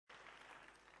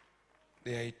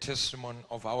They are a testimony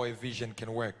of how a vision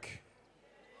can work.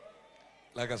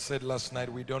 Like I said last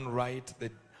night, we don't write the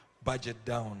budget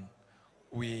down.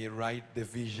 We write the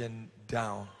vision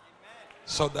down.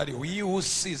 So that he who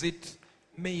sees it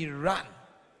may run.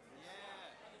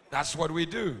 That's what we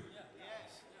do.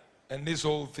 And this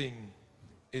whole thing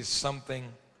is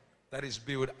something that is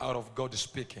built out of God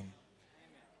speaking.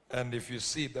 And if you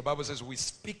see, the Bible says we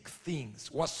speak things,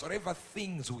 whatsoever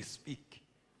things we speak.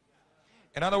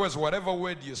 In other words, whatever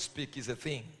word you speak is a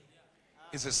thing.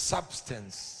 It's a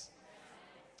substance.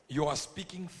 You are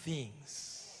speaking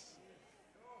things.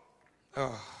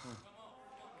 Oh.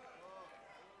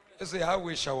 You see, I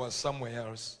wish I was somewhere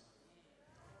else.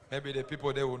 Maybe the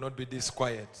people there will not be this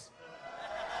quiet.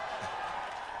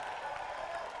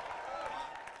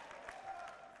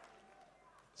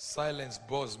 Silence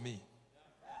bores me.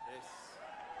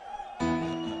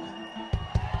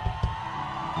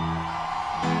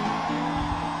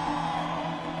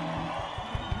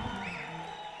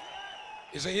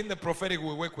 You see, in the prophetic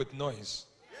we work with noise.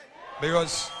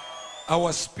 Because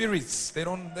our spirits, they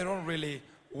don't really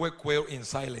work well in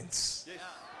silence.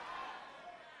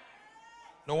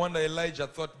 No wonder Elijah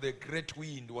thought the great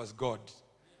wind was God.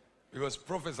 Because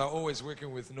prophets are always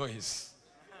working with noise.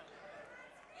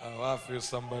 Oh, I feel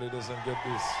somebody doesn't get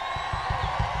this.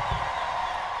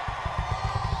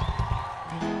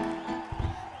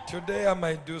 Today I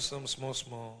might do some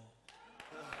small.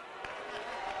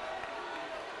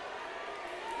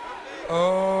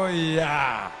 Oh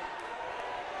yeah.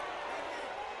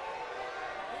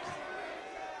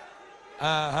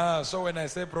 So when I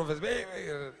say prophets,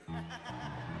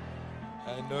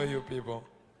 I know you people.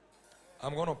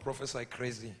 I'm going to prophesy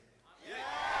crazy.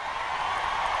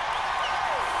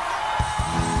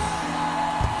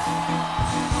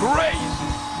 Crazy.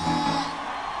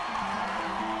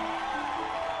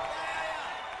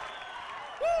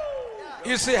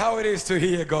 You see how it is to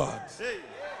hear God.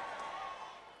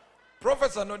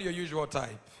 Prophets are not your usual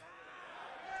type.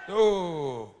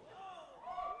 No.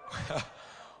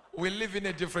 We live in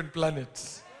a different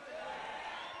planet.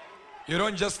 You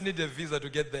don't just need a visa to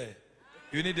get there.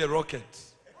 You need a rocket.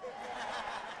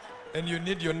 And you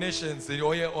need your nations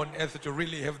here on earth to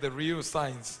really have the real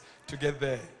signs to get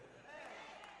there.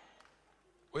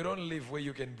 We don't live where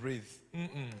you can breathe.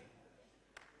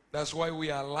 That's why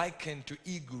we are likened to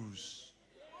eagles.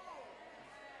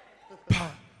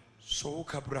 Pa so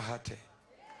kabrahate.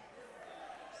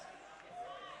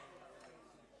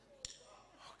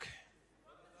 Okay.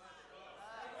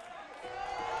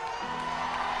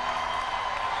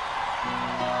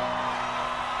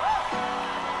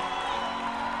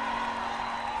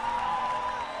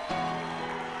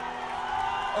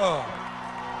 Oh.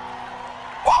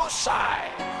 Bullseye.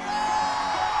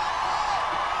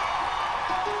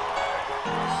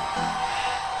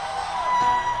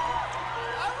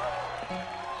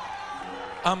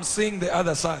 I'm seeing the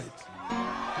other side.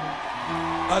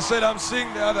 I said I'm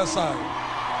seeing the other side.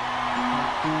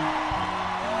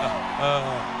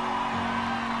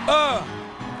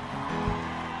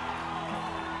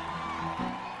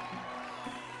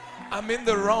 I'm in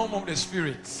the realm of the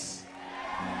spirits.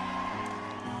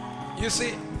 You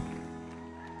see,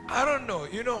 I don't know,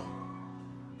 you know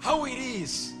how it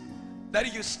is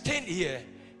that you stand here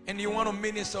and you want to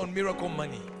minister on miracle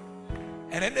money.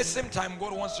 And at the same time,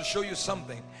 God wants to show you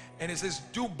something. And He says,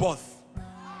 do both.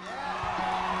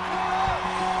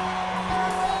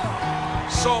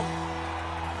 So,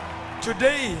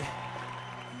 today,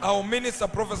 I'll minister,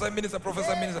 prophesy, minister,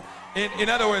 prophesy, minister. In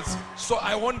other words, so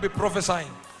I won't be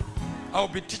prophesying. I'll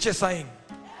be teacher-sying.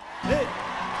 Hey.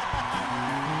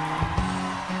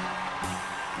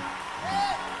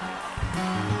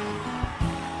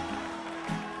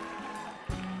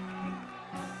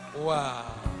 Wow.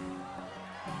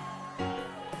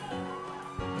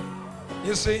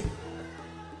 You see,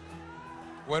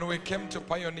 when we came to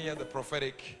pioneer the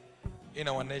prophetic in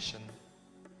our nation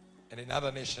and in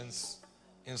other nations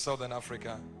in Southern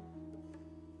Africa,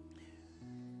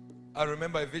 I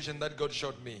remember a vision that God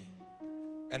showed me,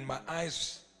 and my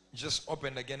eyes just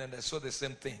opened again and I saw the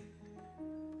same thing.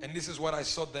 And this is what I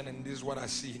saw then and this is what I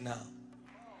see now.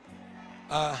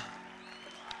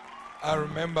 I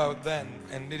remember then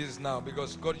and it is now,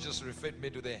 because God just referred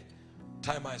me to the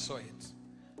time I saw it.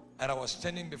 And I was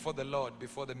standing before the Lord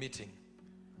before the meeting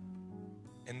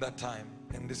in that time.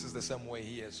 And this is the same way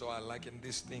here. So I liken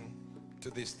this thing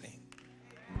to this thing.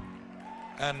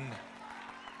 And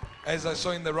as I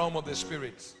saw in the realm of the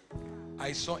spirits,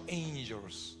 I saw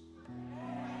angels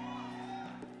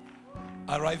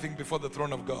arriving before the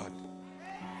throne of God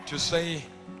to say,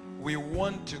 we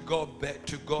want to go back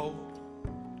to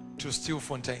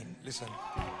Stillfontein. Listen,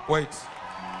 Wait.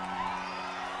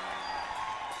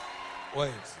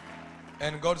 Wait.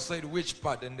 And God said, which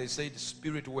part? And they said,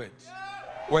 spirit words.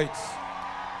 Wait.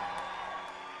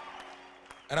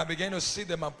 And I began to see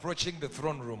them approaching the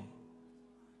throne room.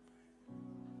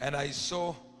 And I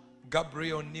saw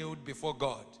Gabriel kneeled before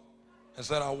God and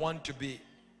said, I want to be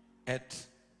at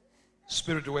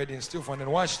spirit word in Stephen. And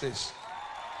watch this.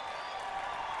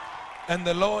 And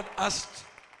the Lord asked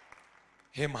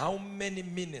him, how many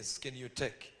minutes can you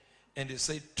take? And he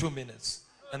said, 2 minutes.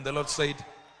 And the Lord said,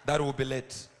 that will be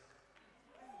late.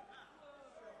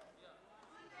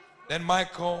 Then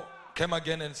Michael came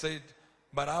again and said,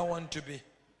 but I want to be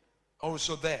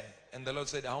also there. And the Lord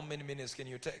said, how many minutes can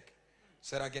you take?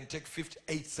 Said, I can take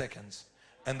 58 seconds.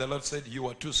 And the Lord said, you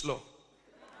are too slow.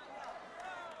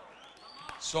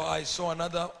 So I saw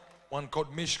another one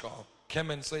called Mishkal came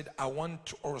and said, I want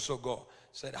to also go.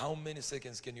 Said, how many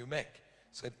seconds can you make?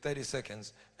 Said, 30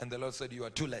 seconds. And the Lord said, you are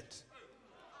too late.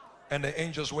 And the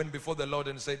angels went before the Lord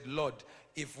and said, Lord,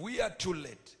 if we are too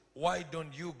late, why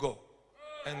don't you go?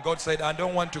 And God said, I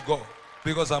don't want to go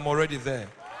because I'm already there.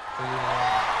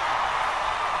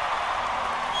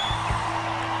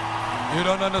 You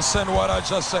don't understand what I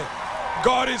just said.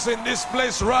 God is in this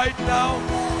place right now,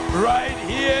 right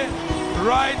here,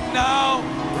 right now,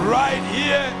 right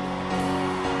here.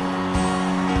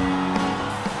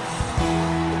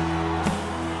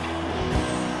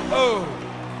 Oh.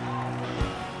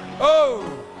 Oh.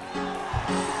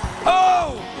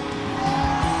 Oh.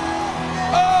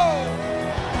 Oh.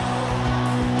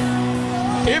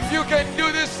 If you can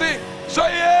do this thing, so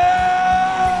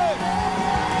yeah.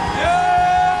 Yeah.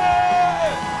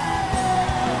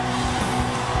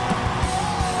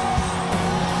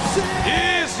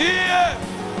 He is here.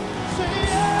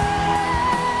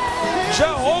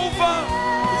 Jehovah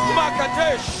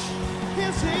Makadesh.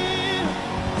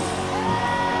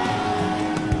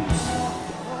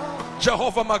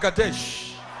 Jehovah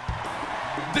Magadesh,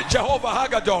 Jehovah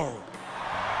Haggador,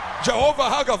 Jehovah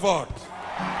Hagavod,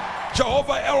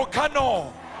 Jehovah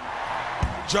Elkanah,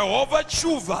 Jehovah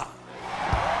Tshuva,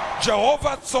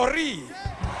 Jehovah Tsori,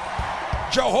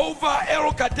 Jehovah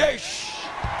El Kadesh,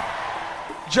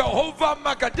 Jehovah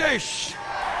Magadesh,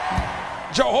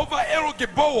 Jehovah El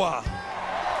Geboah,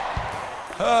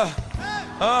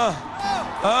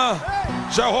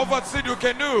 Jehovah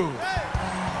Tzidukenu,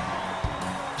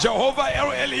 Jehovah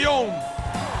El Elyon,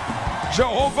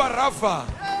 Jehovah Rapha,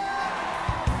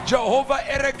 Jehovah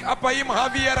Erek Apayim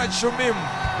Javier Shumim,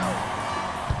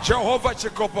 Jehovah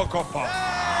Chikopokopa.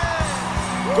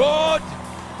 God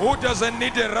who doesn't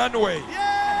need a runway.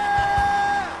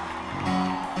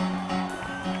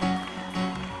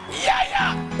 Yeah,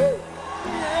 yeah.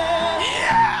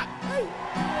 Yeah.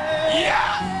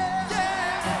 Yeah.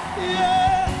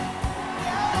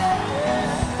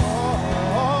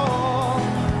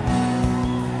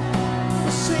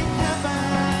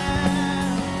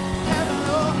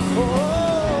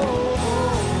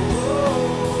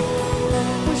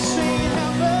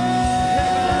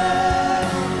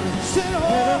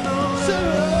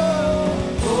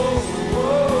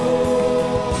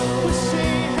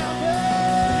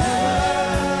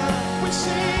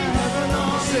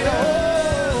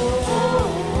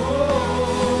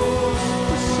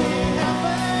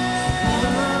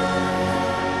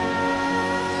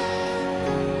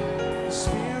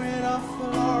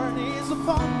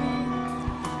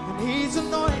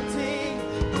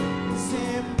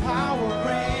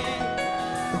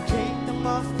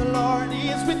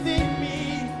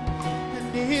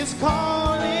 He's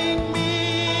calling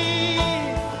me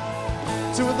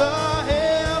to the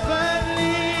heavenlies,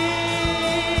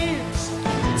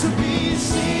 to be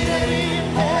seated in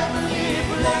heavenly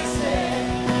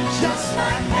places, just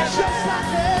like heaven,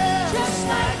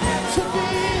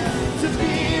 to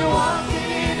be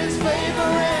walking in His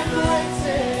favor and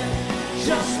graces,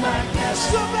 just like heaven.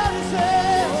 Somebody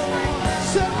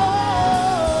say, oh.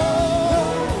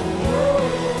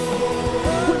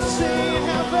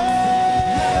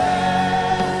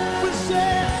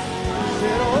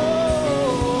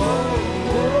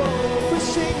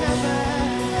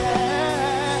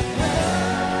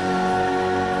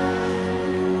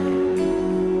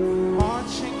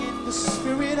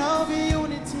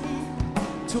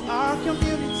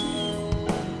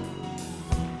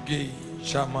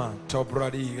 Shama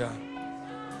Tobradiga.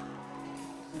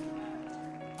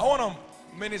 I want to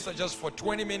minister just for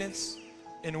 20 minutes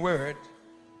in word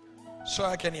so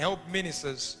I can help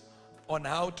ministers on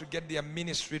how to get their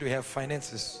ministry to have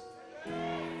finances.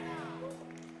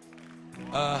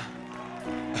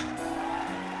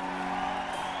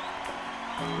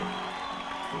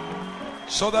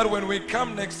 So that when we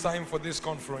come next time for this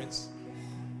conference,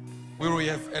 where we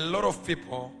have a lot of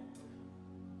people,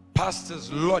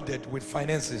 pastors loaded with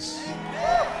finances.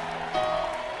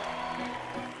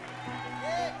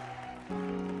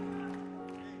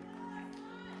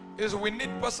 Is we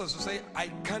need pastors to say, I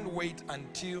can't wait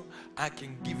until I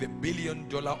can give $1 billion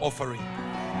offering.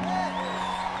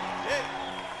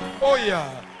 Oh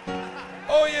yeah.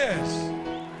 Oh yes.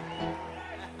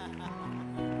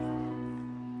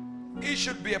 It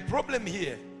should be a problem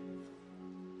here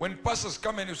when pastors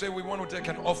come and you say we want to take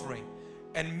an offering,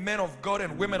 and men of God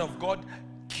and women of God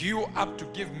queue up to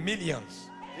give millions.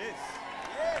 Yes.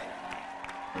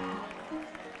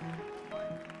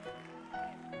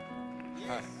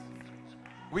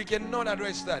 We cannot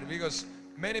address that because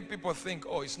many people think,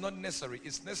 oh, it's not necessary.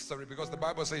 It's necessary because the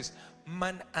Bible says,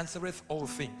 man answereth all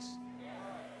things.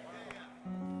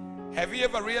 Have you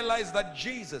ever realized that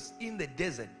Jesus in the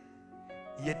desert,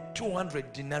 he had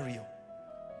 200 denarii?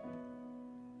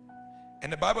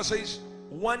 And the Bible says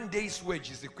 1 day's wage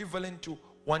is equivalent to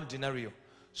 1 denarii.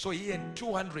 So he had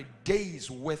 200 days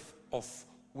worth of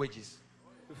wages.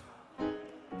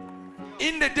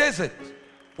 In the desert,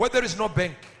 where there is no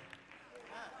bank.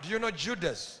 Do you know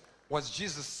Judas was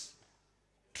Jesus'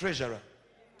 treasurer?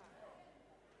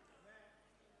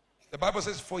 The Bible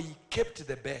says, for he kept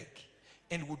the bag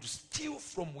and would steal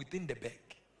from within the bag.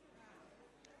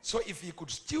 So if he could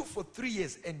steal for 3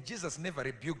 years and Jesus never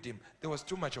rebuked him, there was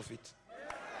too much of it.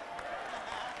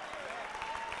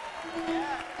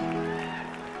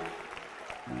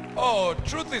 Oh,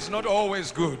 truth is not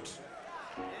always good.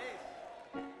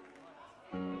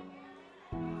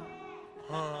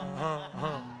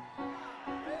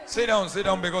 Sit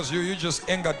down because you just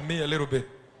angered me a little bit.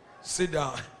 Sit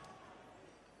down.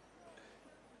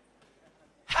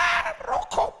 Ha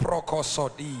roko proko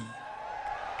sodi.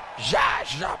 Ja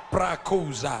ja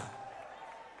prakuza.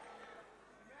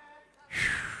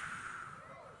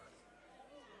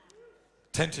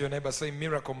 Turn to your neighbor, say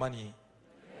miracle money.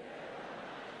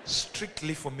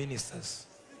 Strictly for ministers.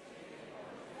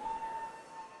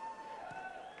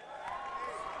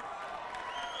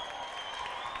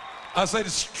 I said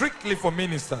strictly for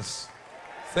ministers.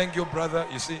 Thank you, brother.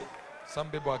 You see, some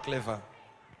people are clever.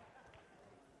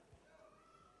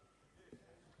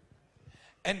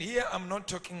 And here I'm not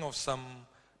talking of some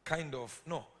kind of,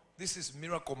 no, this is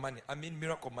miracle money. I mean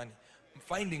miracle money.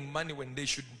 Finding money when there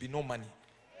should be no money.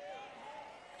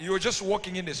 You're just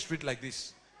walking in the street like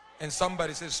this and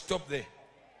somebody says, stop there.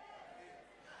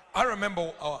 I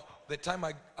remember the time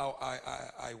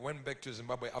I went back to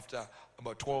Zimbabwe after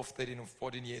about 12, 13, or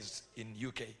 14 years in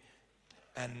UK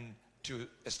and to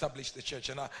establish the church.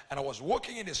 And I was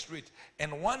walking in the street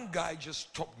and one guy just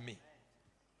stopped me.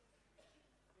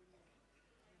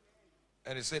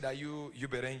 And he said, are you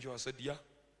Uebert Angel? I said, yeah. He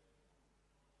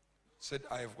said,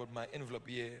 I have got my envelope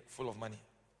here full of money.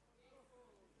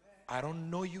 I don't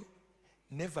know you,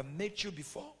 never met you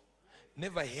before,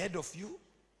 never heard of you,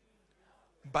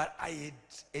 but I had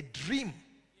a dream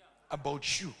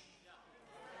about you.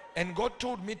 And God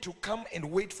told me to come and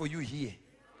wait for you here.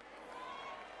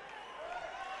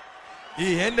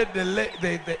 He handed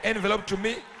the envelope to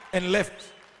me and left.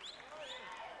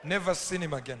 Never seen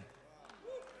him again.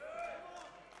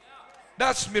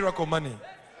 That's miracle money.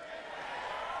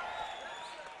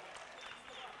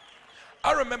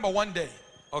 I remember one day,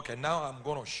 okay, now I'm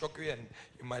going to shock you and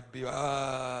you might be,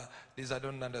 this I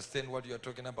don't understand what you're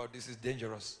talking about. This is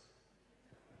dangerous.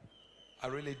 I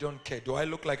really don't care. Do I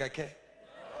look like I care?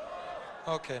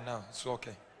 Okay, now it's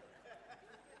okay.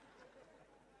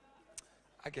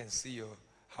 I can see you,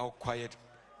 how quiet.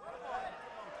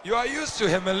 You are used to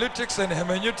hermeneutics and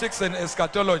hermeneutics and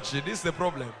eschatology. This is the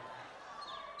problem.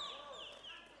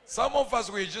 Some of us,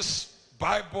 we just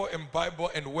Bible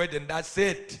and word and that's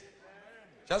it.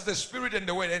 Just the spirit and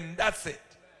the word and that's it.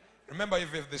 Remember,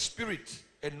 if you have the spirit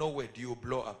and no word, you will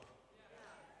blow up.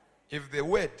 If the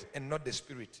word and not the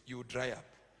spirit, you will dry up.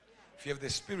 If you have the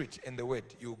spirit and the word,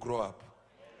 you will grow up.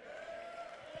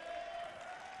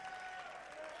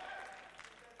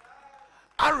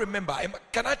 I remember,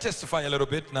 can I testify a little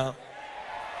bit now?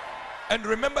 And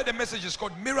remember, the message is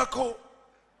called Miracle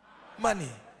Money.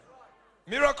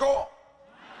 Miracle.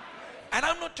 And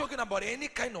I'm not talking about any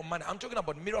kind of money. I'm talking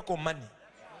about miracle money.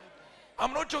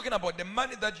 I'm not talking about the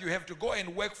money that you have to go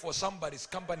and work for somebody's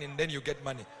company and then you get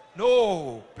money.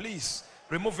 No, please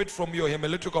remove it from your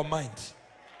hermeneutical mind.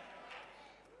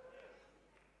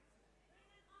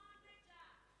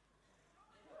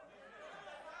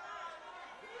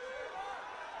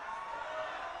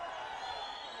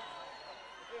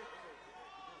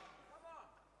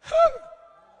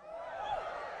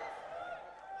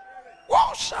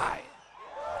 Wow, shy.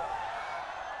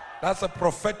 That's a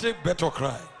prophetic battle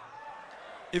cry.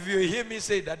 If you hear me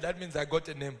say that, that means I got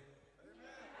a name.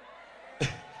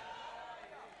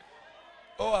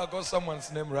 Oh, I got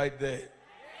someone's name right there.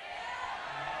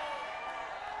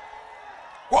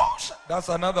 Whoosh! That's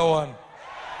another one.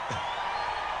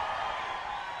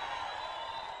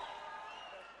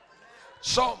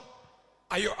 So,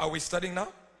 are we studying now?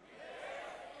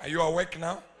 Are you awake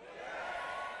now?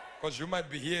 Because you might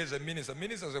be here as a minister.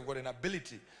 Ministers have got an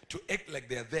ability to act like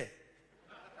they're there.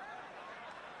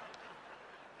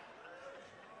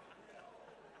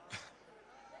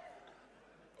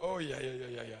 Oh, yeah.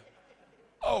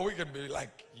 Oh, we can be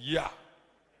like, yeah,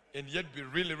 and yet be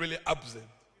really, really absent.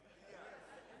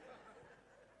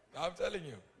 I'm telling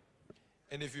you.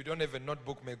 And if you don't have a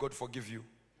notebook, may God forgive you.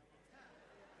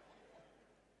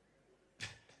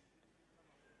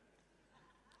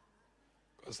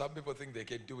 Because some people think they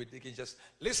can do it. They can just,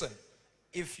 listen,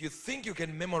 if you think you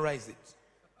can memorize it,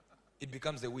 it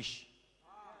becomes a wish.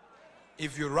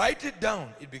 If you write it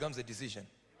down, it becomes a decision.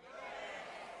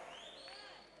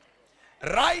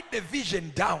 Write the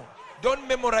vision down. Don't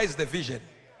memorize the vision.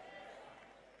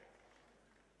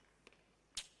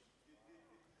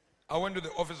 I went to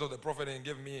the office of the prophet and he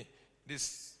gave me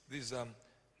these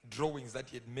drawings that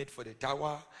he had made for the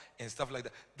tower and stuff like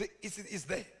that. It's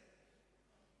there.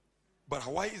 But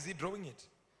why is he drawing it?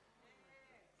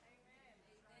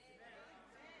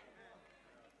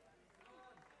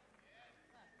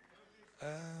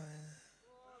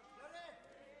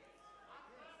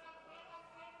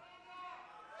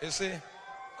 You see,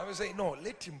 I will say, no,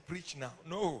 let him preach now.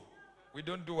 No, we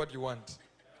don't do what you want.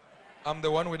 I'm the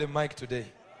one with the mic today.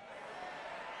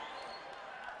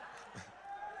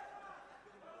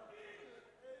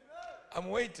 I'm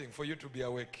waiting for you to be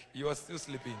awake. You are still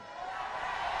sleeping.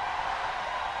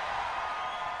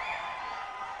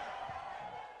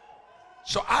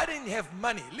 So I didn't have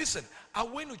money. Listen, I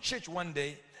went to church one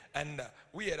day and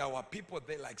we had our people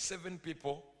there, like 7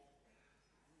 people.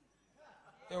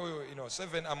 You know,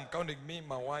 7, I'm counting me,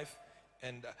 my wife.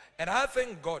 And I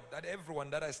thank God that everyone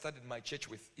that I started my church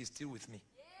with is still with me.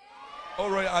 All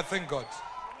right, I thank God.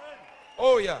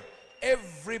 Oh yeah,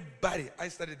 everybody I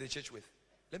started the church with.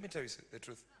 Let me tell you the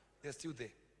truth. They're still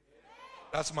there.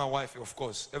 That's my wife, of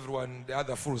course. Everyone, the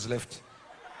other fools left.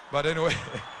 But anyway.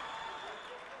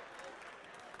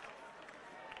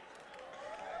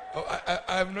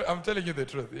 I'm telling you the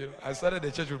truth. You know, I started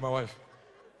the church with my wife.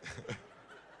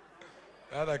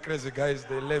 The other crazy guys,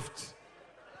 they left.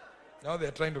 Now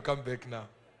they're trying to come back now.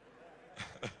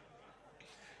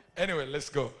 Anyway, let's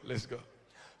go.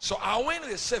 So I went to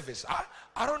the service.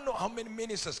 I don't know how many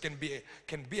ministers can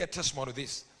be a testimony to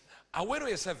this. I went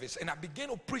to a service and I began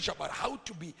to preach about how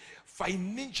to be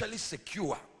financially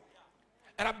secure.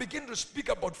 And I began to speak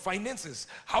about finances,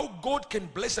 how God can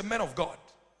bless a man of God.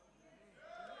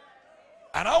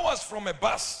 And I was from a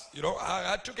bus, you know,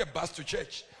 I took a bus to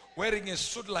church wearing a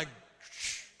suit like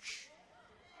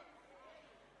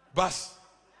bus.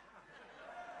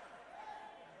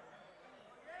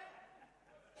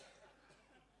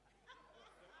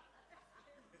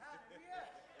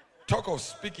 Talk of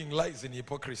speaking lies in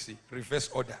hypocrisy, reverse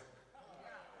order.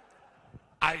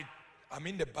 I'm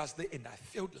in the bus there and I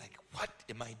felt like, what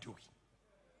am I doing?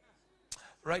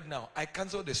 Right now, I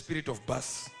cancel the spirit of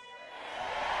bus.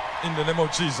 In the name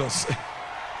of Jesus.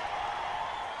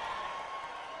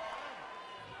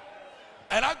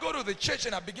 And I go to the church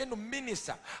and I begin to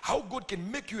minister how God can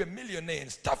make you a millionaire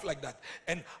and stuff like that.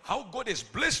 And how God has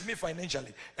blessed me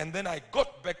financially. And then I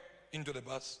got back into the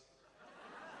bus.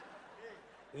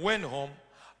 Went home.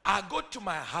 I got to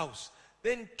my house.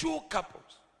 Then 2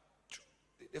 couples,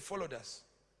 they followed us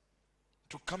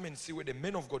to come and see where the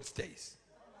man of God stays.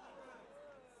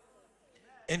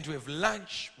 And to have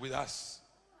lunch with us.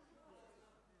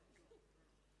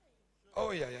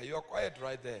 Oh yeah, you are quiet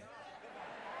right there.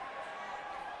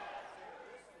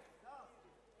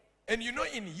 And you know,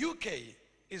 in UK,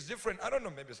 it's different. I don't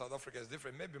know, maybe South Africa is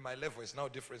different. Maybe my level is now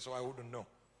different, so I wouldn't know.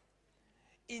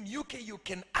 In UK, you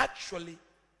can actually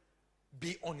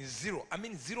be on 0. I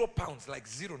mean, £0, like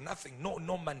 0, nothing,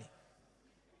 no money.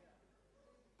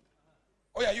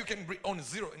 Oh yeah, you can be on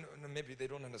 0. No, maybe they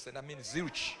don't understand. I mean,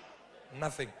 zilch,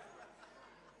 nothing.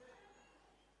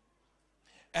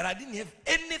 And I didn't have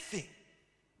anything.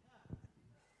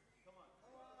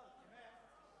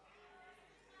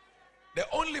 The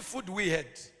only food we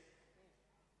had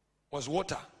was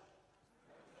water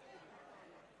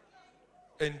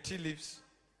and tea leaves.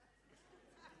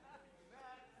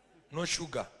 No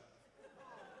sugar.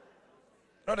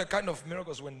 Not the kind of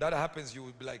miracles when that happens, you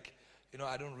will be like, you know,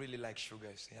 I don't really like sugar.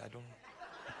 See, I don't.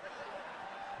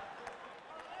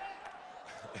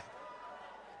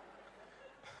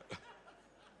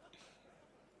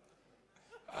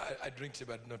 I drink tea,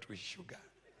 but not with sugar.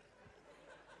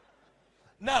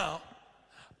 Now,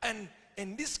 and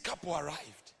this couple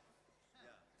arrived.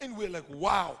 And we're like,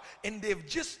 wow. And they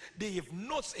have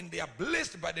notes, and they are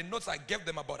blessed by the notes I gave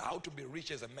them about how to be rich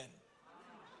as a man.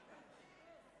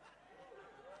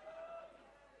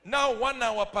 Now 1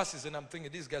 hour passes, and I'm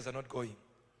thinking, these guys are not going.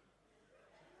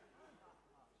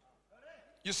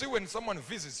 You see, when someone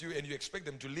visits you and you expect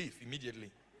them to leave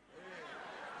immediately,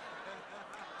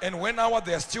 and 1 hour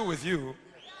they are still with you,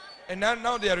 and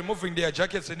now they are removing their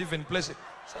jackets and even placing.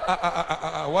 So,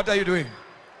 what are you doing?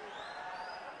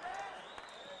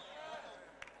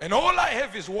 And all I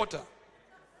have is water.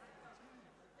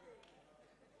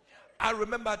 I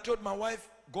remember I told my wife,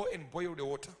 go and boil the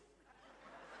water.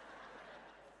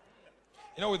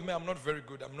 You know, with me, I'm not very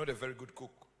good. I'm not a very good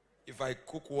cook. If I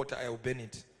cook water, I'll burn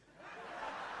it.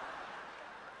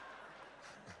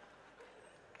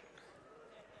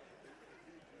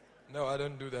 No, I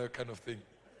don't do that kind of thing.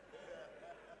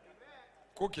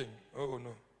 Cooking, oh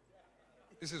no.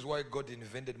 This is why God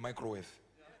invented microwave.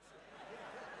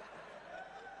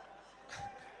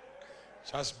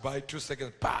 Just by 2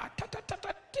 seconds.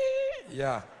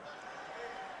 Yeah.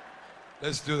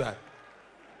 Let's do that.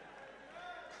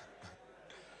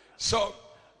 So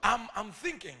I'm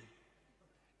thinking,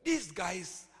 these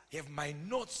guys have my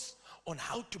notes on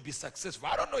how to be successful.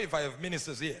 I don't know if I have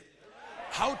ministers here.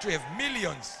 How to have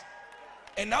millions.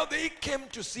 And now they came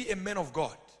to see a man of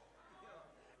God.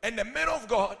 And the man of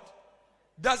God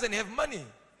doesn't have money.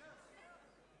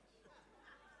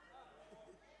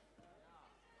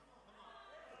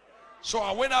 So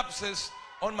I went upstairs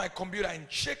on my computer and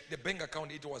checked the bank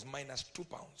account. It was minus £2.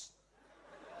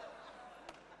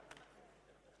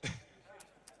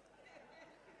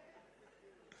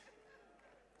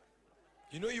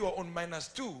 You know, you are on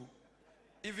 -2.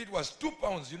 If it was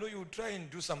 £2, you know, you would try and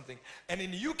do something. And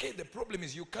in the UK, the problem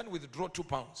is you can't withdraw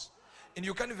 £2. And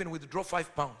you can't even withdraw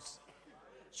 £5.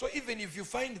 So even if you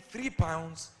find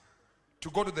 £3 to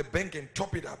go to the bank and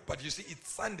top it up, but you see, it's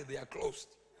Sunday, they are closed.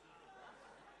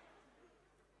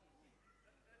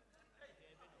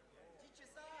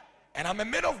 And I'm a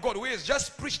man of God who has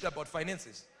just preached about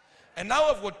finances. And now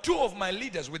I've got 2 of my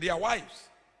leaders with their wives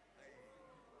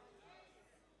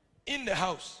in the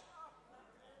house,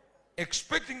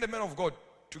 expecting the man of God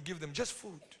to give them just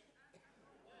food.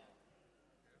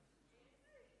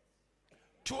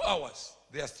 2 hours,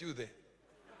 they are still there.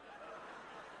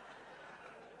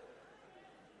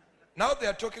 Now they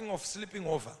are talking of sleeping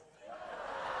over.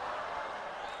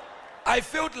 I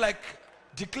felt like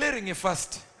declaring a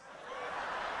fast.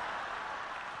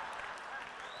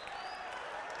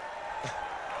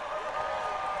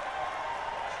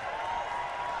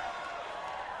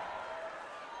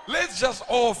 Let's just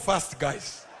all fast,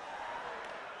 guys.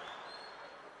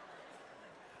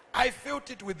 I felt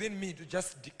it within me to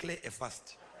just declare a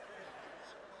fast.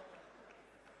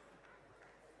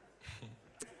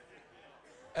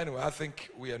 Anyway, I think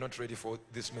we are not ready for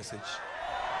this message.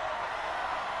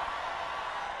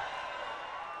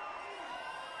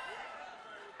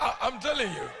 I'm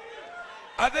telling you.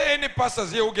 Are there any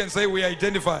pastors here who can say we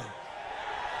identify?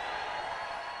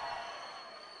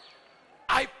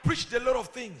 I preached a lot of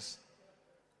things.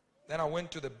 Then I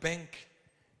went to the bank,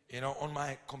 you know, on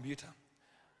my computer.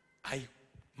 I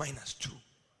 -2.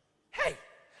 Hey!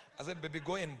 I said, baby,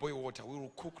 go and boil water. We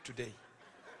will cook today.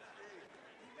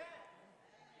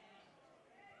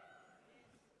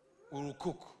 We will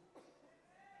cook.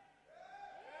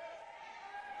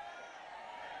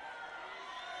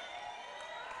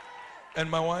 And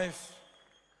my wife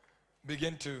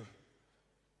began to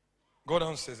go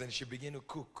downstairs and she began to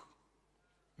cook.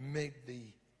 Made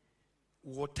the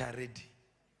water ready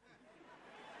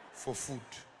for food.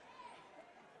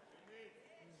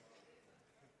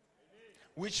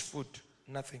 Which food?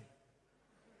 Nothing.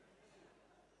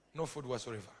 No food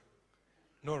whatsoever.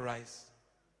 No rice.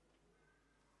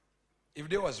 If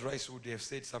there was rice, would they have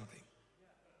said something?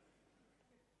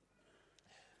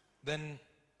 Then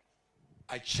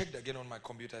I checked again on my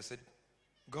computer. I said,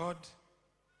 God,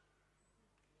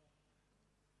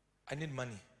 I need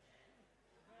money.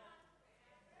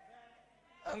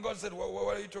 And God said,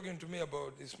 what are you talking to me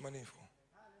about this money for?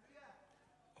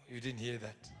 Oh, you didn't hear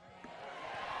that.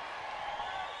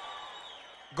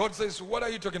 God says, what are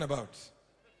you talking about?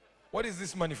 What is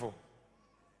this money for?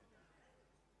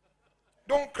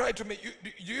 Don't cry to me.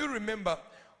 Do you remember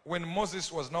when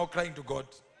Moses was now crying to God?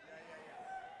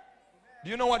 Do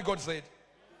you know what God said?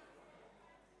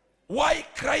 Why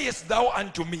criest thou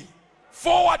unto me?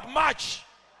 Forward march.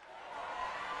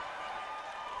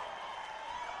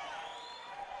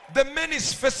 The man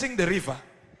is facing the river.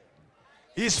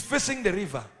 He is facing the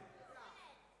river.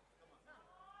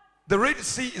 The Red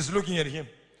Sea is looking at him.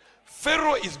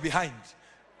 Pharaoh is behind.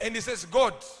 And he says,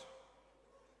 God.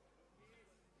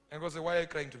 And God says, why are you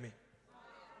crying to me?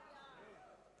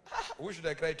 Who should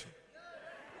I cry to?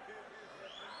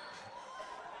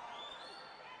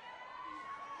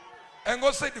 And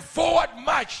God said, forward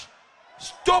march.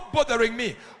 Stop bothering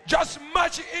me. Just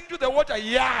march into the water.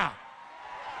 Yeah.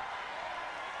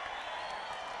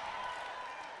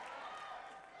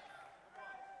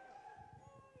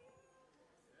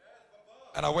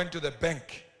 And I went to the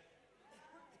bank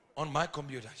on my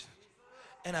computer.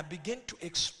 And I began to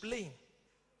explain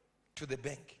to the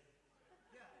bank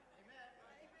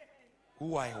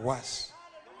who I was.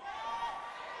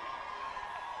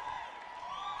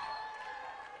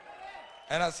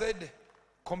 And I said,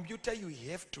 computer, you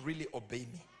have to really obey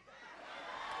me.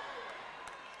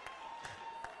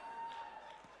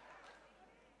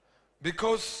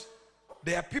 Because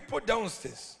there are people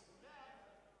downstairs.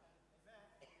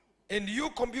 And you,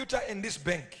 computer, and this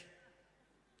bank.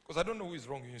 Because I don't know who is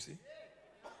wrong, you see.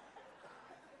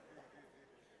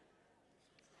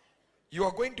 You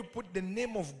are going to put the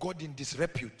name of God in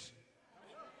disrepute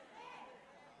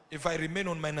if I remain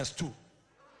on -2.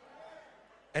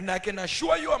 And I can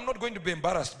assure you I'm not going to be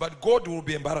embarrassed, but God will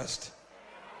be embarrassed.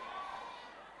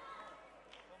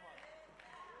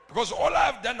 Because all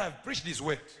I've done, I've preached His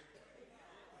word.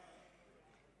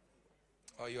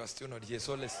 Oh, you are still not here,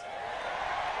 so let's.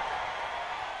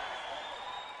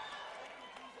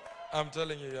 I'm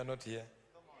telling you, you are not here.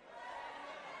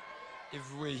 If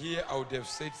we were here, I would have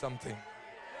said something.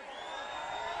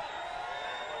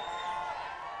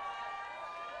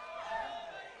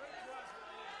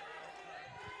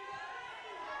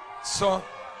 So,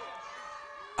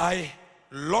 I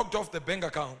logged off the bank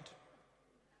account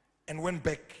and went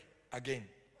back again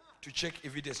to check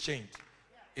if it has changed.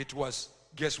 It was,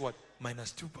 guess what?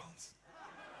 -2 pounds.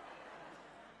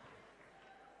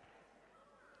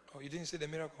 Oh, you didn't see the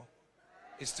miracle?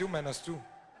 It's still -2.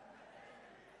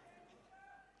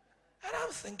 And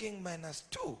I'm thinking,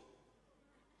 -2.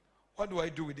 What do I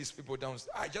do with these people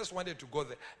downstairs? I just wanted to go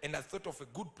there, and I thought of a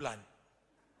good plan.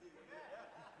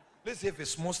 Let's have a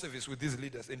small service with these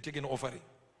leaders and take an offering.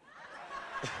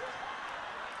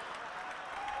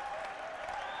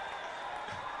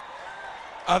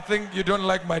 I think you don't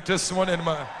like my testimony and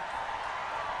my...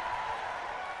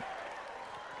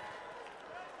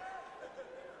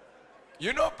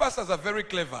 You know, pastors are very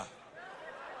clever.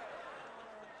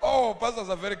 Oh, pastors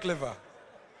are very clever.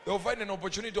 They'll find an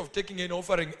opportunity of taking an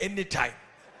offering anytime.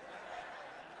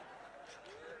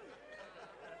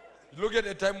 Look at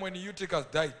the time when Eutychus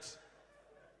died.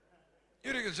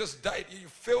 Eutychus just died. He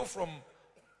fell from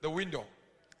the window.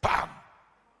 Bam!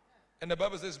 And the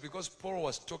Bible says because Paul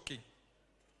was talking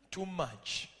too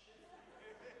much,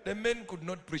 the men could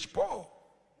not preach. Paul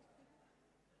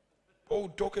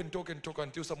would talk and talk and talk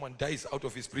until someone dies out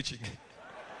of his preaching.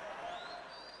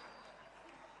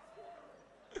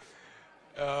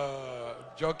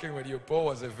 Joking with you, Paul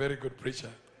was a very good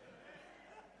preacher.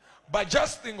 But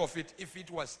just think of it, if it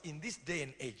was in this day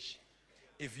and age,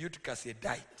 if Eutychus had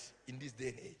died in this day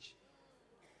and age,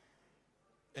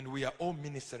 and we are all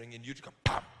ministering in Eutychus,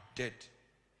 bam, dead.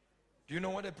 Do you know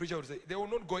what a preacher would say? They will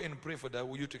not go and pray for that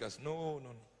Eutychus. No.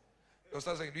 They'll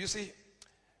start saying, do you see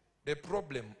the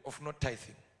problem of not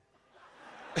tithing?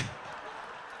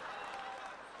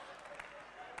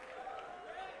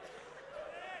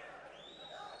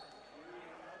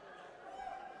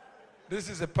 This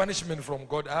is a punishment from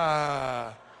God.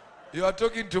 You are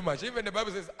talking too much. Even the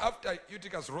Bible says, after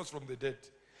Eutychus rose from the dead,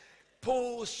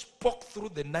 Paul spoke through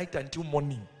the night until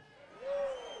morning.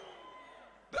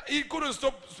 He couldn't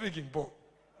stop speaking, Paul.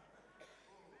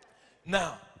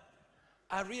 Now,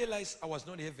 I realized I was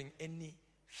not having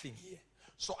anything here.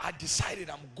 So I decided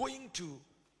I'm going to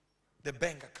the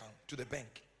bank account, to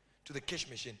the cash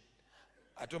machine.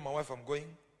 I told my wife, I'm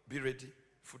going, be ready,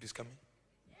 food is coming.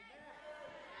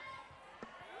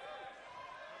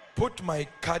 Put my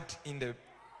card in the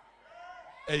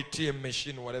ATM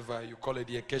machine, whatever you call it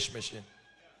here, cash machine.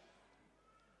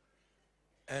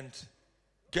 And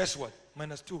guess what?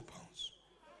 -2 pounds.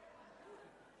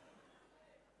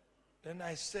 Then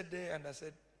I sat there and I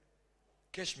said,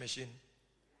 cash machine.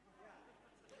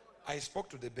 I spoke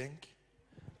to the bank.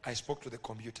 I spoke to the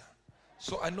computer.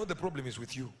 So I know the problem is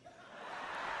with you.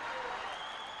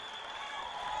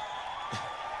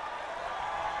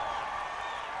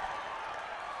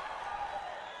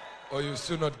 Or you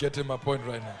still not getting my point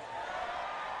right now.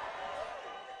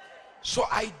 So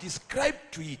I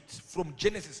described to it from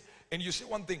Genesis. And you see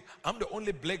one thing, I'm the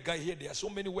only black guy here. There are so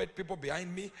many white people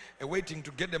behind me waiting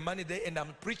to get the money there, and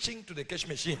I'm preaching to the cash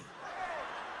machine.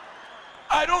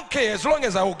 I don't care as long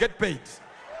as I will get paid.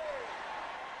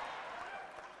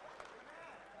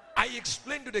 I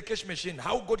explained to the cash machine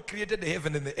how God created the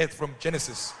heaven and the earth from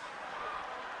Genesis.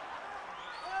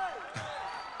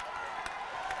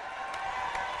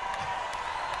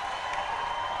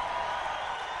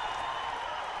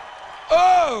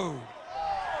 Oh!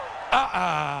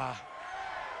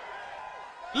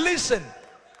 Listen,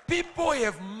 people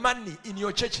have money in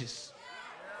your churches.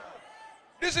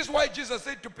 This is why Jesus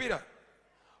said to Peter,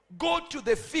 go to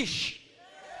the fish.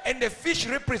 And the fish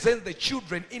represents the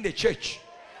children in the church.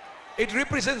 It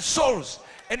represents souls.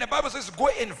 And the Bible says, go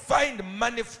and find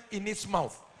money in its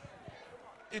mouth.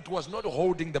 It was not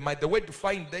holding the money. The word to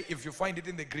find there, if you find it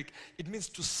in the Greek, it means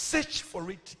to search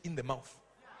for it in the mouth.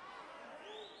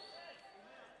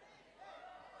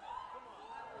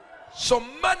 So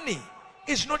money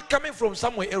is not coming from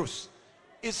somewhere else.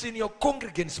 It's in your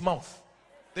congregant's mouth.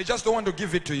 They just don't want to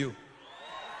give it to you.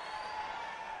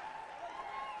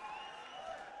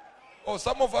 Oh,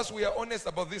 some of us, we are honest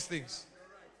about these things.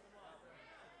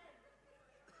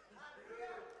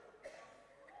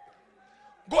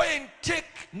 Go and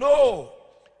take, no,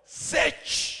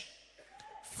 search,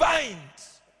 find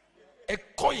a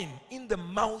coin in the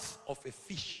mouth of a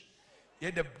fish.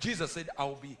 Yet Jesus said,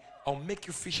 I'll make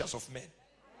you fishers of men.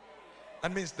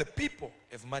 That means the people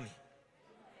have money.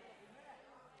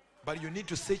 But you need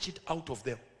to search it out of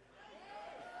them.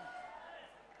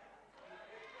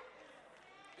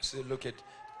 You see, look at,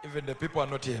 even the people are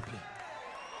not happy.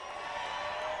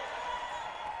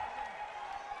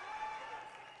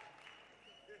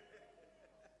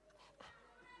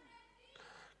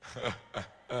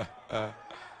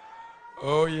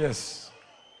 Oh yes,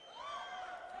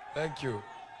 thank you.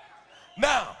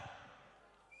 Now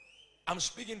I'm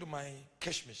speaking to my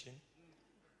cash machine,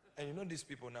 and you know these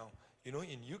people now, you know,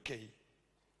 in UK,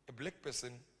 a black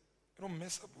person, you don't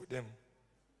mess up with them.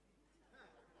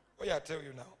 Oh yeah, I tell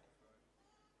you now.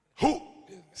 Who?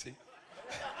 See?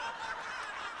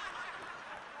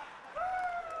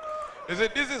 He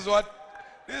said, this is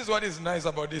what is nice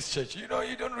about this church. You know,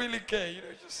 you don't really care. You know,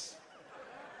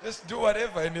 just do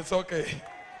whatever and it's okay.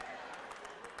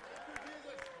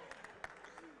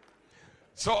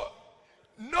 So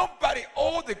nobody,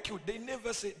 all the cute, they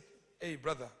never said, hey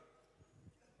brother,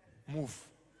 move.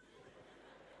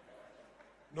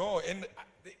 No, and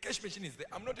the cash machine is there.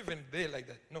 I'm not even there like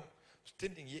that. No,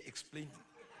 standing here explaining.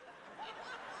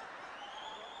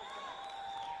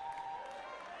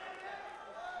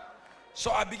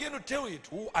 So I began to tell it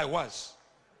who I was.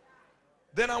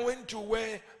 Then I went to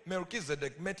where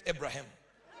Melchizedek met Abraham.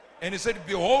 And he said,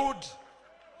 behold,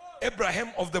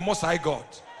 Abraham of the Most High God.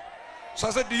 So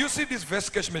I said, do you see this verse,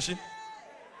 cash machine?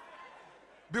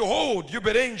 Behold,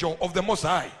 Uebert Angel of the Most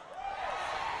High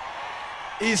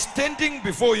is standing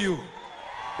before you,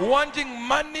 wanting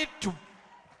money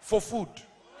for food.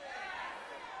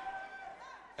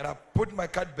 And I put my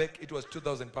card back, it was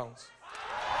 2,000 pounds.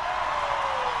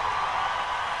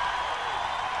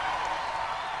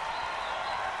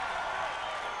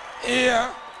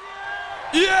 Yeah.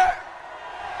 Yeah.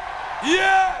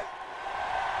 Yeah.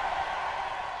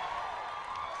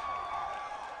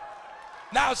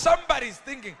 Now somebody's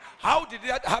thinking, how did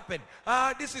that happen?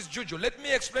 This is juju. Let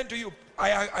me explain to you.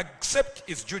 I accept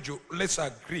it's juju. Let's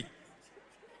agree.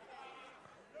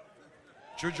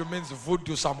 Juju means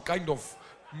voodoo, some kind of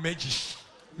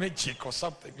magic or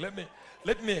something.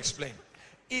 Let me explain.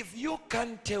 If you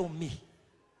can't tell me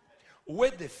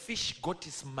where the fish got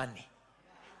his money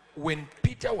when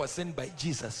Peter was sent by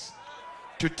Jesus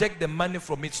to take the money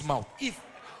from its mouth, if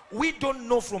we don't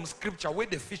know from scripture where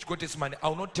the fish got its money, I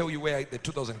will not tell you where the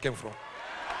 2,000 came from.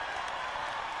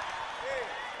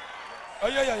 Oh,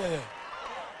 yeah.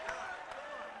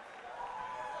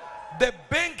 The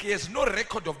bank has no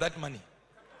record of that money.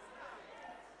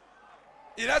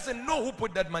 It doesn't know who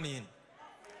put that money in.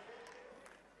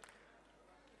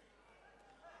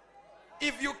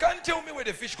 If you can't tell me where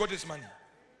the fish got its money,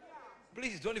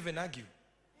 please don't even argue.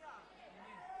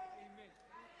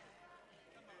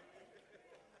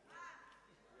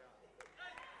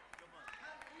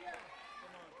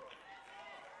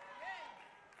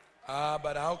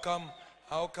 But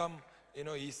how come, you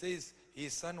know, he says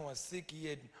his son was sick, he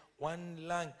had one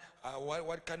lung.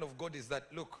 What kind of God is that?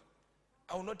 Look,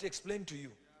 I will not explain to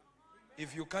you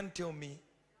if you can't tell me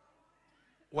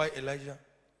why Elijah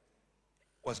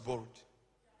was bold.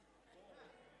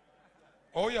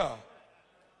 Oh yeah,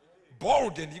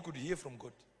 bold, and he could hear from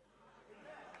God.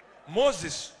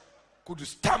 Moses could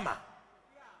stammer,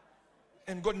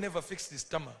 and God never fixed his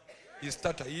stammer, his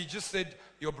stutter. He just said,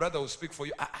 your brother will speak for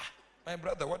you. My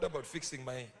brother, what about fixing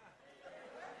my...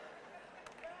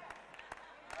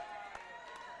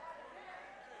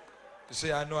 You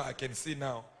say, I know, I can see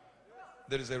now.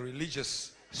 There is a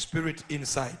religious spirit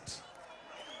inside.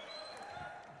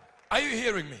 Are you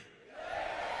hearing me?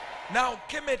 Now,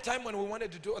 came a time when we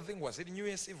wanted to do, I think was it New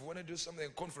Year's Eve, we wanted to do something, a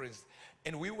conference,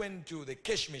 and we went to the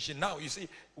cash machine. Now, you see,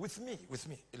 with me,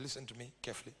 listen to me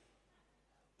carefully.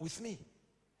 With me,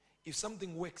 if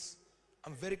something works,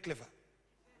 I'm very clever.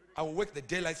 I will work the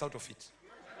daylights out of it.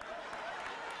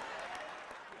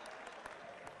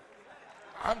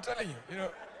 I'm telling you, you know,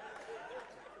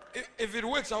 if it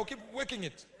works, I'll keep working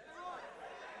it.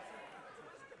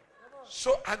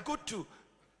 So I go to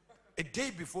a day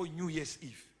before New Year's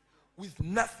Eve with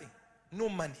nothing, no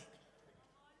money.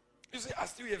 You see, I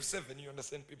still have 7, you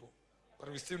understand, people?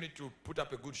 But we still need to put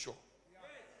up a good show.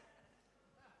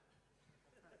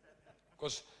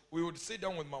 Because we would sit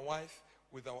down with my wife,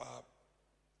 with our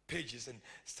pages, and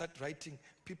start writing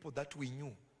people that we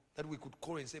knew, that we could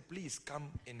call and say, please come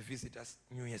and visit us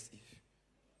New Year's Eve.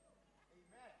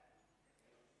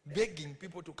 Begging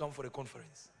people to come for a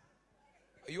conference.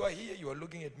 You are here, you are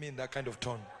looking at me in that kind of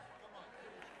tone.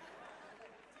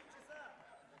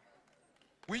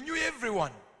 We knew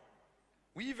everyone.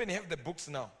 We even have the books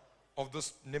now of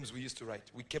those names we used to write.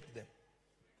 We kept them.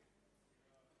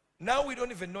 Now we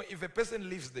don't even know if a person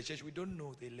leaves the church, we don't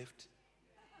know they left.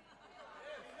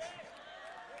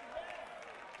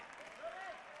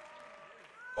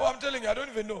 Oh, I'm telling you, I don't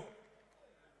even know.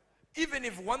 Even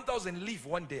if 1,000 leave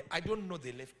one day, I don't know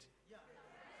they left.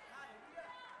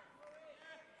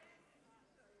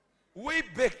 Way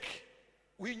back,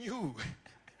 we knew.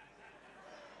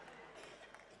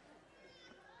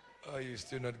 Oh, you're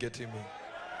still not getting me.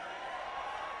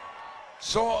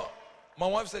 So, my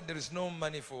wife said there is no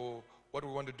money for what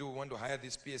we want to do. We want to hire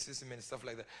this PA system and stuff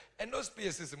like that. And those PA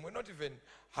systems were not even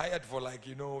hired for like,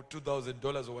 you know,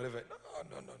 $2,000 or whatever.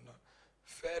 No.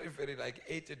 Very, very like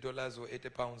 $80 or 80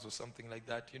 pounds or something like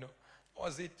that, you know. That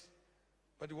was it.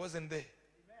 But it wasn't there.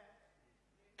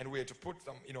 And we had to put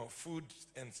some, you know, food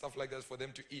and stuff like that for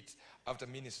them to eat after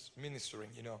ministering,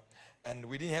 you know. And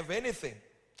we didn't have anything.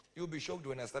 You'll be shocked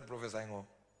when I start prophesying.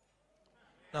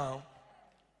 Now,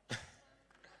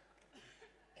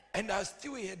 and I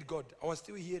still heard God. I was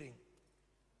still hearing.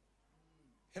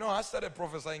 You know, I started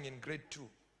prophesying in grade 2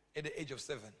 at the age of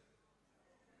 7.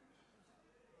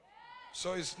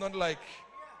 So it's not like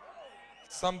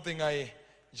something I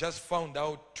just found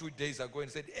out 2 days ago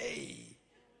and said, hey,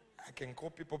 I can call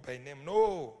people by name.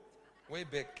 No, way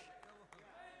back.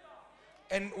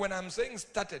 And when I'm saying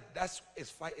started, that's as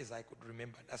far as I could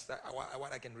remember. That's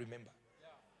what I can remember.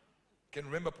 I can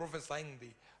remember prophesying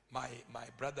my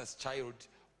brother's child,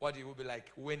 what he will be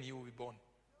like when he will be born.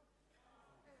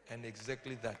 And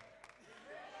exactly that.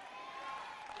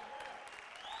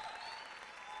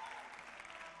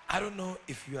 I don't know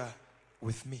if you are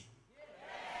with me.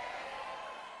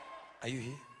 Are you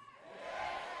here?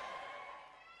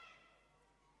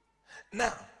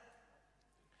 Now,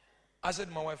 I said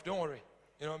to my wife, don't worry.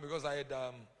 You know, because I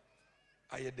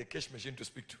had the cash machine to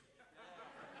speak to.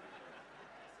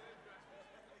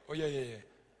 Oh, yeah.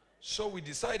 So we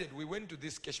decided, we went to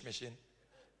this cash machine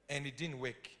and it didn't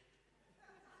work.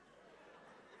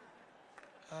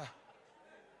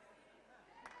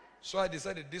 So I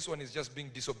decided this one is just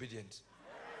being disobedient.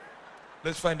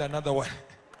 Let's find another one.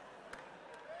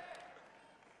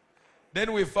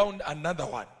 Then we found another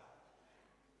one.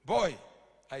 Boy,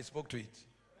 I spoke to it.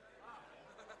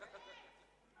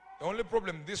 The only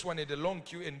problem, this one had a long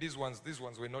queue and these ones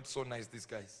were not so nice, these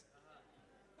guys.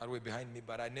 That were behind me,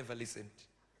 but I never listened.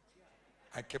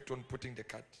 I kept on putting the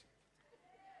card.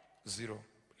 0.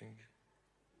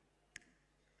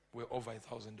 We're over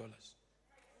 $1,000.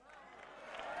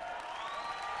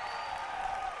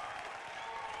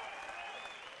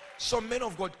 So, men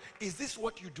of God, is this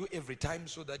what you do every time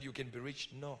so that you can be rich?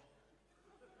 No.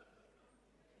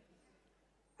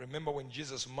 Remember when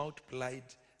Jesus multiplied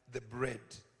the bread,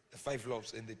 the 5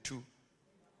 loaves and the 2,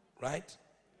 right?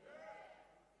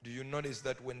 Do you notice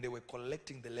that when they were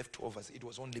collecting the leftovers, it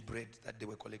was only bread that they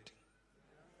were collecting?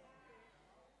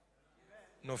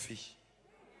 No fish.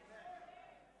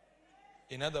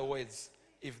 In other words,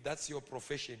 if that's your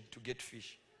profession to get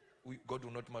fish, God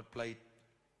will not multiply it.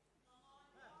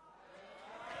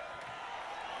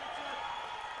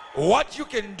 What you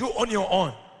can do on your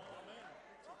own,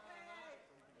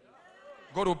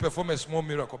 God will perform a small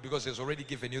miracle because He's already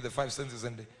given you the 5 senses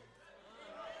and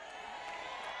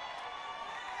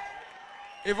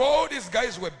if all these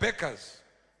guys were bakers,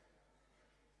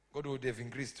 God would have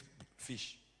increased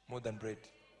fish more than bread.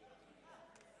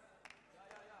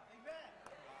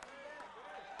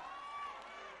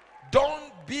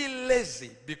 Don't be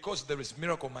lazy because there is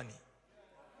miracle money.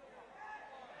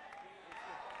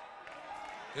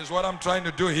 Is what I'm trying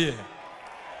to do here.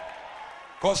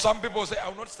 Because some people say, I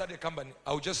will not start a company.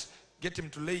 I will just get him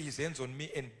to lay his hands on me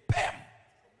and bam,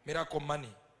 miracle money.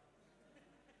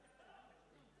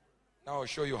 Now I'll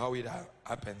show you how it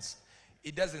happens.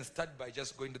 It doesn't start by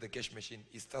just going to the cash machine.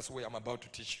 It starts where I'm about to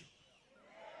teach you.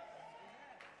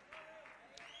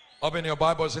 Open your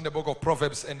Bibles in the book of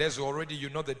Proverbs, and as already you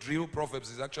know the drill,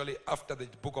 Proverbs is actually after the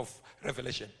book of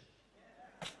Revelation.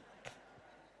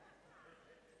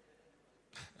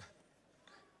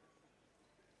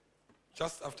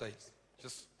 Just after it.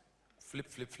 Just flip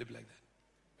like that.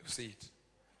 You see it.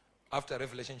 After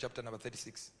Revelation chapter number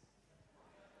 36.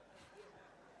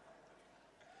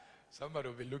 Somebody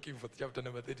will be looking for chapter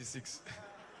number 36.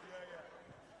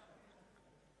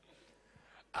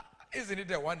 Isn't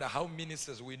it a wonder how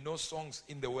ministers, we know songs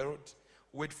in the world,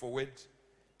 word for word,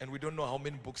 and we don't know how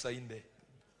many books are in there.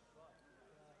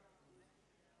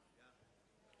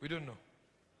 We don't know.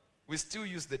 We still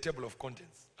use the table of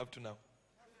contents up to now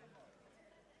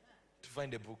to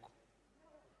find a book.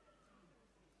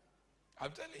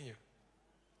 I'm telling you.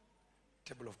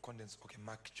 Table of contents. Okay,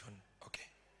 Mark, John. Okay.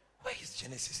 Where is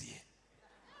Genesis here?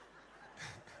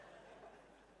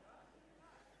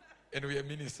 And we are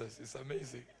ministers. It's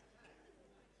amazing.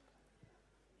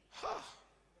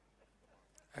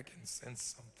 I can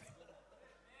sense something.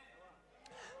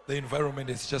 The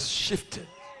environment is just shifted.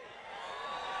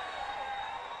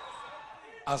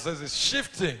 I says it's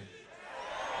shifting.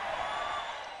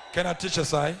 Can I teach a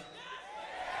sign?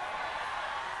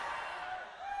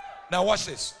 Now watch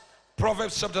this.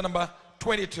 Proverbs chapter number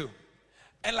 22.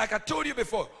 And like I told you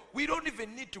before, we don't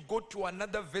even need to go to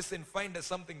another verse and find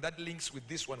something that links with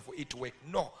this one for it to work.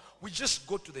 No, we just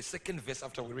go to the second verse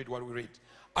after we read what we read.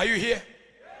 Are you here?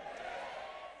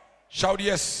 Shout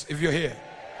yes if you're here.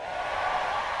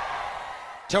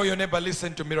 Tell your neighbor,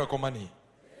 listen to miracle money.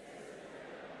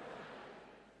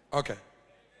 Okay.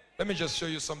 Let me just show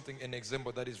you something, an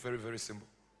example that is very, very simple.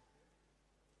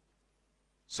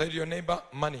 Say to your neighbor,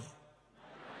 money.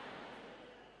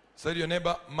 Say to your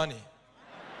neighbor, money.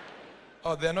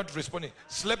 Oh, they are not responding.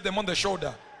 Slap them on the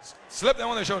shoulder. Slap them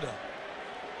on the shoulder.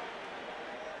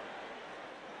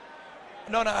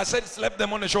 No, I said slap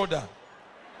them on the shoulder.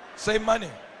 Say money.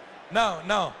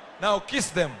 Now, kiss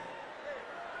them.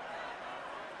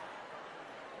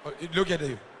 Oh, look at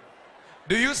you.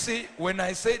 Do you see when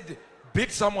I said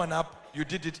beat someone up, you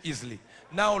did it easily.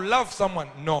 Now love someone,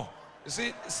 no. You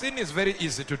see, sin is very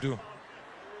easy to do.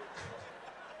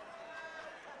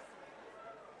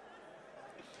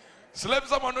 Slap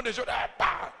someone on the shoulder,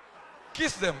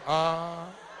 kiss them. A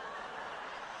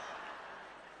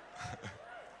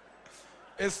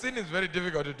sin is very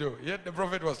difficult to do. Yet the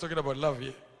prophet was talking about love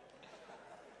here.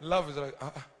 Love is like,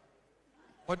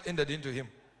 what entered into him?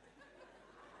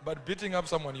 But beating up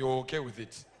someone, you're okay with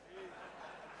it.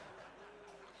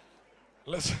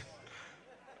 Let's.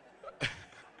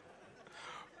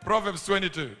 Proverbs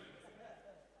 22.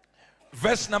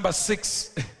 Verse number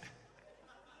 6.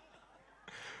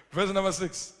 Verse number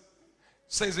 6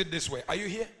 says it this way. Are you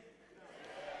here?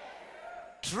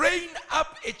 Train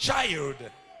up a child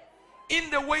in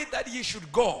the way that he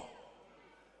should go.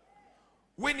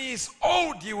 When he is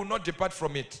old, he will not depart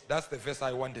from it. That's the verse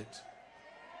I wanted.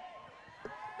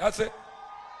 That's it.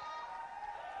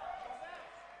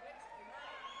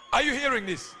 Are you hearing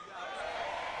this?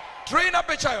 Train up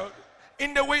a child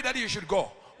in the way that he should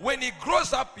go. When he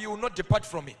grows up, he will not depart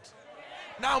from it.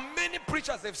 Now, many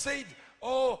preachers have said,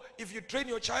 oh, if you train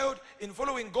your child in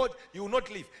following God, you will not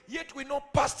live. Yet we know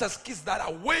pastors' kids that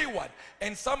are wayward,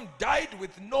 and some died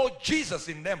with no Jesus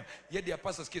in them. Yet they are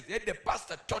pastors' kids. Yet the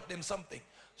pastor taught them something.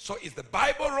 So is the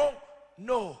Bible wrong?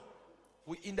 No.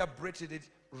 We interpreted it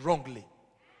wrongly.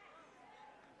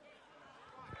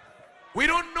 We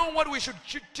don't know what we should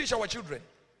teach our children.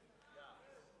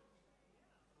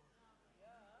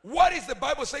 What is the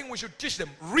Bible saying we should teach them?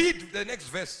 Read the next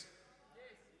verse.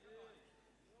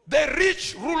 The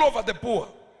rich rule over the poor.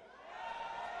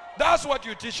 That's what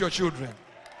you teach your children.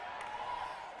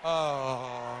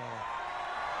 Oh,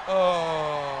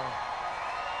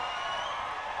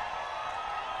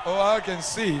 I can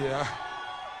see.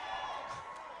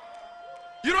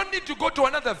 You don't need to go to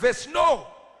another verse. No.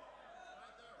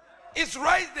 It's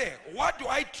right there. What do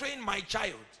I train my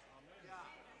child?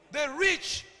 The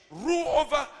rich rule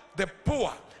over the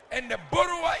poor, and the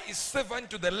borrower is servant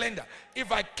to the lender.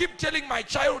 If I keep telling my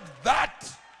child that,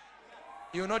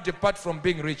 he will not depart from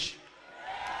being rich.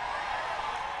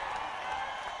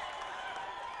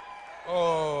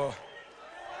 Oh,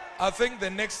 I think the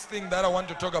next thing that I want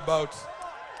to talk about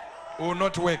will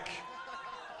not work.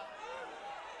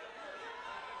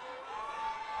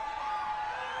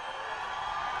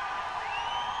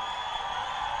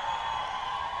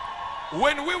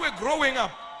 When we were growing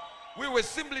up, we were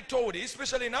simply told,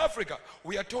 especially in Africa,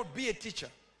 we are told, be a teacher.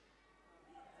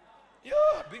 Yeah,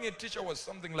 being a teacher was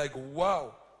something like,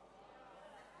 wow.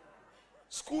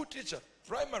 School teacher,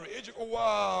 primary, age,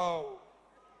 wow.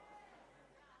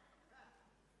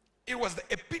 It was the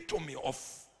epitome of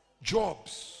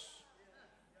jobs.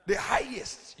 The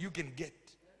highest you can get,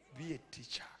 be a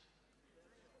teacher.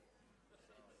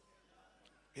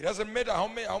 It doesn't matter how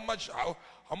much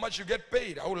you get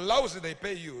paid, how lousy they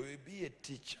pay you. Be a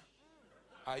teacher.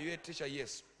 Are you a teacher?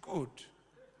 Yes. Good.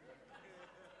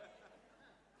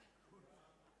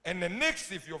 And the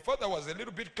next, if your father was a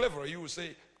little bit clever, you would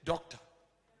say, doctor.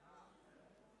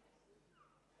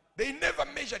 They never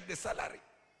measured the salary.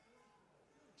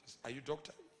 Just, are you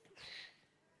doctor?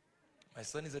 My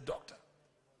son is a doctor.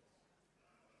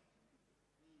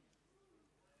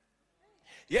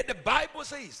 Yet the Bible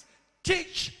says,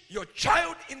 teach your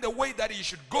child in the way that he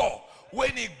should go.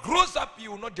 When he grows up, he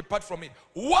will not depart from it.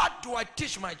 What do I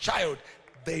teach my child?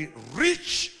 The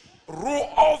rich rule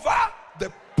over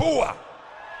the poor.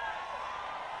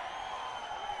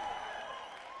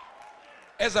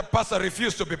 As a pastor,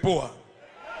 refuse to be poor.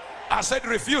 I said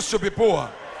refuse to be poor.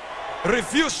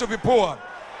 Refuse to be poor.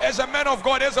 As a man of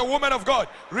God, as a woman of God,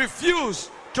 refuse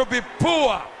to be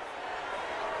poor.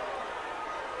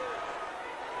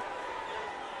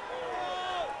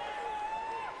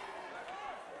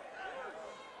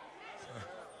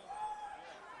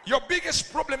 Your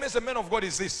biggest problem as a man of God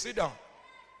is this. Sit down.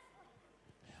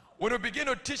 When we begin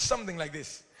to teach something like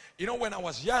this, you know, when I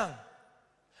was young,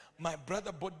 my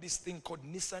brother bought this thing called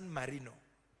Nissan Marino.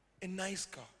 A nice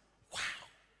car. Wow,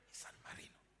 Nissan Marino.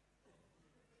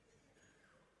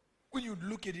 When you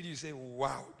look at it, you say,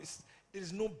 wow, there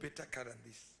is no better car than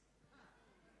this.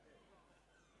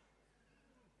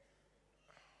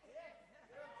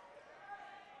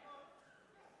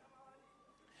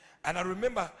 And I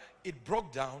remember it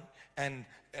broke down, and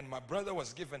my brother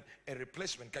was given a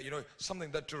replacement car. You know,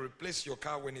 something that to replace your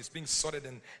car when it's being sorted,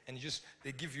 and just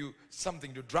they give you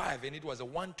something to drive, and it was a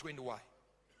 120Y.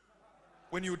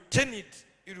 When you turn it,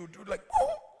 it will do like,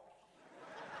 oh.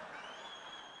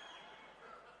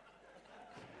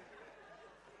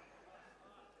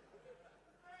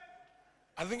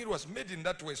 I think it was made in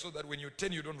that way so that when you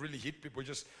turn, you don't really hit people.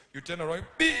 Just you turn around.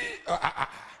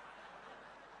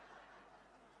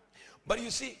 But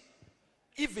you see,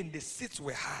 even the seats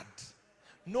were hard.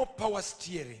 No power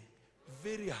steering.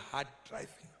 Very hard driving.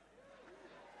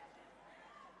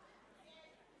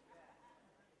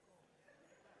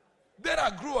 Then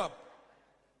I grew up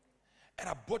and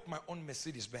I bought my own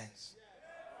Mercedes Benz.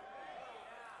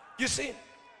 You see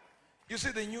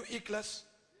the new E-Class?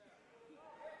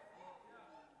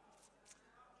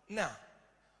 Now,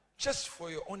 just for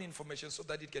your own information so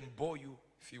that it can bore you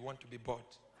if you want to be bored.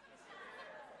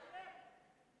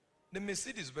 The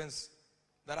Mercedes-Benz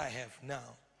that I have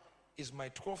now is my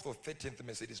 12th or 13th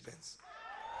Mercedes-Benz.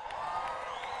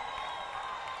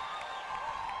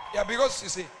 Yeah, because you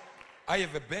see, I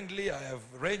have a Bentley, I have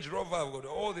Range Rover, I've got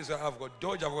all this, I've got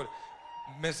Dodge, I've got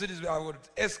Mercedes, I've got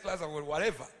S-Class, I've got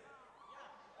whatever.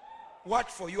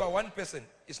 What for you are one person,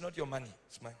 it's not your money,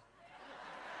 it's mine.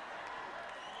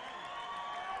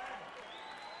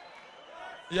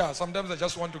 Yeah, sometimes I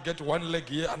just want to get one leg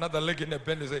here, another leg in a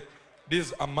Bentley, say,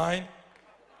 these are mine.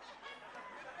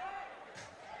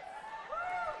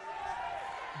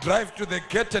 Drive to the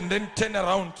gate and then turn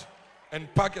around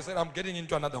and park and say, I'm getting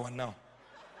into another one now.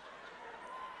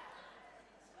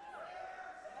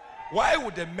 Why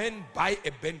would a man buy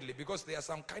a Bentley? Because there are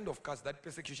some kind of cars that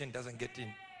persecution doesn't get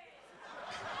in.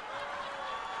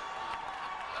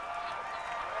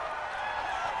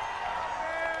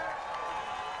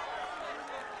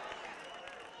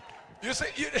 You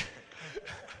say,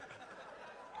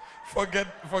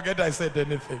 forget I said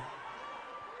anything.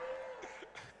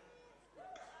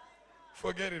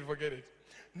 Forget it.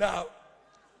 Now,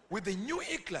 with the new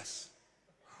E-Class,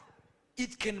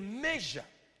 it can measure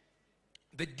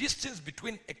the distance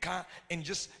between a car and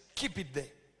just keep it there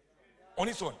on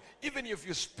its own. Even if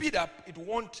you speed up, it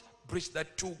won't breach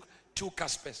that two car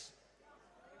space.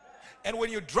 And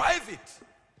when you drive it,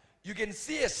 you can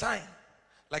see a sign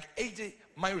like 80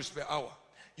 miles per hour.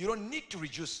 You don't need to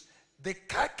reduce. The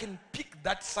car can pick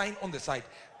that sign on the side,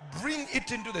 bring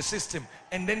it into the system,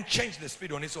 and then change the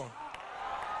speed on its own.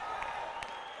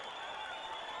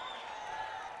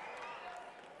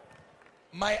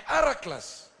 My R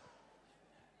class,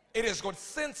 it has got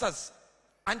sensors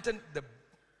under the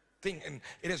thing, and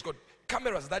it has got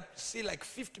cameras that see like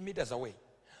 50 meters away.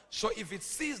 So if it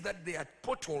sees that there are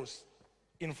potholes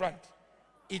in front,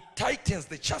 it tightens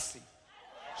the chassis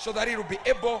so that it will be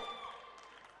able.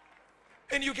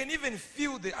 And you can even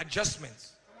feel the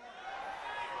adjustments.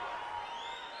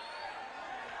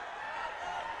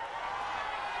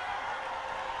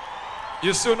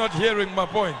 You're still not hearing my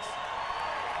point.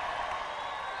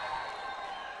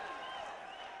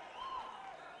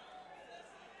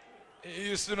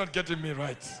 You're still not getting me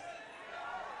right.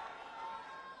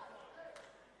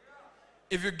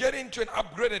 If you get into an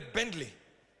upgraded Bentley,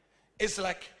 it's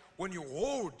like when you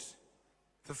hold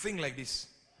the thing like this,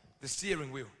 the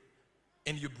steering wheel,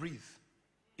 and you breathe.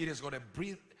 It has got a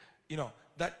breathe, you know,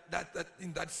 that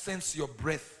in that sense your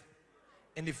breath.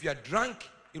 And if you are drunk,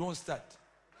 it won't start.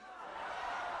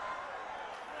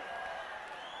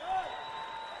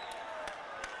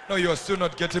 No, you are still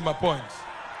not getting my point.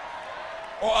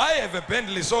 Oh, I have a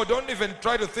Bentley, so don't even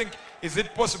try to think, is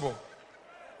it possible?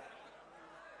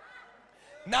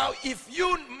 Now, if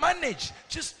you manage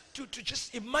just to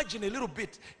just imagine a little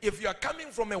bit, if you are coming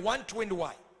from a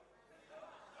 120Y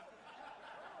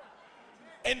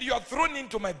and you are thrown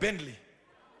into my Bentley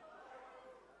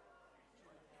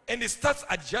and it starts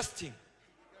adjusting,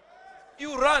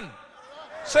 you run.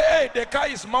 Say, hey, the car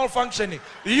is malfunctioning.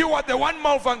 You are the one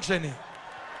malfunctioning.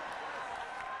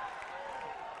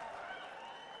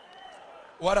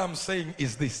 What I'm saying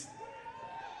is this.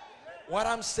 What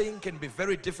I'm saying can be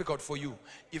very difficult for you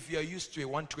if you are used to a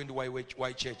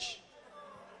 120Y church.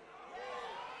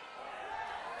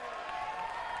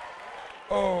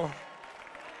 Oh.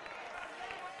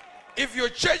 If your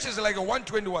church is like a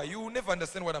 120Y, you will never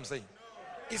understand what I'm saying.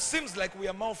 It seems like we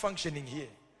are malfunctioning here.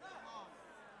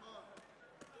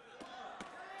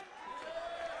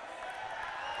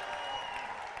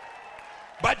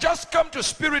 But just come to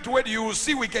Spirit where you will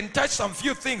see we can touch some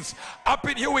few things. Up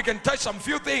in here we can touch some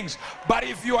few things. But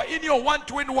if you are in your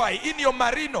 120Y, in your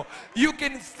Marino, you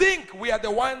can think we are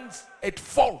the ones at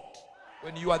fault.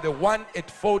 When you are the one at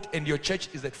fault and your church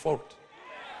is at fault.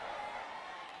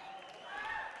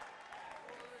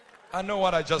 I know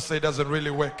what I just said doesn't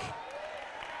really work.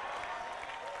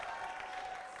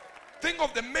 Think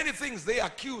of the many things they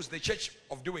accuse the church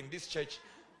of doing. This church,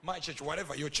 my church,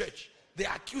 whatever, your church. They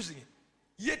are accusing it.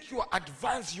 Yet you are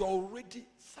advanced, you are already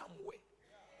somewhere.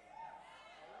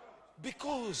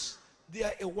 Because they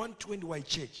are a 120Y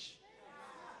church.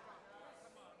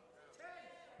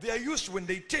 They are used to when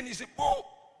they turn, you say, oh.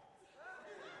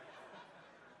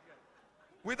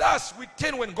 With us, we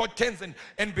turn when God turns.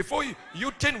 And before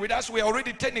you turn with us, we are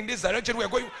already turning this direction. We are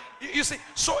going. You see,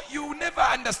 so you never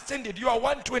understand it. You are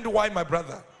 120Y, my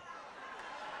brother.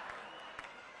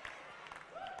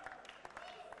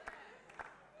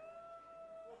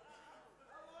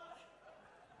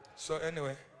 So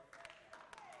anyway,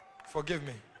 forgive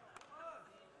me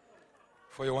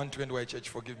for your 120Y church.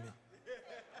 Forgive me.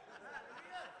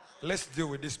 Let's deal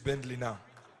with this Bentley now.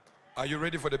 Are you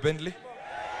ready for the Bentley?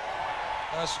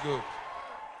 That's good.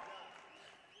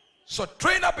 So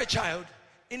train up a child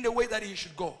in the way that he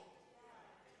should go.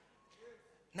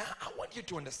 Now I want you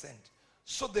to understand.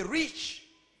 So the rich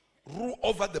rule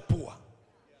over the poor.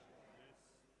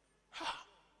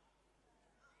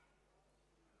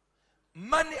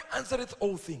 Money answereth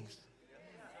all things.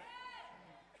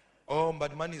 Oh,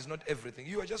 but money is not everything.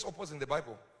 You are just opposing the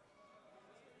Bible.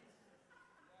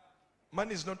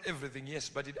 Money is not everything, yes,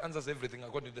 but it answers everything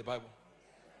according to the Bible.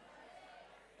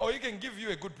 Or he can give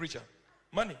you a good preacher,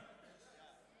 money.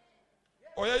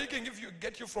 Or he can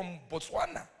get you from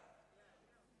Botswana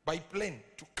by plane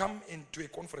to come into a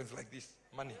conference like this,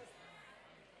 money.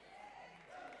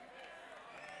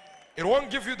 It won't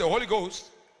give you the Holy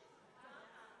Ghost,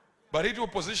 but it will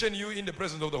position you in the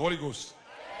presence of the Holy Ghost.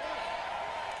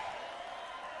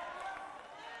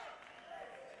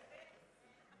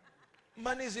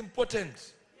 Money is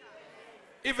important.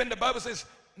 Even the Bible says,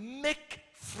 make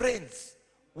friends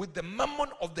with the mammon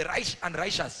of the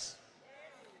unrighteous.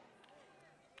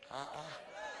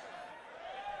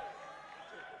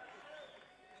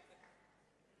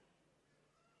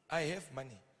 I have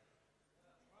money.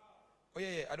 Oh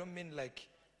yeah, I don't mean like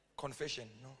confession,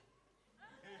 no.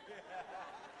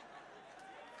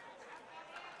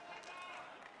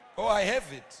 Oh, I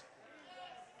have it.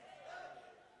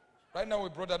 Right now we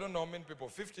brought, I don't know how many people,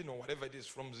 15 or whatever it is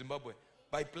from Zimbabwe,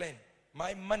 by plane.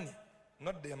 My money,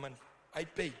 not their money. I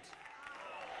paid.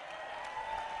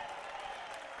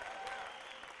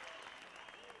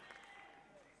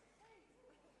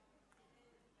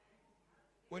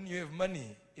 When you have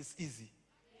money, it's easy.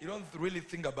 You don't really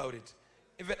think about it.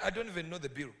 Even I don't even know the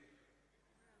bill.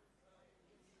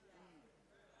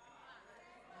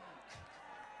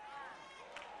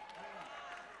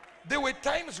 There were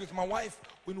times with my wife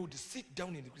when we would sit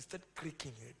down and we start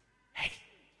creaking it. Hey,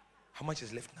 how much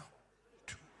is left now?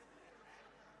 2.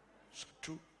 So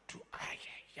 2, to,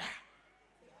 yeah.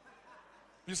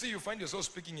 You see, you find yourself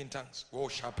speaking in tongues. Oh,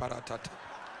 shaparatata.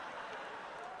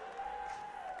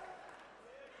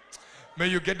 May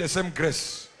you get the same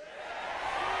grace.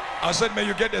 I said, may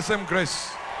you get the same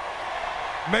grace.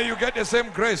 May you get the same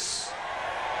grace.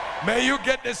 May you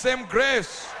get the same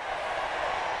grace.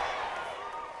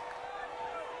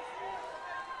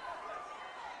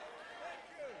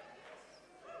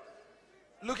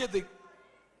 Look at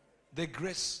the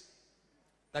grace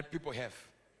that people have.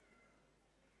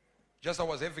 Just I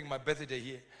was having my birthday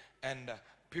here, and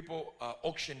people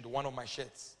auctioned one of my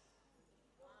shirts.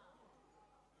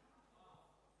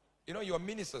 You know, you're a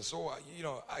minister, so you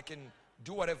know, I can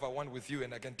do whatever I want with you,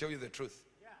 and I can tell you the truth.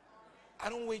 I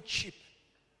don't wear cheap.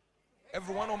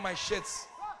 Every one of my shirts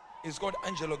is called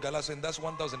Angelo Galasso, and that's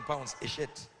 1,000 pounds a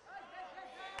shirt.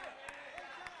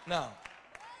 Now,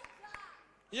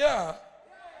 yeah.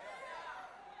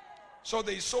 So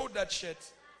they sold that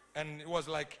shirt, and it was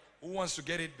like, who wants to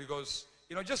get it? Because,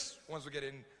 you know, just wants to get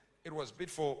it. It was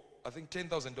bid for, I think,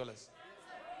 $10,000.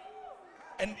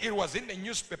 And it was in the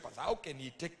newspapers. How can he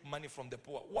take money from the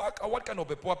poor? What kind of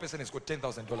a poor person has got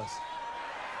 $10,000?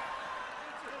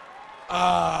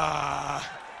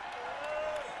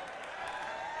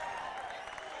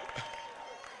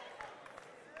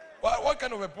 What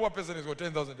kind of a poor person has got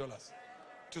 $10,000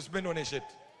 to spend on a shirt?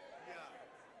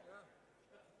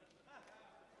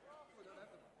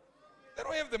 They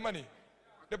don't have the money.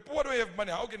 The poor don't have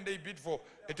money. How can they bid for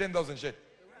a 10,000 shirt?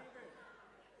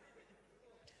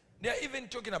 They are even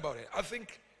talking about it. I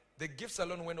think the gifts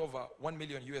alone went over $1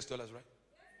 million US, right?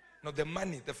 No, the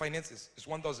money, the finances is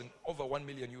over 1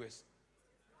 million US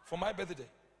for my birthday.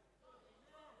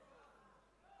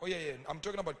 Oh yeah. I'm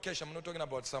talking about cash. I'm not talking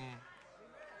about some.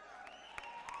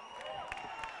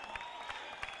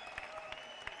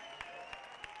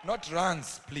 Not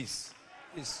rands, please.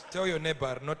 Please tell your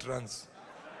neighbor, not rands.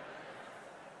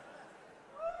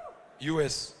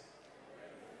 US.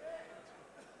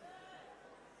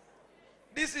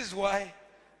 This is why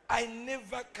I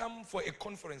never come for a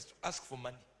conference to ask for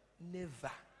money. Never.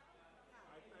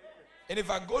 And if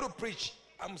I go to preach,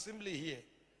 I'm simply here.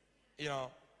 You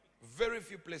know, very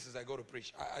few places I go to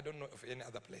preach. I don't know of any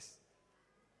other place.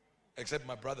 Except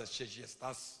my brother's church. Yes,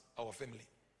 that's our family.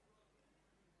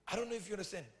 I don't know if you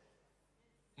understand.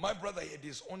 My brother had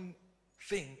his own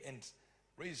thing and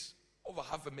raised over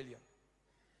 $500,000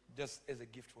 just as a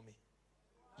gift for me.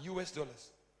 US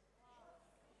dollars.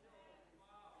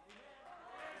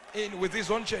 With his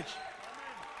own church.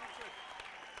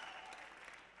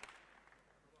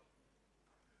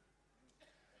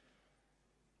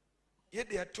 Yet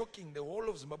they are talking, the whole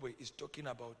of Zimbabwe is talking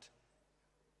about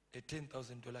a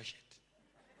 $10,000 shirt.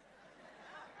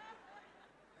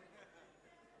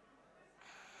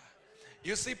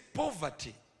 You see,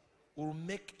 poverty will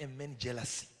make a man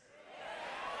jealousy.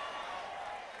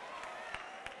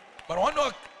 But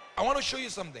I want to show you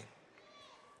something.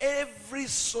 Every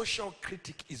social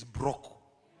critic is broke.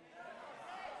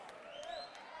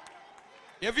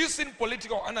 Have you seen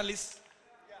political analysts?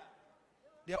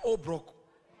 They are all broke.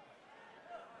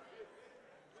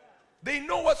 They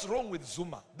know what's wrong with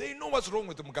Zuma. They know what's wrong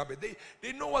with Mugabe.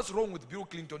 They know what's wrong with Bill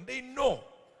Clinton. They know.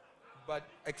 But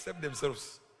except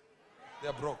themselves, they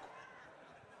are broke.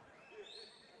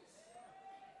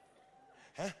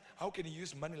 Huh? How can he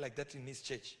use money like that in his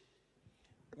church?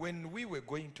 When we were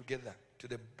going together to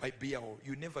the beer hall,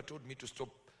 you never told me to stop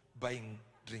buying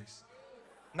drinks.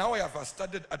 Now I have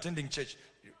started attending church.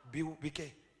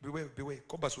 Beware.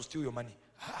 Cobas will steal your money.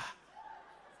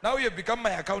 Now you have become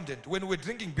my accountant. When we're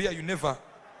drinking beer, you never.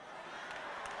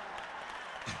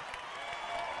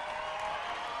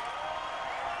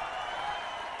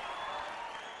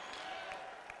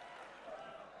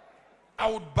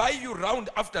 I would buy you round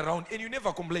after round and you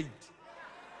never complained.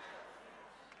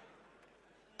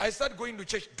 I start going to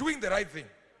church, doing the right thing.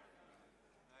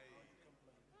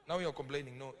 Now you're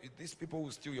complaining. No, these people will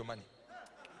steal your money.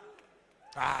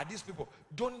 These people,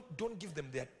 don't give them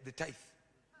the tithe.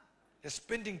 The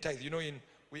spending tithe. You know,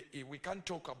 we can't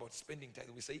talk about spending tithe.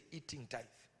 We say eating tithe.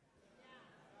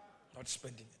 Not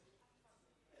spending it.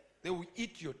 They will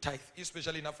eat your tithe.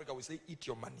 Especially in Africa, we say eat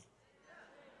your money.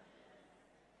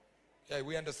 Yeah,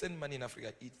 we understand money in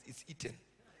Africa. It's eaten.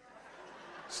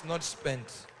 It's not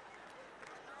spent.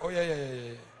 Oh, yeah.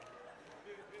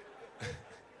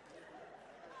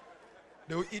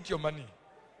 They will eat your money.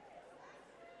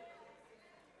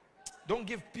 Don't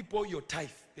give people your tithe.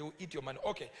 They will eat your money.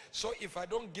 Okay, so if I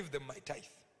don't give them my tithe,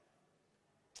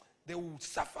 they will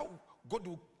suffer. God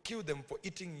will kill them for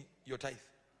eating your tithe.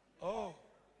 Oh.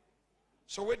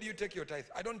 So where do you take your tithe?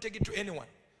 I don't take it to anyone.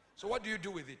 So what do you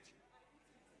do with it?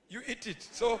 You eat it.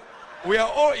 So we are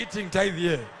all eating tithe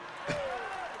here.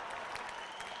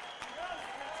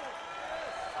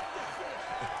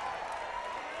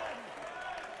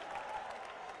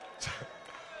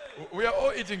 We are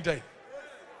all eating tithe.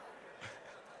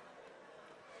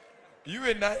 You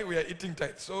and I, we are eating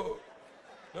tithe. So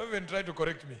don't even try to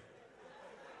correct me.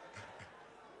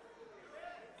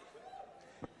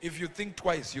 If you think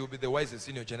twice, you'll be the wisest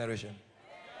in your generation.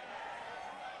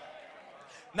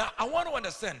 Now, I want to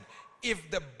understand, if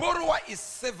the borrower is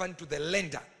servant to the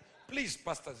lender, please,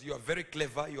 pastors, you are very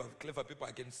clever. You are clever people.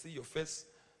 I can see your face.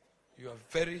 You are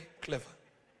very clever.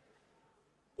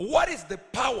 What is the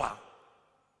power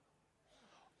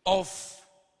of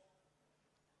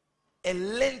a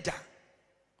lender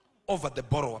over the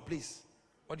borrower, please?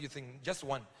 What do you think? Just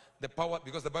one. The power,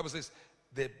 because the Bible says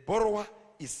the borrower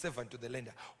is servant to the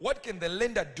lender. What can the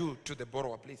lender do to the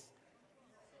borrower, please?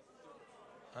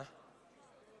 Huh?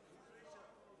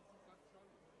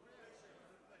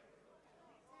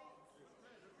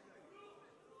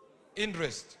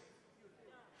 Interest.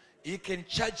 He can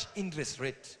charge interest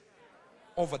rate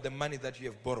over the money that you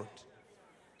have borrowed.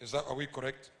 Are we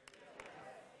correct?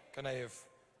 Can I have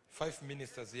 5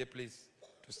 ministers here, please,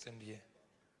 to stand here?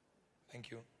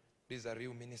 Thank you. These are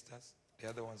real ministers. The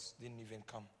other ones didn't even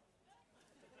come.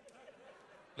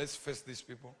 Let's face these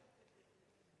people.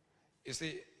 You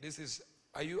see, this is,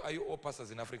 are you all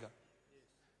pastors in Africa?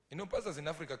 You know, pastors in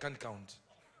Africa can't count.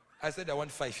 I said I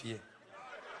want 5 here.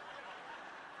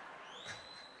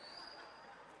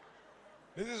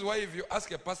 This is why if you ask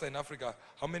a pastor in Africa,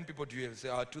 how many people do you have? Say,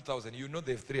 2,000. You know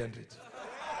they have 300.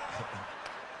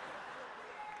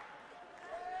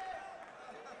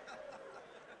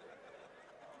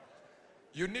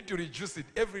 You need to reduce it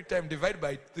every time, divide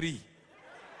by 3.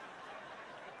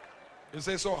 You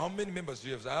say, so how many members do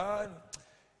you have?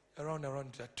 Around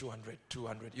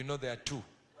 200. You know there are 2.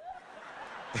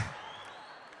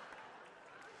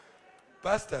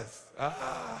 Pastors,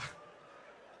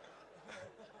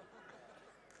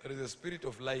 there is a spirit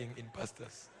of lying in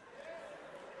pastors.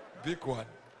 Big one.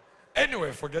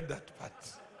 Anyway, forget that part.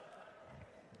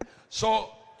 So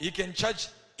he can charge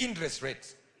interest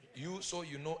rate. You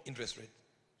know interest rate.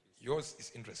 Yours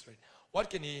is interest rate. What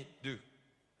can he do?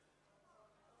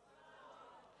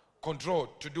 Control.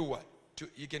 To do what?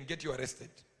 He can get you arrested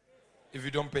if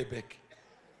you don't pay back.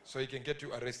 So he can get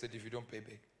you arrested if you don't pay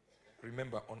back.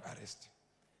 Remember, on arrest.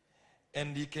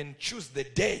 And he can choose the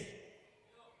day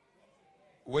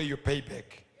where you pay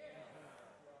back.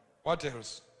 What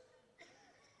else?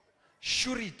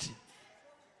 Surety.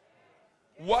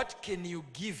 What can you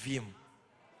give him?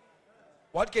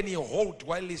 What can he hold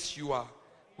while you are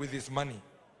with his money?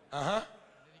 And then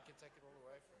he can take it all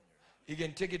away from you. He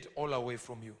can take it all away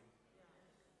from you.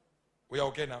 We are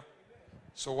okay now?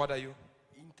 So what are you?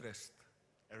 Interest.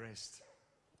 Arrest.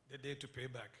 The day to pay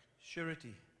back.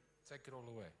 Surety. Take it all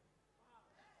away.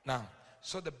 Now,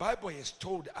 so the Bible has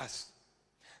told us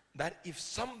that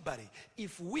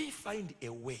if we find a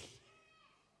way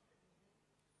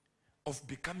of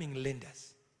becoming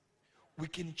lenders, we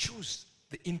can choose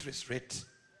the interest rate.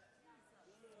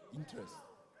 Interest.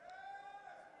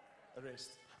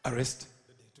 Arrest.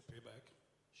 The day to pay back.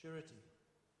 Surety.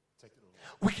 Take it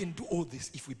all. We can do all this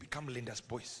if we become lenders,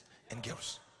 boys and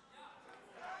girls.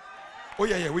 Oh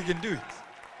yeah, we can do it.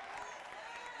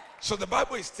 So the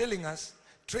Bible is telling us,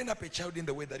 train up a child in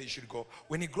the way that he should go.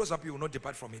 When he grows up, he will not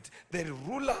depart from it. The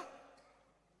ruler,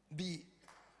 the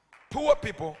poor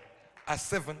people are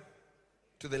servant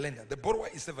to the lender. The borrower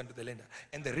is servant to the lender.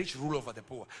 And the rich rule over the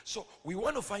poor. So we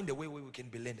want to find a way where we can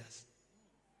be lenders.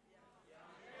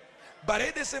 But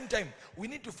at the same time, we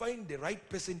need to find the right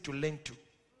person to lend to.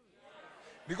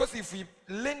 Because if we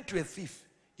lend to a thief,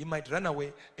 he might run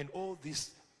away and all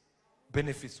these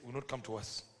benefits will not come to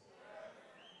us.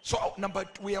 So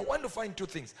we want to find 2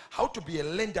 things. How to be a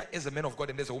lender as a man of God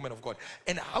and as a woman of God.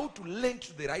 And how to lend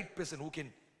to the right person who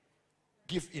can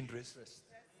give interest.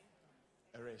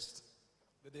 Arrest.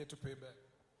 The day to pay back.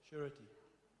 Surety.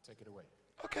 Take it away.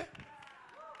 Okay.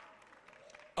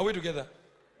 Are we together?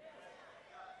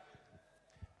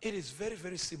 It is very,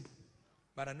 very simple.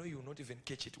 But I know you will not even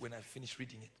catch it when I finish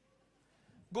reading it.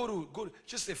 Go to,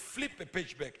 just say flip a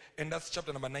page back. And that's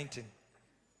chapter number 19.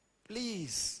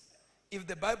 Please. If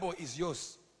the Bible is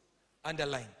yours,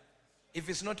 underline. If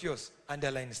it's not yours,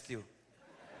 underline still.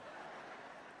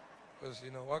 Because,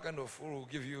 what kind of fool will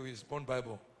give you his own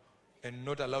Bible and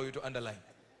not allow you to underline?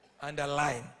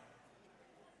 Underline.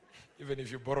 Even if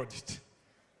you borrowed it.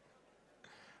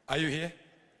 Are you here?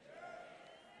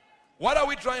 What are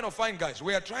we trying to find, guys?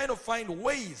 We are trying to find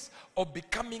ways of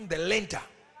becoming the lender.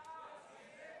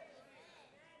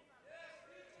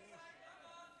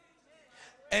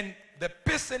 and the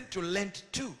person to lend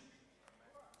to.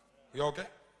 You okay?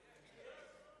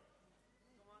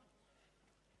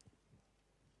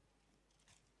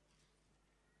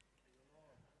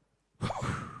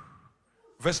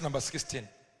 Verse number 16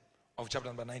 of chapter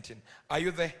number 19. Are you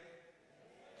there?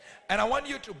 And I want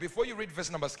you to, before you read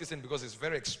verse number 16, because it's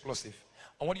very explosive,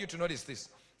 I want you to notice this.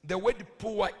 The word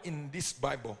poor in this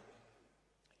Bible,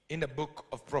 in the book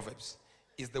of Proverbs,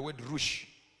 is the word rush.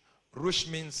 Rush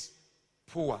means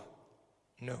poor.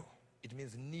 No, it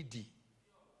means needy,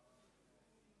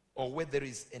 or where there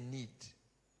is a need.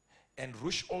 And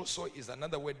rush also is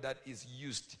another word that is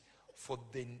used for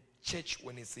the church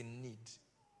when it's in need.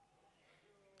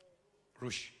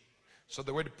 Rush. So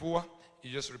the word poor,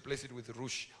 you just replace it with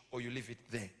rush, or you leave it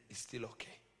there. It's still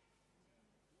okay.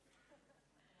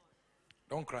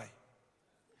 Don't cry.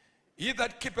 He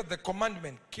that keepeth the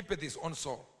commandment keepeth his own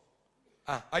soul.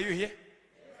 Are you here?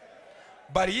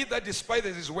 But he that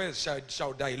despiseth his words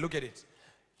shall die. Look at it.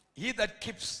 He that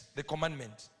keeps the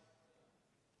commandment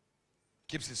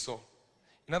keeps his soul.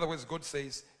 In other words, God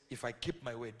says, if I keep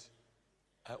my word,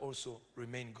 I also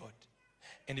remain God.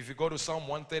 And if you go to Psalm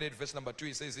 138 verse number 2,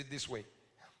 he says it this way.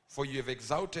 For you have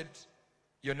exalted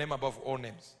your name above all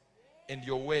names, and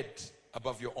your word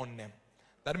above your own name.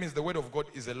 That means the word of God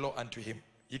is a law unto him.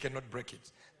 He cannot break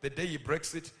it. The day he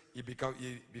breaks it, he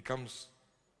becomes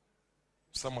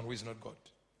someone who is not God.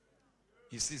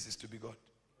 He ceases to be God.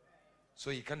 So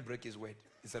he can't break his word.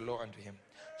 It's a law unto him.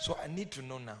 So I need to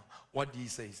know now what he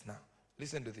says now.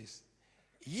 Listen to this.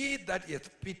 He that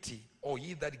hath pity, or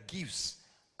he that gives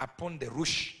upon the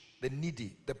rush, the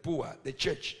needy, the poor, the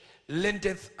church,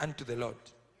 lendeth unto the Lord.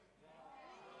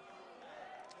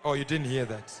 Oh, you didn't hear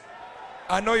that.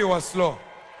 I know you were slow.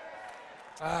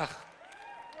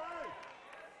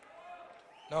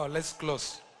 No, let's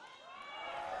close.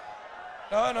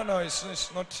 No,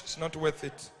 it's not worth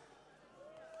it.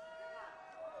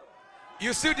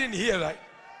 You still didn't hear, right?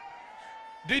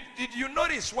 Did you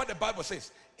notice what the Bible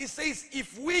says? It says,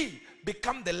 if we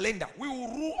become the lender, we will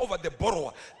rule over the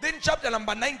borrower. Then chapter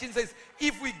number 19 says,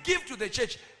 if we give to the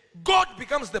church, God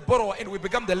becomes the borrower and we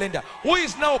become the lender. Who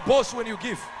is now boss when you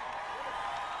give?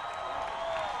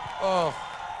 Oh.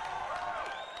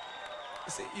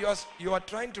 You see, you are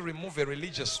trying to remove a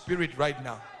religious spirit right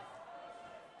now.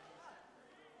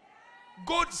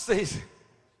 God says,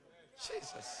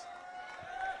 Jesus.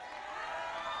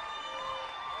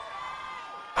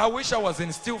 I wish I was in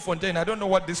Stillfontein. I don't know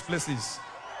what this place is.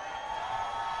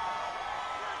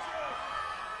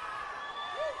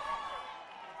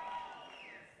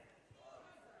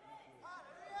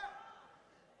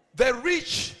 The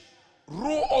rich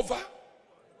rule over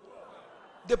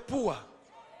the poor.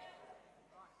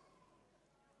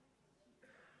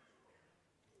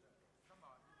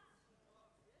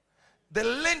 The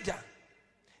lender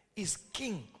is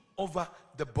king over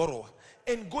the borrower.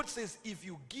 And God says, if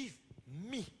you give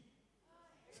me.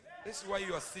 This is why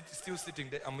you are still sitting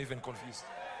there. I'm even confused.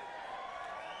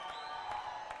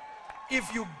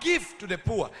 If you give to the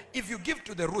poor, if you give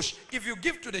to the rich, if you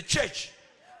give to the church,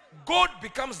 God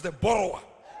becomes the borrower.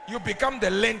 You become the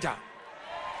lender.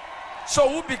 So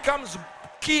who becomes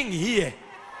king here?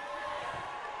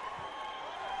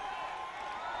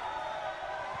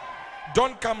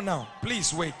 Don't come now.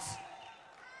 Please wait.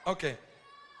 Okay.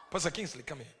 Pastor Kingsley,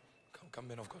 come here. Come,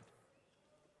 man of God.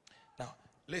 Now,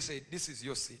 let's say this is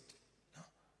your seat. No,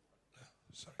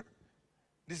 sorry.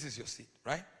 This is your seat,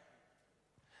 right?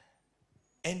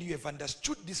 And you have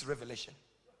understood this revelation.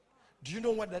 Do you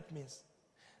know what that means?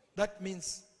 That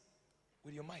means,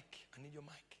 with your mic, I need your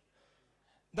mic.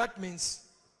 That means,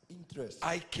 Interest.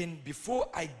 I can, before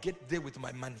I get there with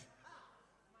my money,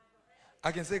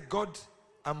 I can say, God,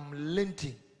 I'm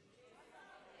lending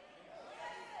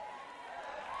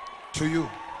to you.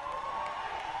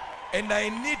 And I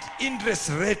need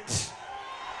interest rate.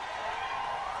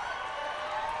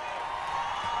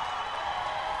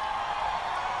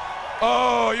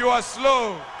 Oh, you are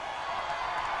slow.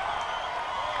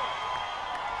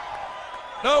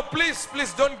 No, please,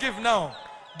 don't give now.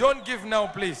 Don't give now,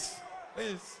 please.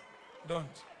 Please, don't.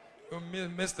 You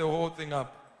mess the whole thing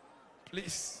up.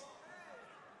 Please.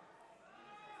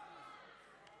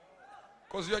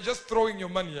 Because you are just throwing your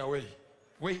money away.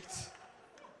 Wait.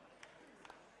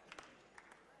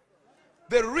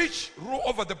 The rich rule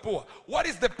over the poor. What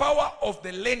is the power of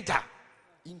the lender?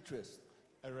 Interest.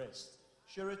 Arrest.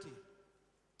 Surety.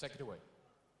 Take it away.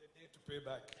 The day to pay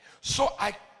back. So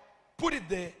I put it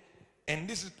there, and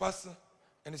this is pastor,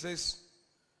 and he says,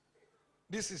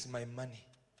 this is my money.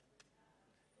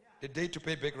 The day to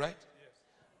pay back, right? Yes.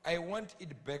 I want it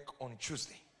back on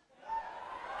Tuesday.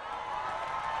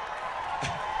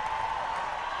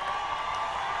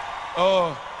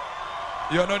 Oh,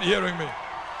 you're not hearing me.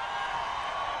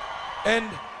 And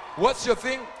what's your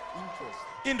thing? Interest.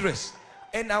 Interest.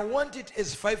 And I want it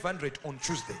as 500 on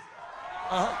Tuesday.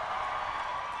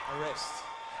 Arrest.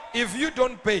 If you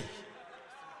don't pay,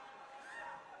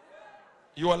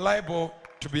 you are liable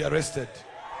to be arrested.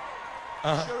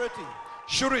 Surety.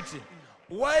 Surety.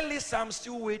 While this, I'm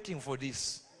still waiting for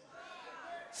this.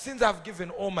 Since I've given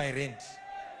all my rent,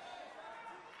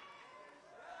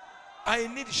 I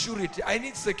need surety. I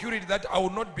need security that I will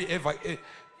not be ever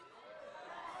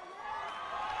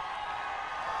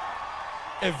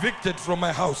evicted from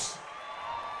my house.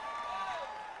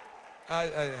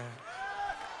 I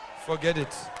forget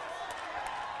it.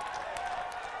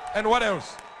 And what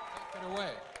else? Take it away.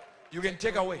 You can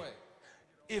take away.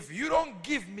 If you don't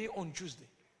give me on Tuesday,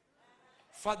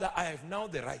 Father, I have now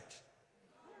the right.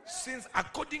 Since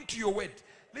according to your word,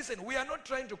 listen, we are not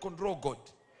trying to control God.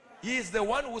 He is the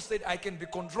one who said, I can be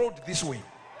controlled this way.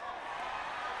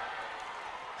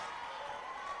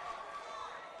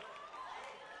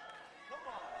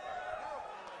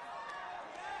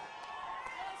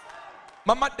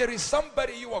 Mama, there is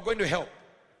somebody you are going to help.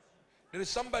 There is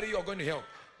somebody you are going to help.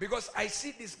 Because I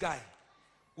see this guy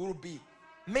will be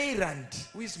Mayrand.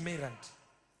 Who is Mayrand?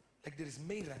 Like there is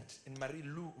Mayrand and Marie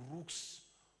Lou Rooks.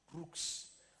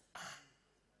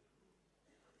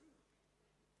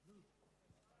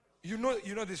 You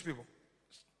know these people?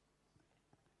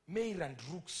 Mayrand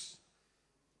Rooks.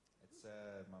 It's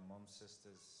my mom's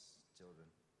sister's children.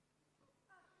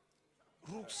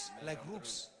 Rooks, like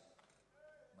Rooks.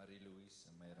 Marie-Louise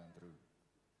and Meyrandru.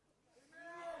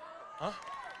 Huh?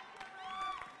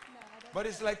 But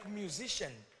it's like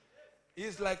musician.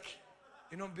 It's like,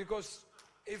 because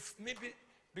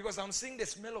because I'm seeing the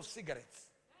smell of cigarettes.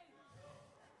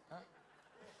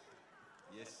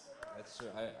 Yes, that's true.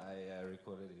 I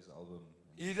recorded his album.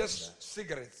 He does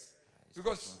cigarettes.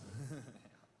 Because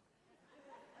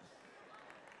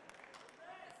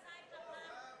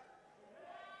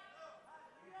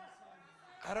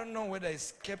I don't know whether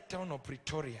it's Cape Town or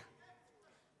Pretoria.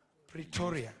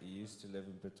 Pretoria. He used to live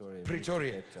in Pretoria.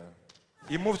 Pretoria. Cape Town.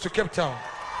 He moved to Cape Town.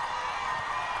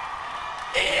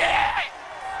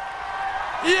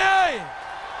 Yay!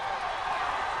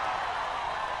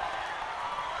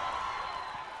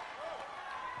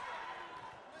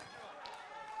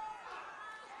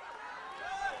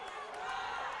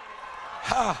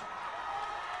 Ha!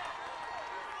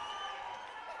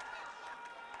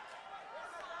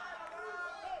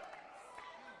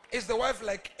 Is the wife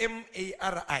like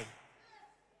M-A-R-I?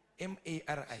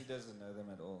 M-A-R-I. She doesn't know them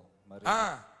at all. Marie,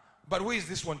 But who is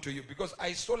this one to you? Because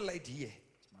I saw light here.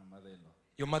 it's my mother-in-law.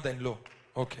 Your mother-in-law.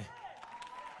 Okay.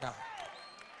 Now.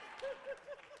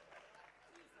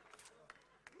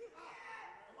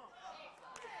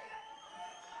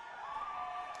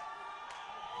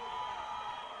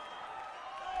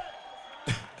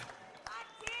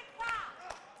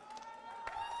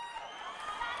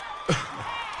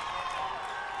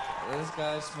 This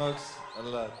guy smokes a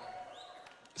lot.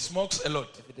 Smokes a lot.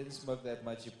 If he didn't smoke that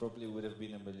much, he probably would have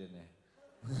been a millionaire.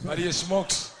 But he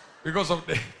smokes because of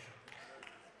the...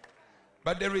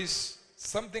 But there is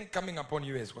something coming upon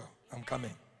you as well. I'm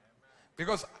coming.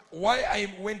 Because why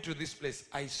I went to this place,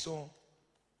 I saw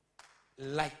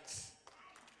light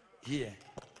here.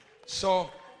 So,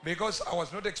 because I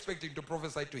was not expecting to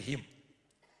prophesy to him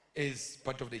as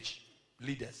part of the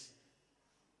leaders.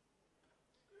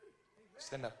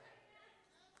 Stand up.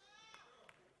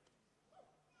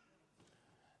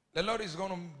 The Lord is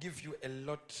going to give you a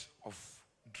lot of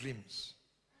dreams.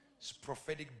 It's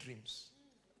prophetic dreams.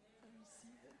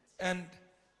 And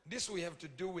this we have to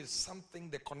do with something,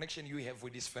 the connection you have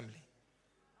with this family.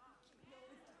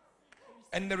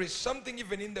 And there is something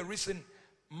even in the recent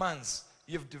months,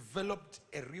 you have developed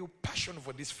a real passion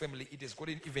for this family. It has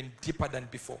gotten even deeper than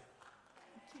before.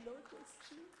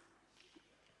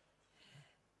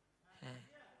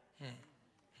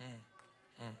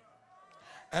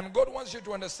 And God wants you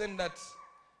to understand that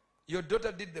your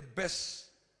daughter did the best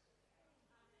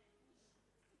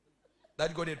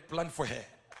that God had planned for her.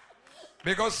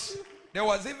 Because there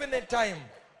was even a time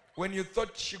when you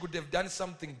thought she could have done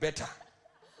something better.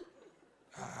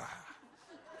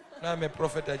 Now I'm a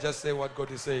prophet, I just say what God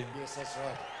is saying. Yes, that's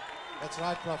right. That's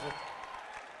right, prophet.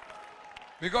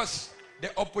 Because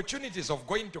the opportunities of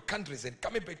going to countries and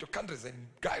coming back to countries and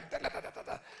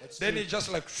then he just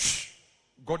like,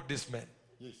 got this man.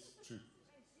 Yes, true.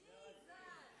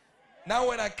 Now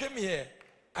when I came here,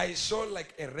 I saw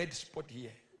like a red spot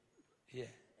here. Here.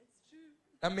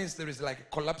 That means there is like a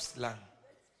collapsed lung.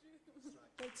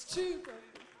 That's true.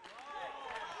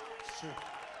 It's true.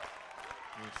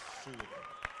 It's true.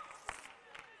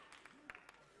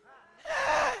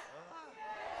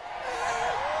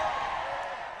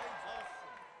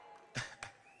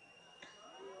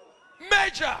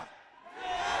 teenager.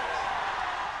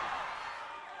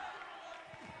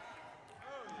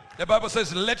 The Bible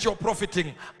says, let your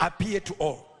profiting appear to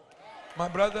all. My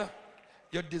brother,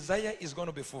 your desire is going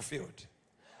to be fulfilled.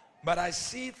 But I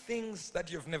see things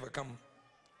that you've never come.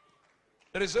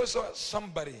 There is also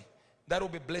somebody that will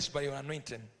be blessed by your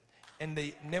anointing, and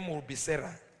the name will be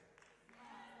Sarah.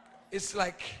 It's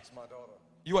like It's my daughter.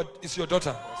 it's your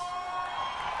daughter.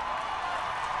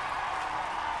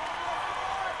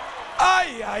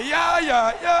 Ay, ay, ay,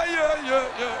 ay, ay, ay, ay,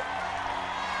 ay.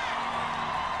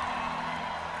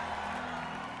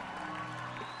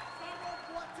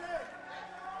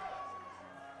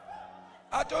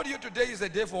 I told you today is a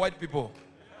day for white people.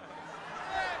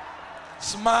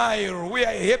 Smile. We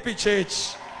are a happy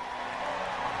church.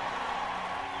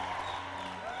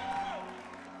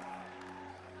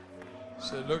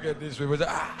 So look at this. We was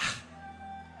God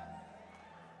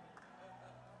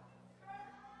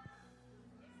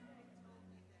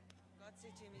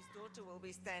said to him his daughter will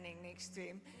be standing next to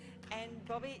him. And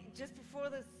Bobby, just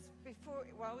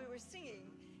while we were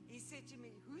singing, he said to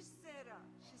me, who's Sarah?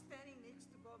 She's standing next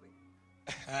to Bobby.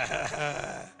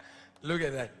 Look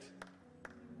at that.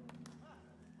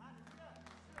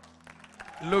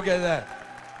 Look at that.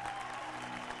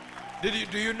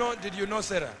 Did you know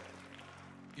Sarah?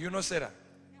 You know Sarah?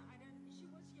 No, I don't. She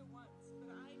was here once,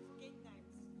 but I forget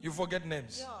names. You forget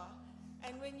names. Yeah.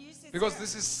 And when you said Because Sarah,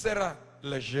 this is Sarah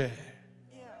Leger.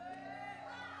 yeah.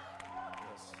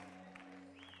 Yes.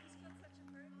 He's got such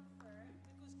a burden for her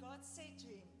because God said to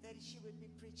him that she would be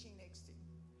preaching next to him.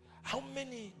 How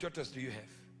many daughters do you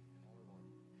have?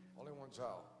 Only one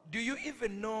child. Do you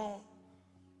even know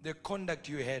the conduct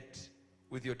you had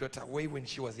with your daughter way when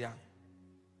she was young?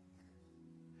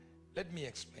 Let me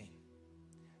explain.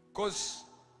 Because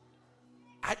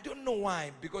I don't know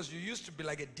why, because you used to be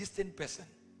like a distant person.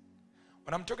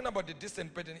 When I'm talking about the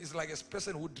distant person, it's like a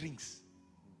person who drinks.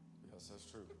 Yes, that's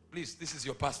true. Please, this is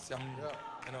your past. Yeah.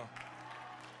 You know.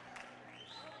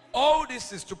 All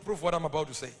this is to prove what I'm about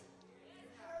to say.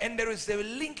 And there is a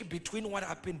link between what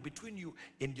happened between you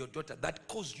and your daughter that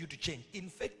caused you to change. In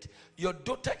fact, your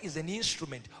daughter is an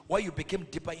instrument why you became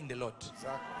deeper in the Lord.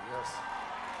 Exactly, yes.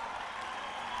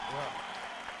 Yeah.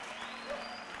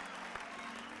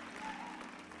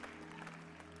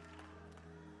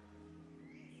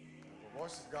 The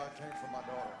voice of God came from my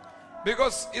daughter.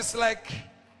 Because it's like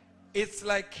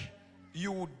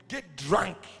you would get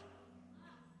drunk.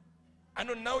 I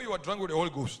know now you are drunk with the Holy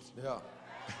Ghost. Yeah.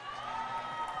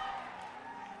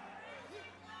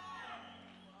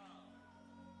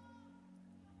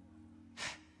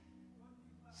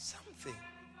 Something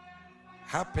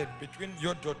happened between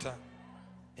your daughter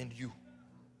and you.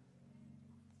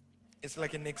 It's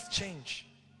like an exchange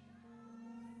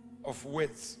of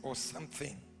words or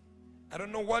something. I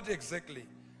don't know what exactly,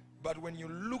 but when you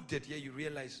looked at her, you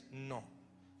realized, no,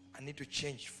 I need to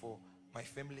change for my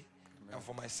family and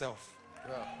for myself.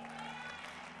 Yeah.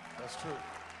 That's true.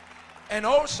 And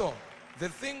also, the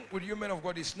thing with you men of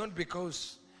God is not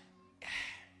because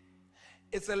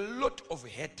it's a lot of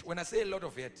hate. When I say a lot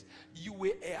of hate, you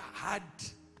were a hard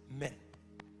man.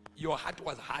 Your heart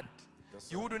was hard. Yes,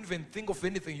 sir. You wouldn't even think of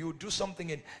anything. You would do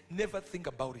something and never think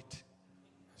about it.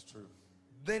 That's true.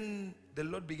 Then the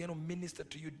Lord began to minister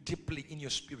to you deeply in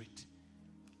your spirit.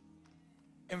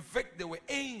 In fact, there were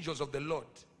angels of the Lord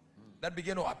that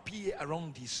began to appear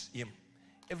around him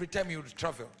every time he would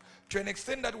travel. To an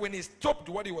extent that when he stopped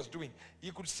what he was doing,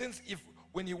 he could sense if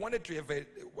when he wanted to have a,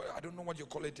 I don't know what you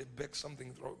call it, a back,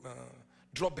 something,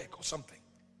 drawback or something,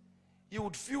 he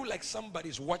would feel like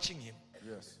somebody's watching him.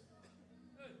 Yes.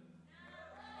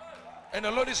 And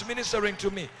the Lord is ministering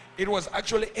to me. It was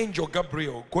actually Angel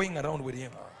Gabriel going around with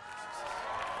him.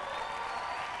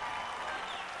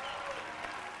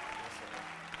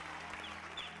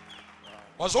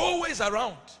 Was always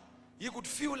around. He could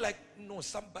feel like, no,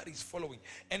 somebody's following.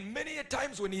 And many a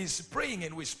times when he's praying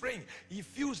and we're praying, he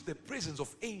feels the presence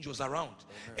of angels around.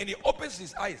 And he opens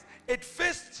his eyes. At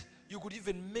first, you could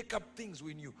even make up things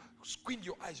when you squint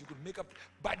your eyes. You could make up.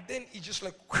 But then he just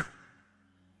like, whew.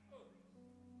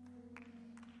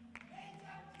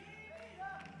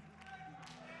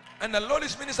 And the Lord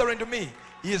is ministering to me.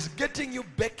 He is getting you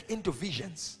back into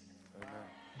visions. Amen.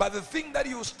 But the thing that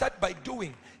you start by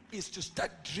doing is to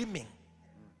start dreaming.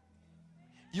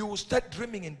 You will start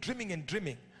dreaming and dreaming and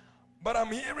dreaming. But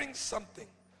I'm hearing something.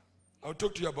 I'll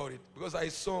talk to you about it because I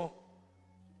saw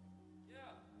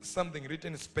something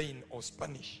written in Spain or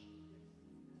Spanish.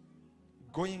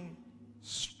 Going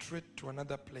straight to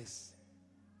another place.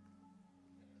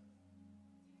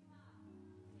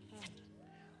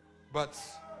 But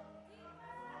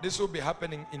this will be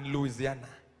happening in Louisiana.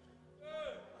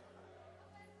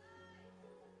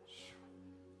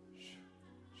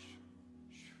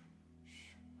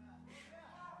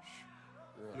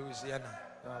 Louisiana.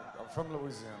 I'm from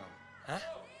Louisiana. Huh?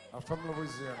 I'm from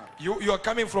Louisiana. You are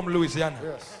coming from Louisiana.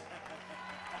 Yes.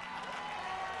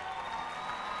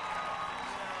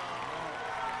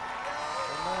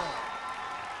 Amen.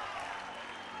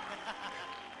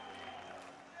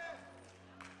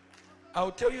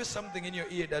 I'll tell you something in your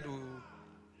ear that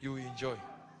you will enjoy.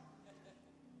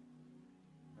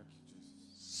 Thank you,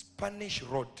 Jesus. Spanish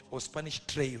Road or Spanish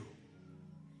Trail.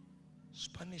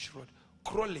 Spanish Road.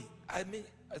 Crowley. I think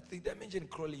I mentioned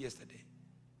Crowley yesterday.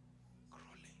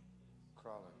 Crowley.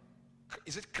 Crowley.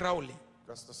 Is it Crowley?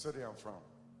 That's the city I'm from.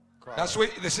 Crowley. That's where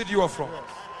the city you are from. Yes.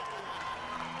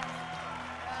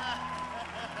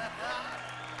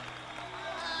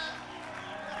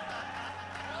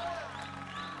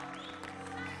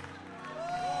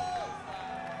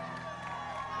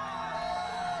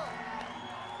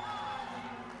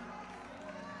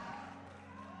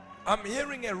 I'm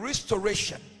hearing a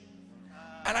restoration.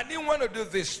 And I didn't want to do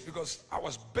this because I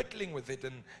was battling with it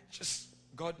and just,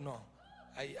 God, no.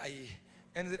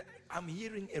 And I'm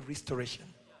hearing a restoration.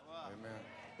 Amen.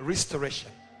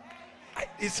 Restoration.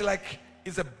 It's like,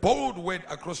 it's a bold word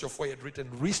across your forehead written,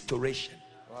 restoration.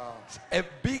 Wow. It's a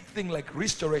big thing like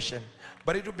restoration.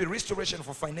 But it will be restoration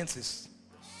for finances.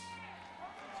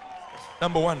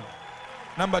 Number one.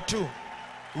 Number two,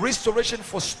 restoration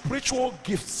for spiritual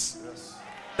gifts. Yes.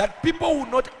 That people will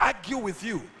not argue with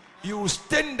you. You will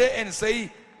stand there and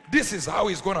say, this is how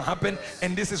it's going to happen,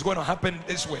 and this is going to happen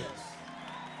this way.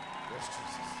 Yes, Jesus.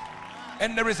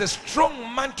 And there is a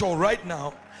strong mantle right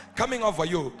now coming over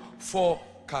you for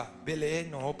first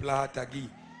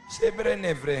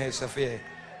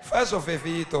of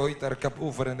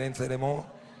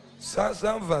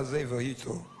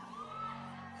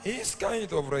he's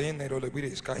kind of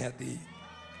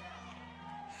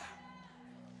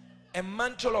a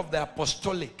mantle of the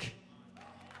apostolic.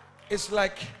 It's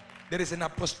like there is an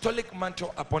apostolic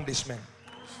mantle upon this man.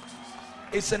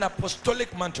 It's an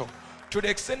apostolic mantle to the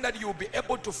extent that you will be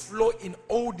able to flow in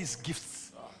all these gifts.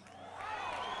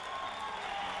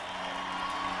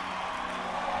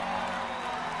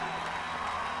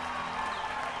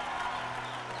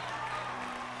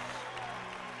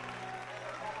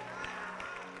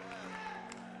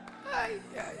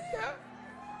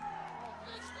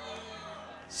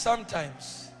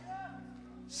 Sometimes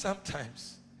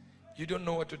you don't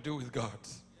know what to do with God.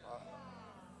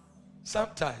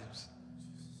 Sometimes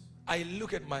I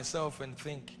look at myself and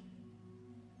think,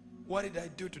 what did I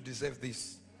do to deserve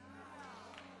this?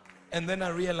 And then I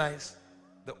realize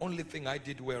the only thing I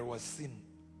did well was sin.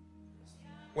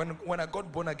 When I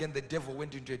got born again, the devil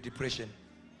went into a depression.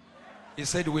 He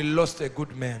said, we lost a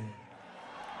good man.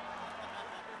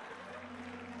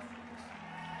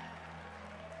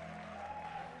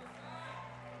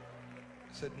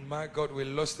 He said, my God, we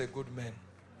lost a good man.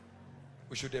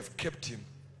 We should have kept him.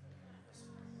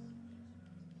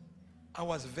 I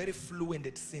was very fluent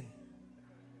at sin.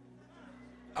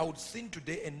 I would sin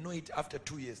today and know it after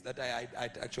 2 years that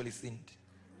I'd actually sinned.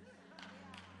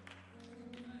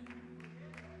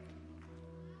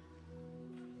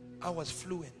 I was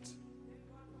fluent.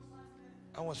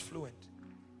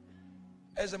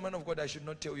 As a man of God, I should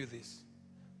not tell you this,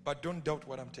 but don't doubt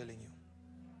what I'm telling you.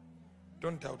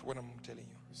 Don't doubt what I'm telling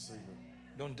you. Receive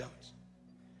it. Don't doubt.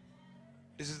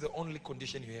 This is the only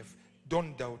condition you have.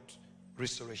 Don't doubt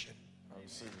restoration. I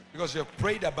receive it. Because you have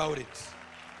prayed about it.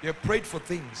 You have prayed for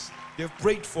things. You have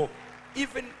prayed for,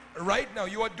 even right now,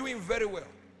 you are doing very well.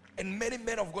 And many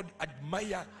men of God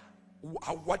admire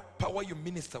what power you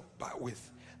minister with.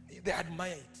 They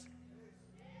admire it.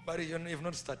 But you have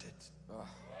not started.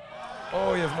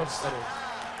 Oh, you have not started.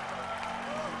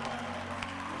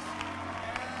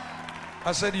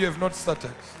 I said you have not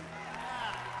started.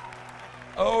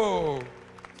 Oh.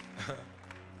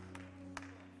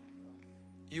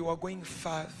 You are going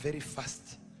far very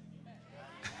fast.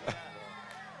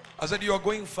 I said you are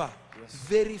going far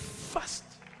very fast.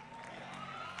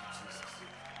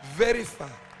 Very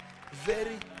far.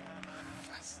 Very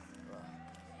fast.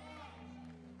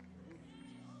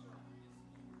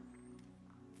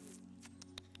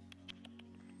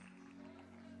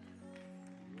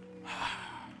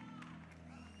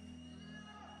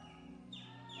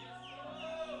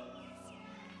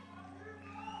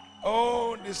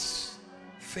 Oh, this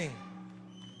thing.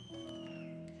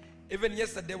 Even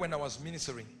yesterday when I was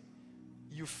ministering,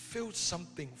 you felt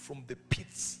something from the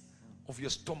pits of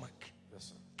your stomach. Yes,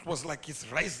 sir. It was like it's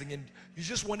rising and you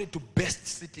just wanted to burst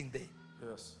sitting there.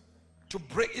 Yes. To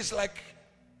break, it's like,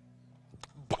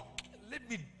 let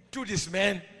me do this,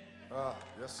 man.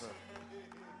 Yes, sir.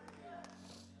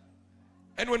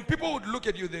 And when people would look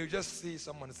at you, they would just see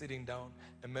someone sitting down,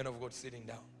 a man of God sitting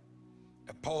down.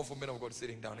 A powerful man of God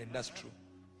sitting down, and that's true.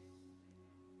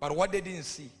 But what they didn't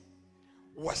see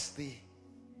was the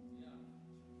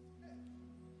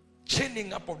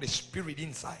chaining up of the spirit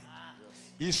inside.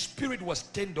 His spirit was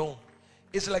turned on.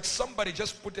 It's like somebody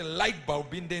just put a light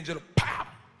bulb in the angel. Pam!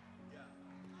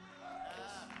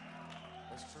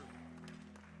 That's true.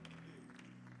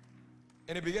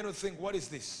 And he began to think, what is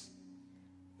this?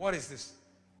 What is this?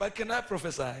 But can I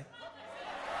prophesy?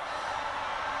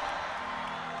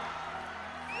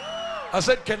 I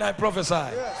said, can I prophesy?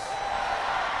 Yes.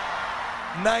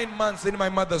 9 months in my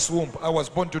mother's womb, I was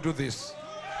born to do this.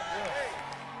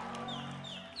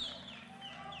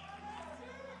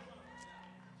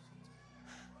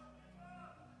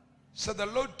 So the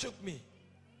Lord took me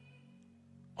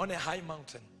on a high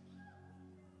mountain,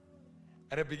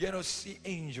 and I began to see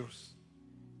angels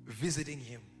visiting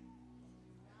him,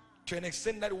 to an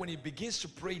extent that when he begins to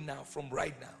pray now, from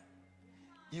right now,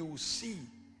 he will see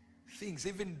things,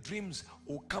 even dreams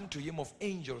will come to him of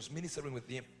angels ministering with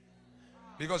him.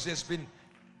 Because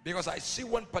I see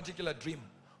one particular dream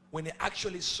when he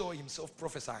actually saw himself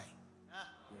prophesying.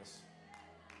 Yes.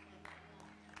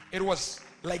 It was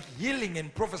like healing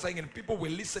and prophesying, and people were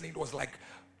listening. It was like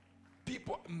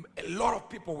a lot of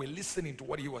people were listening to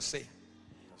what he was saying.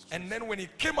 And then when he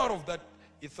came out of that,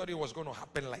 he thought it was going to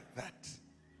happen like that.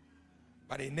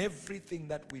 But in everything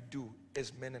that we do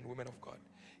as men and women of God,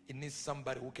 it needs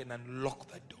somebody who can unlock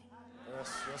that door.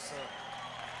 Yes, yes, sir.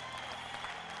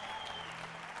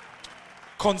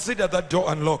 Consider that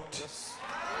door unlocked. Yes.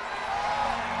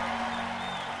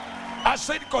 I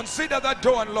said, consider that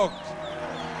door unlocked.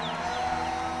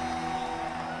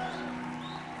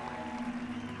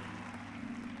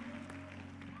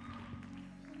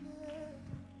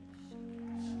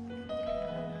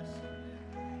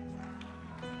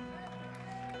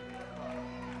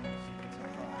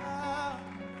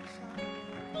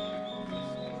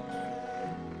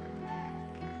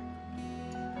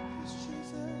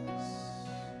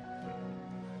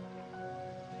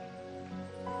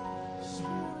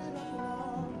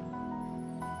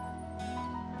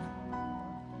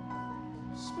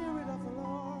 Spirit of the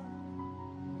Lord,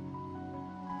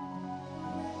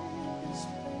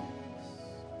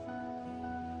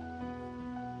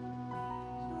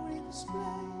 you're in this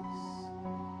place.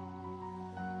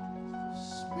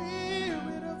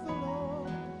 Spirit of the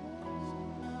Lord,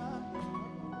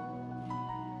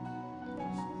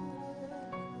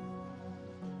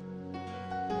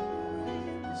 you're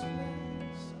in this place.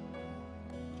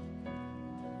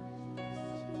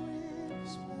 You're in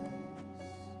this place.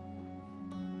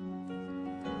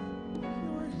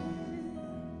 You're here.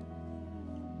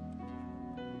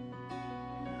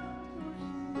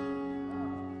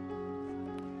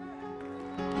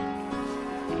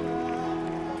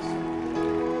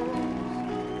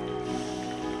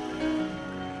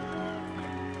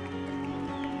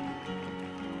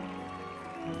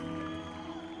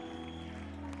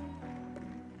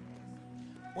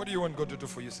 What do you want God to do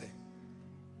for you, say?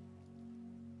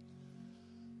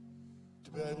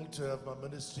 To be able to have my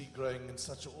ministry growing in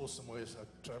such an awesome way as I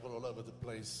travel all over the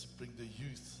place, bring the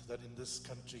youth that in this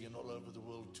country and all over the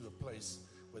world to a place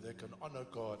where they can honor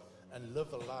God and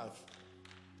live a life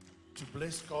to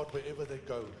bless God wherever they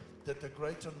go. That the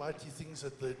great and mighty things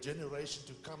that the generation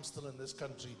to come still in this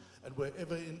country and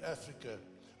wherever in Africa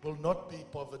will not be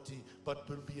poverty, but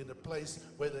will be in a place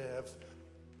where they have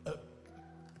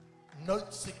no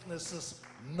sicknesses,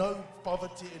 no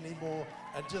poverty anymore,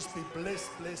 and just be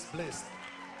blessed, blessed, blessed.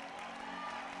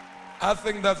 I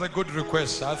think that's a good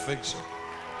request. I think so.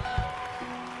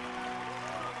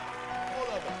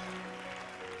 All over.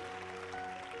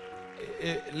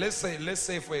 Let's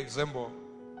say for example,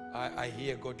 I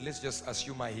hear God. Let's just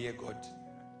assume I hear God.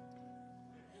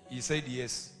 He said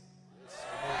yes.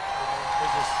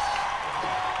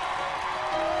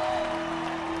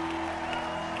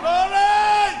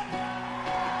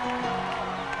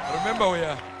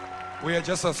 Remember, we are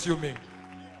just assuming.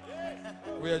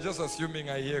 We are just assuming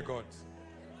I hear God.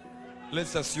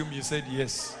 Let's assume you said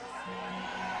yes.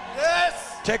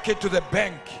 Yes! Take it to the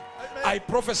bank. I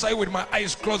prophesy with my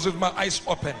eyes closed, with my eyes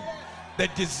open. The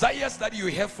desires that you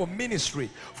have for ministry,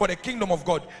 for the kingdom of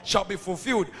God, shall be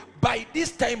fulfilled. By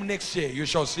this time next year, you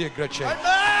shall see a great change.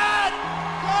 Amen!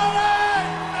 Glory!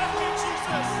 Thank you,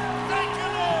 Jesus. Thank you,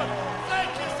 Lord.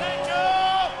 Thank you, thank you.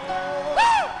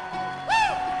 Woo!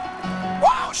 Woo!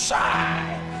 Wow,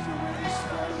 shine!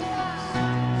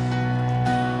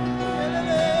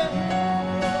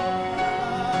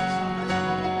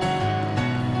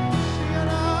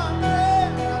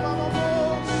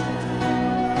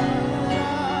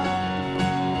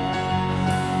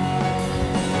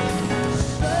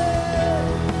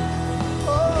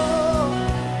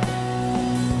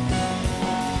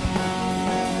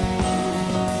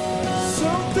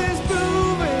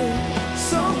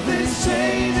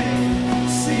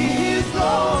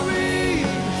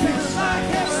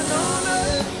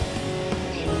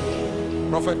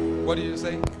 Prophet, what did you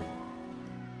say?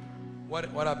 What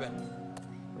happened?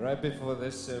 Right before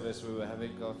this service, we were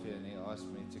having coffee, and he asked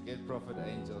me to get Prophet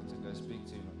Angel to go speak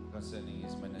to him concerning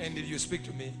his ministry. And did you speak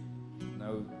to me?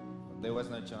 No, there was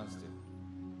no chance to.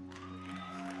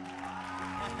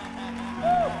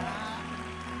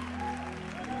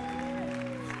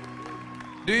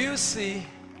 Do you see?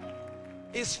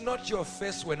 It's not your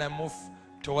face when I move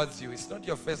towards you. It's not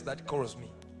your face that calls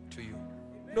me to you.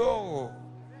 No.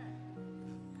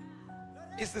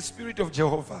 It's the Spirit of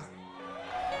Jehovah.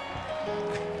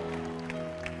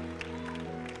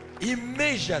 He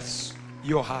measures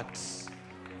your heart,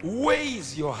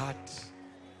 weighs your heart.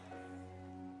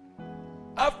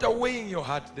 After weighing your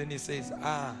heart, then he says,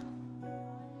 I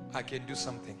can do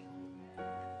something.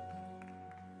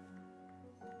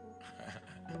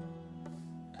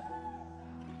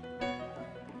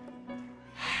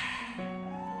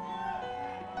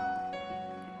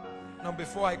 Now,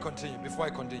 before I continue,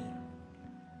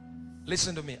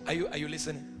 listen to me. Are you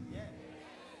listening?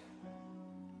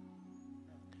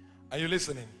 Are you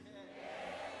listening?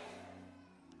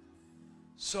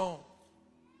 So,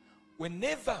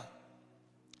 whenever,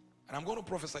 and I'm going to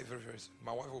prophesy very, very soon.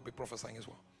 My wife will be prophesying as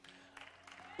well.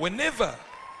 Whenever,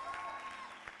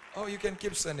 oh, you can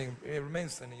keep standing. Remain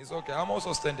standing. It's okay. I'm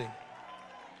also standing.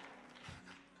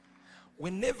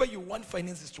 Whenever you want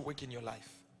finances to work in your life,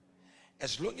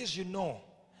 as long as you know,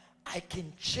 I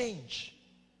can change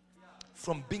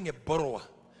from being a borrower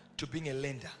to being a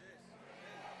lender.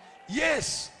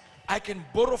 Yes, I can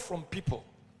borrow from people.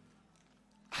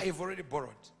 I have already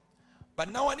borrowed.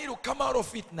 But now I need to come out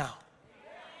of it now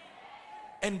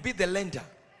and be the lender.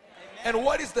 And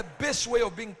what is the best way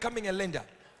of becoming a lender?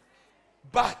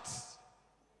 But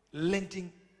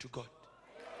lending to God.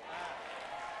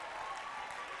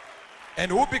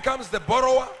 And who becomes the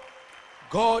borrower?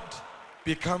 God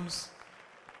becomes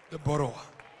the borrower.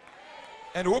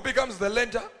 And who becomes the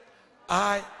lender?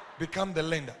 I become the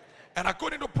lender. And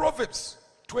according to Proverbs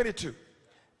 22,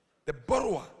 the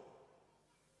borrower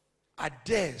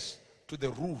adheres to the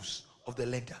rules of the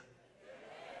lender.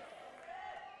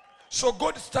 So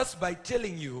God starts by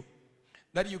telling you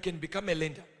that you can become a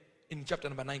lender in chapter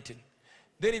number 19.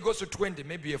 Then he goes to 20,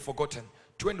 maybe you have forgotten.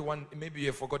 21, maybe you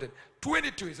have forgotten.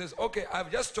 22, he says, okay,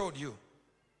 I've just told you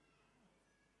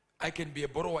I can be a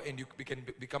borrower and you can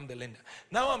become the lender.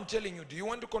 Now I'm telling you, do you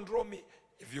want to control me?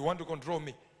 If you want to control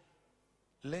me,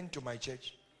 lend to my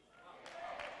church.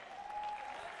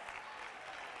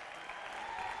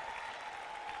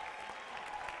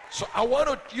 So I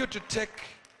want you to take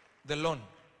the loan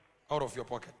out of your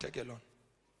pocket. Take a loan.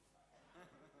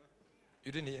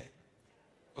 You didn't hear?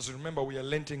 Because remember, we are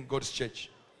lending God's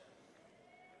church.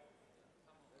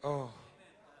 Oh.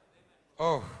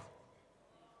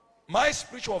 My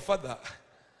spiritual father.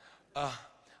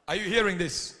 Are you hearing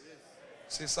this?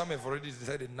 See, some have already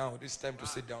decided now. It's time to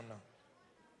sit down now.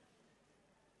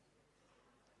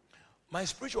 My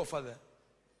spiritual father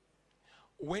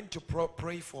went to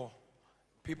pray for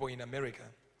people in America.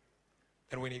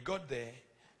 And when he got there,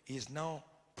 he is now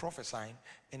prophesying.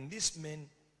 And this man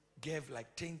gave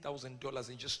like $10,000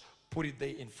 and just put it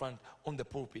there in front on the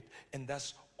pulpit. And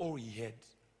that's all he had.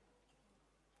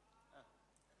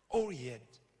 All he had.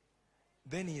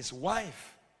 Then his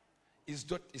wife, his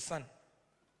son,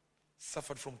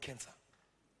 suffered from cancer.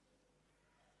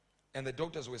 And the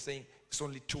doctors were saying it's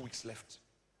only 2 weeks left.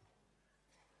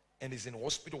 And he's in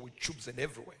hospital with tubes and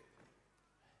everywhere.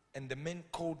 And the man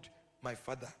called my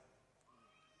father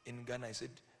in Ghana. I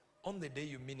said, on the day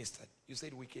you ministered, you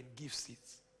said we can give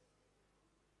seeds.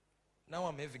 Now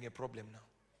I'm having a problem now.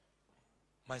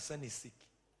 My son is sick.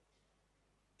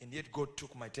 And yet God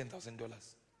took my $10,000.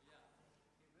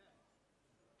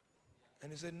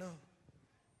 And he said, no.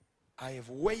 I have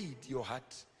weighed your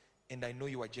heart and I know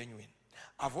you are genuine.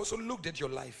 I've also looked at your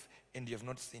life and you have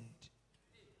not sinned.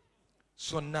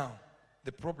 So now,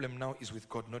 the problem now is with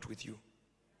God, not with you.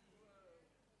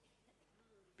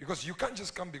 Because you can't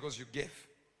just come because you gave.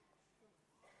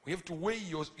 We have to weigh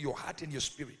your heart and your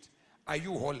spirit. Are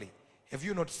you holy? Have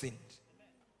you not sinned?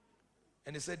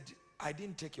 And he said, I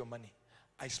didn't take your money.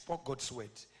 I spoke God's word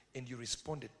and you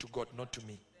responded to God, not to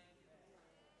me.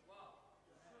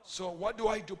 So what do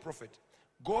I do, prophet?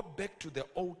 Go back to the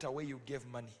altar where you gave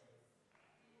money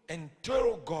and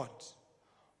tell God,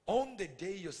 on the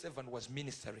day your servant was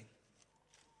ministering,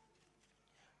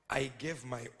 I gave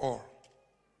my all.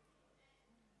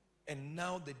 And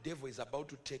now the devil is about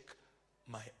to take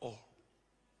my all.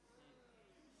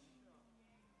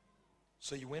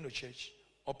 So he went to church,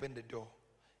 opened the door,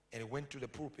 and he went to the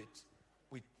pulpit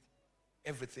with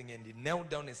everything, and he knelt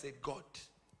down and said, God,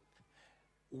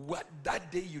 What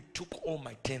that day you took all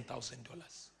my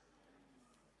 $10,000.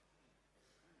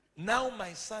 Now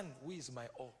my son, who is my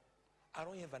all, I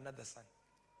don't have another son,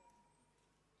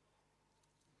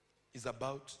 is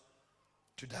about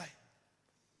to die.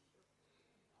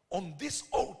 On this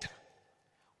altar,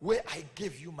 where I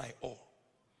gave you my all,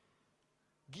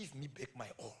 give me back my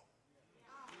all.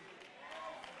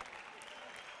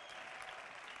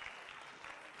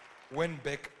 Went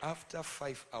back after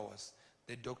 5 hours.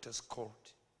 The doctors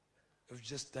called. We've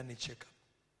just done a checkup.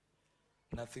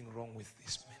 Nothing wrong with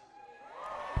this man.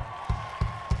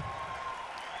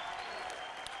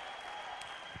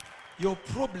 Your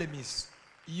problem is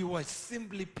you are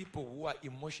simply people who are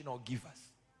emotional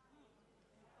givers.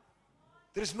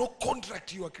 There is no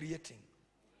contract you are creating.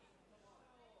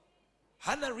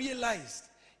 Hannah realized,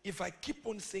 if I keep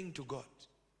on saying to God,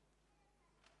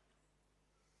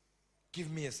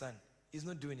 give me a son, he's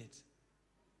not doing it.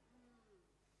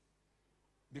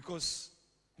 Because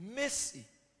mercy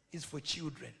is for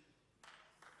children.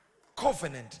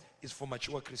 Covenant is for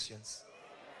mature Christians.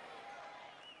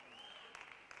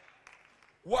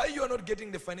 Why you are not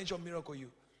getting the financial miracle you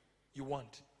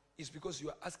want? It's because you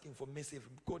are asking for mercy.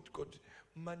 God,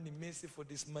 money, mercy for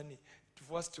this money,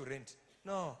 for us to rent.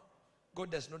 No,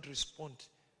 God does not respond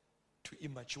to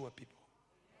immature people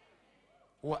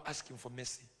who are asking for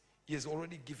mercy. He has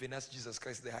already given us Jesus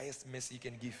Christ, the highest mercy he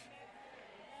can give.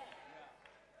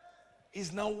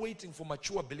 He's now waiting for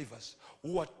mature believers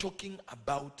who are talking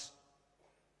about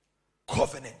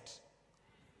covenant.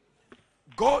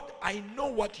 God, I know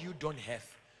what you don't have.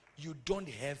 You don't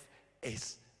have a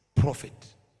prophet.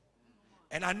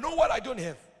 And I know what I don't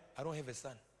have. I don't have a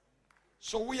son.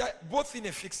 So we are both in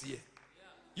a fix here.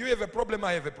 You have a problem,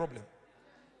 I have a problem.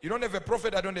 You don't have a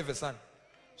prophet, I don't have a son.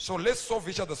 So let's solve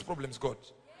each other's problems, God.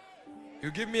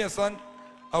 You give me a son,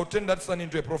 I'll turn that son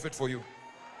into a prophet for you.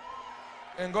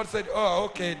 And God said, oh,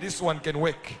 okay, this one can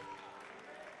work.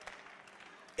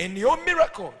 In your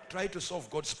miracle, try to solve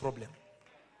God's problem.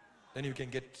 Then you can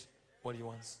get what he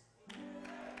wants.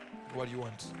 What you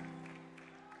want.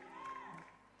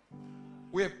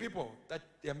 We have people that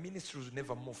their ministries will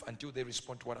never move until they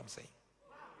respond to what I'm saying.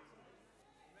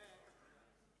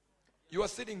 You are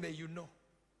sitting there, you know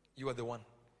you are the one.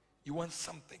 You want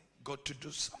something, God to do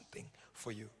something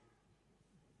for you.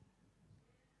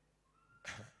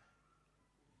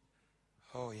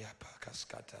 Oh yeah,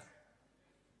 Pakaskata.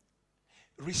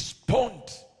 Respond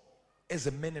as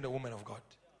a man and a woman of God.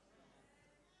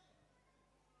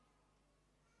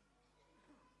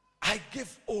 I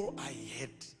gave all I had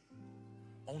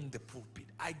on the pulpit.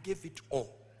 I gave it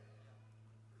all.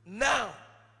 Now,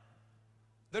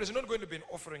 there is not going to be an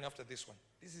offering after this one.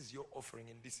 This is your offering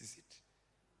and this is it.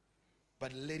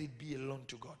 But let it be alone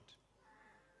to God.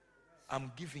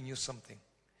 I'm giving you something.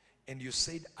 And you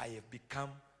said, I have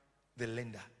become the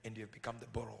lender and you have become the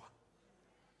borrower.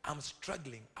 I'm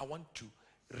struggling. I want to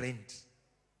rent.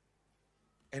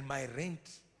 And my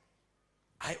rent,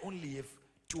 I only have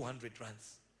 200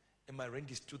 rands. And my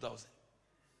rent is 2,000.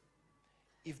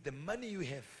 If the money you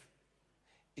have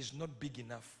is not big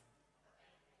enough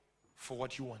for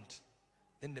what you want,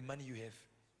 then the money you have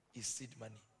is seed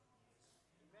money.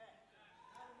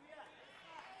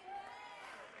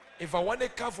 If I want a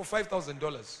car for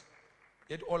 $5,000,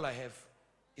 yet all I have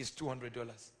is $200,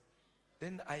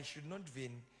 then I should not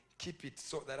even keep it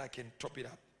so that I can top it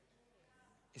up.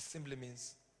 It simply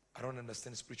means I don't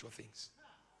understand spiritual things.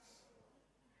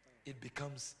 It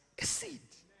becomes a seed.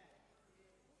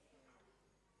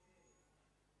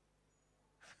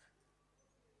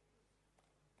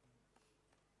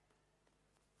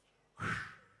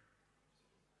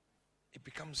 It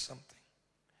becomes something.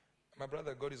 My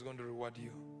brother, God is going to reward you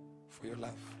for your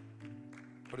love.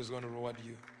 God is going to reward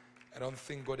you. I don't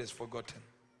think God has forgotten.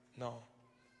 No,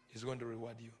 he's going to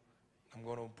reward you. I'm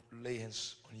going to lay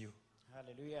hands on you.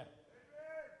 Hallelujah.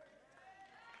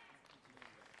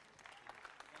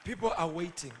 People are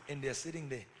waiting and they're sitting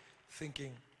there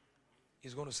thinking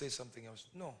he's going to say something else.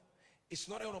 No, it's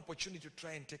not an opportunity to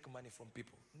try and take money from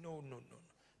people. No.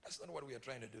 That's not what we are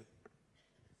trying to do.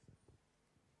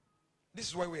 This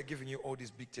is why we are giving you all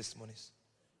these big testimonies.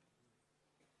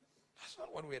 That's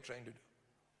not what we are trying to do.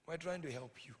 We're trying to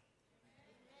help you.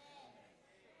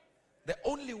 The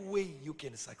only way you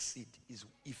can succeed is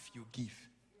if you give.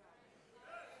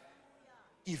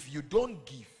 If you don't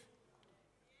give,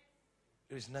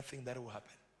 there is nothing that will happen.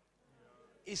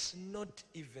 It's not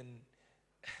even.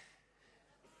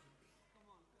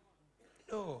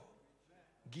 No.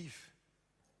 Give.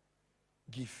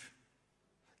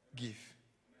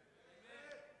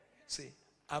 See,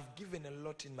 I've given a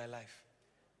lot in my life.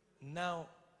 Now,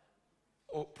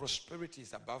 prosperity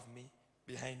is above me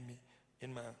behind me,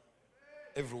 in my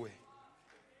everywhere.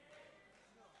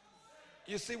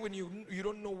 You see, when you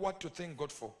don't know what to thank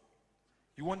God for,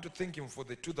 you want to thank Him for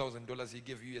the $2,000 He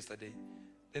gave you yesterday,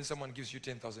 then someone gives you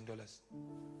 $10,000.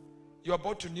 You're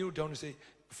about to kneel down and say,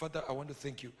 Father, I want to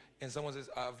thank you. And someone says,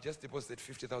 I've just deposited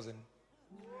 50,000.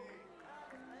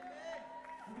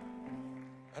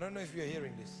 I don't know if you're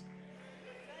hearing this.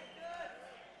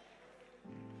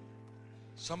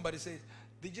 Somebody says,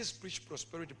 they just preach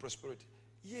prosperity, prosperity.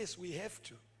 Yes, we have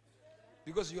to.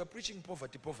 Because you are preaching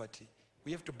poverty, poverty.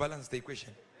 We have to balance the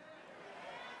equation.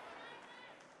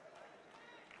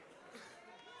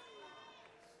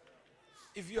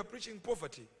 If you are preaching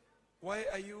poverty, why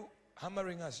are you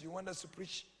hammering us? You want us to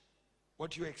preach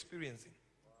what you are experiencing.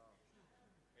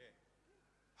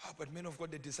 But men of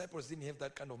God, the disciples didn't have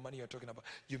that kind of money you're talking about.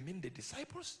 You mean the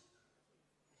disciples?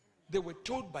 They were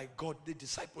told by God, the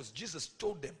disciples, Jesus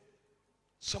told them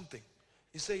something.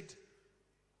 He said,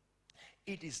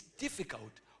 it is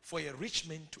difficult for a rich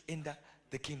man to enter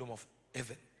the kingdom of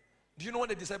heaven. Do you know what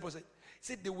the disciples said? He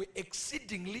said they were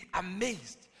exceedingly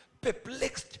amazed,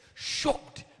 perplexed,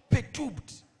 shocked,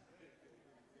 perturbed.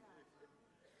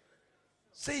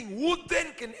 Saying, who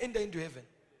then can enter into heaven?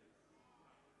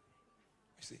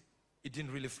 You see, it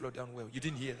didn't really flow down well. You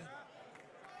didn't hear that.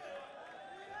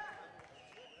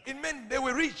 It meant they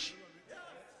were rich.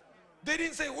 They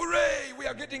didn't say, hooray, we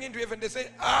are getting into heaven. They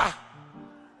said,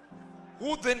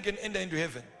 who then can enter into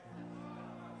heaven?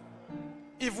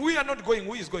 If we are not going,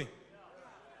 who is going?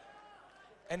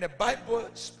 And the Bible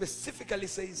specifically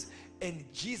says, and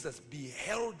Jesus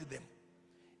beheld them.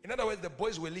 In other words, the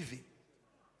boys were leaving.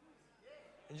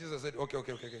 And Jesus said, okay.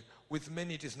 With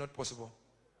many it is not possible.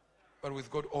 But with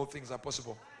God all things are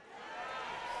possible.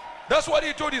 That's what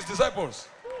He told His disciples.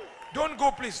 Don't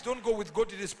go, please. Don't go. With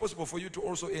God it is possible for you to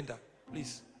also enter.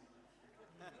 Please.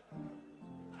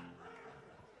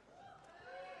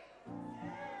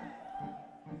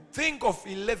 Think of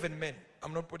 11 men.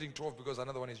 I'm not putting 12 because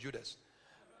another one is Judas.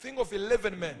 Think of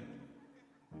 11 men.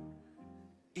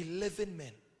 11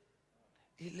 men.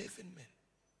 11 men.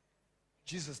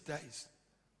 Jesus dies,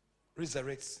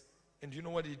 resurrects. And do you know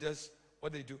what He does?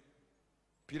 What they do?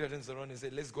 Peter turns around and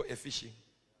says, let's go fishing.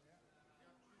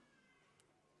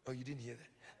 Oh, you didn't hear that?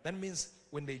 That means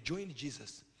when they joined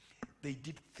Jesus, they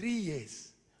did 3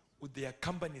 years with their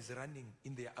companies running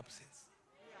in their absence.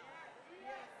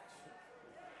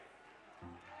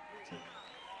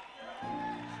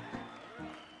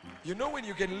 You know when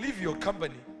you can leave your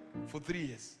company for 3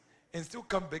 years and still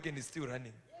come back and it's still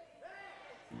running.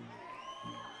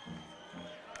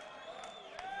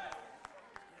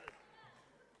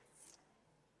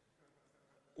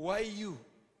 Why you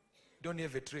don't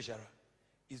have a treasurer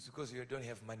is because you don't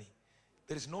have money.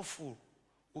 There is no fool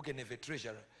who can have a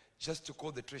treasurer just to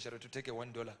call the treasurer to take a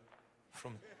 $1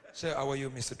 from. Say, how are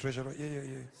you, Mr. Treasurer?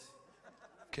 Yeah.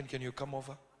 Can you come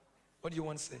over? What do you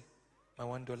want to say? My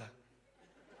 $1.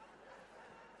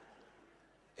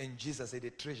 And Jesus had a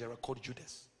treasurer called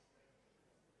Judas.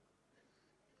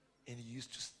 And he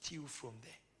used to steal from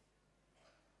there.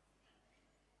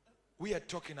 We are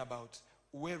talking about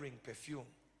wearing perfume.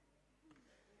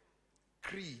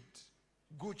 Creed,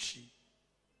 Gucci,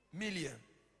 million,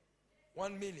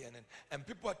 1 million. And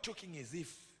people are talking as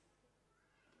if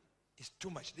it's too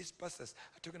much. These pastors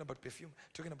are talking about perfume.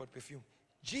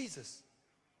 Jesus,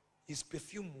 his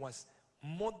perfume was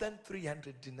more than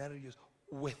 300 denarius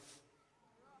worth.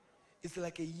 It's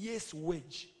like a year's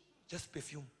wage, just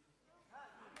perfume.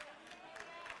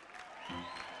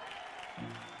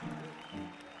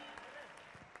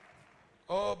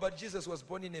 Oh, but Jesus was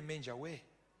born in a manger. Where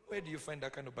do you find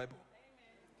that kind of Bible?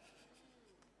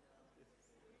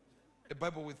 A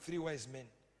Bible with 3 wise men.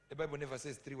 The Bible never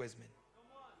says 3 wise men.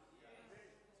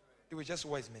 They were just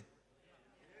wise men.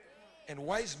 And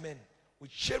wise men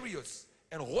with chariots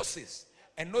and horses.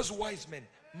 And those wise men,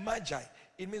 magi,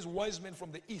 it means wise men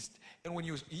from the east. And when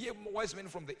you hear wise men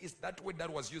from the east, that word that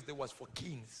was used there was for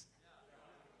kings.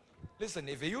 Listen,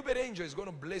 if a Uebert Angel is going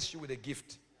to bless you with a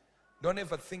gift, don't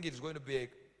ever think it's going to be a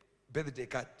birthday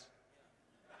card.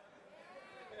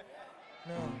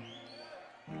 No.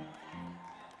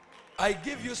 I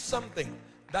give you something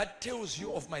that tells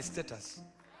you of my status.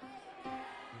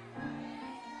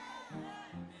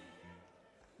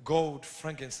 Gold,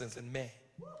 frankincense, and myrrh.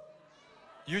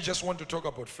 You just want to talk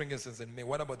about frankincense and myrrh.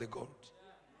 What about the gold?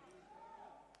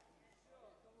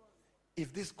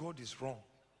 If this gold is wrong,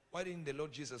 why didn't the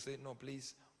Lord Jesus say, no,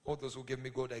 please, all those who gave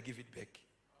me gold, I give it back?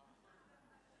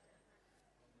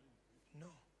 No.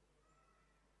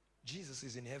 Jesus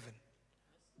is in heaven.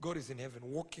 God is in heaven,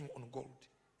 walking on gold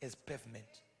as pavement.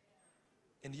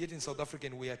 And yet in South Africa,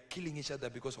 we are killing each other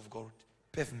because of gold.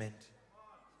 pavement.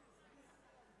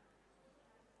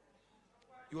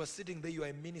 You are sitting there, you are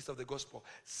a minister of the gospel,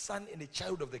 son and a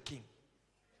child of the king,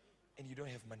 and you don't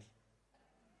have money.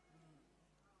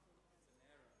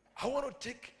 I want to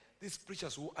take these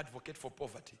preachers who advocate for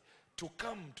poverty to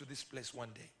come to this place one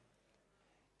day.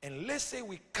 And let's say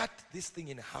we cut this thing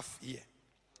in half here.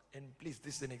 And please,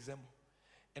 this is an example.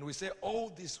 And we say all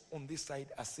these on this side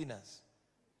are sinners.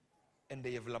 And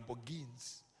they have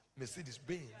Lamborghinis,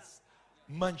 Mercedes-Benz,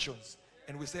 mansions.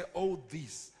 And we say all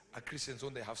these are Christians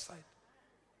on the half side.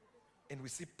 And we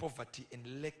see poverty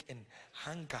and lack and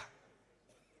hunger.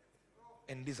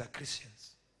 And these are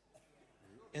Christians.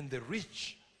 And the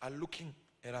rich are looking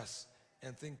at us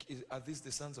and think, are these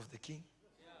the sons of the king?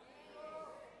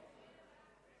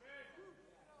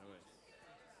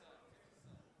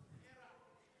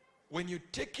 When you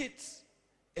take it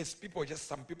as people, just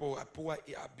some people are poor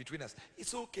between us,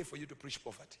 it's okay for you to preach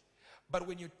poverty. But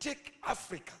when you take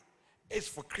Africa as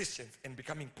for Christians and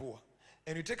becoming poor,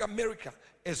 and you take America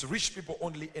as rich people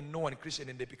only and no one Christian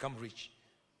and they become rich,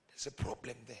 there's a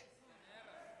problem there.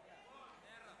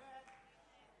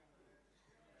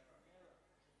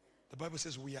 The Bible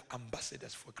says we are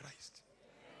ambassadors for Christ.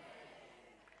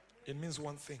 It means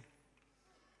one thing.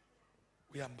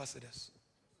 We are ambassadors.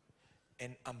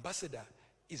 An ambassador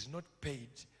is not paid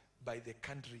by the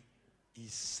country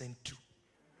he's sent to,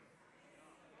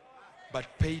 but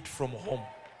paid from home.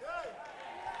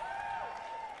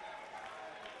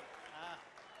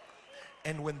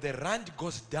 And when the rand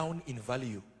goes down in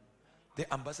value,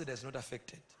 the ambassador is not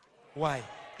affected. Why?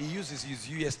 He uses his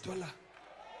US dollar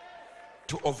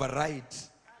to override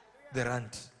the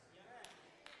rand.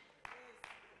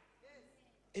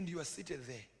 And you are seated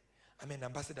there. I'm an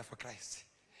ambassador for Christ.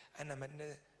 And I'm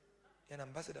an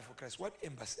ambassador for Christ. What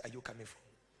embassy are you coming from?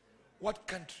 What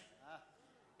country?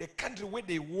 The country where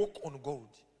they walk on gold.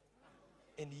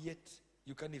 And yet,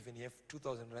 you can't even have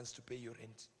 2,000 rands to pay your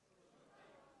rent.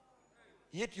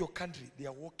 Yet your country, they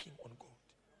are walking on gold.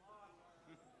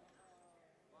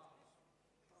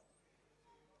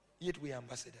 Yet we are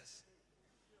ambassadors.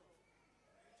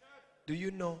 Do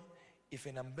you know if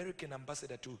an American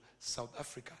ambassador to South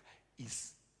Africa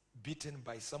is beaten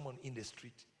by someone in the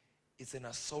street, it's an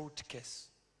assault case.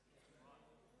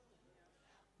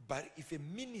 But if a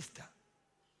minister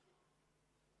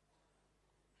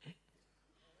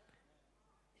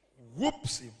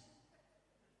whoops him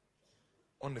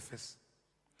on the face,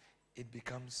 it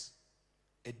becomes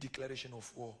a declaration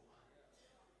of war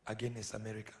against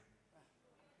America.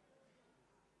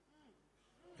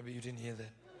 Maybe you didn't hear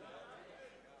that.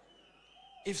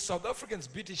 If South Africans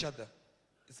beat each other,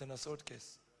 it's an assault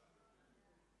case.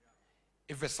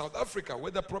 If a South Africa,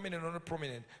 whether prominent or not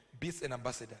prominent, beats an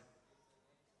ambassador,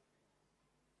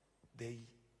 there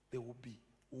will be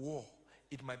war.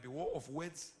 It might be war of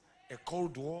words, a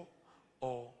cold war,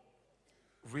 or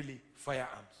really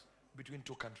firearms between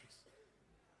two countries.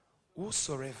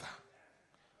 Whosoever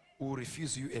will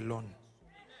refuse you alone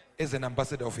as an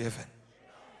ambassador of heaven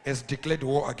has declared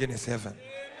war against heaven.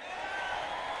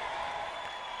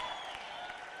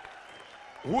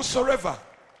 Whosoever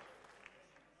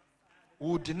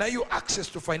will deny you access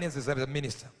to finances as a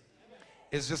minister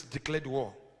has just declared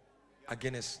war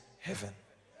against heaven.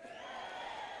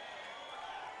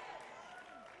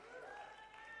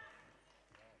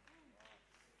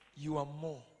 You are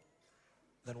more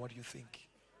than what you think.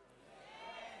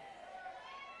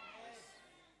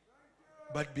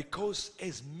 But because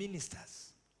as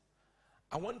ministers,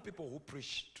 I want people who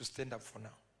preach to stand up for now.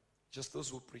 Just those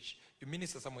who preach. You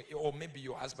minister somewhere, or maybe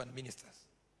your husband ministers.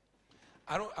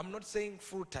 I'm not saying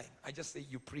full time. I just say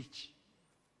you preach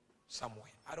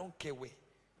somewhere. I don't care where.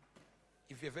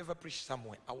 If you've ever preached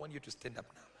somewhere, I want you to stand up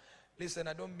now. Listen,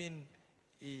 I don't mean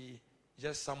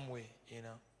just somewhere, you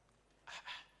know.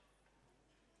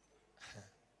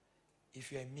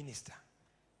 If you're a minister,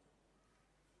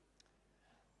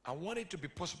 I want it to be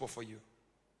possible for you.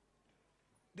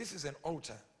 This is an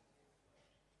altar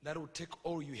that will take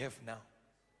all you have now,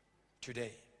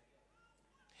 today.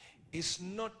 It's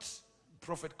not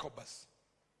Prophet Kobas.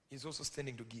 He's also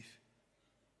standing to give.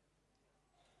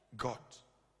 God.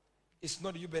 It's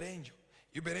not Uebert Angel.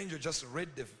 Uebert Angel just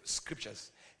read the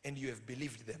scriptures and you have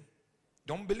believed them.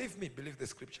 Don't believe me, believe the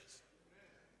scriptures.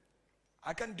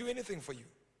 I can't do anything for you.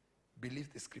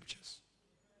 Believe the scriptures.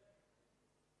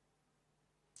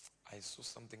 I saw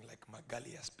something like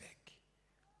Magalia's bag.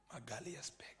 Magalia's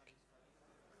bag.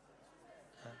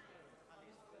 Huh?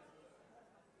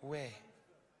 Where?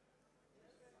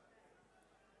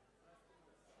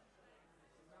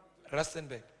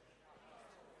 Rustenburg.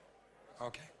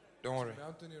 Okay, don't worry.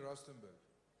 Mountain in Rustenburg.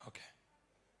 Okay.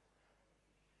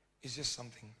 It's just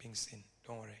something being seen.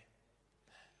 Don't worry.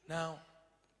 Now,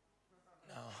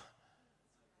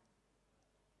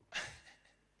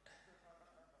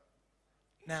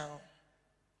 now,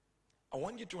 I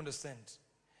want you to understand,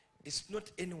 it's not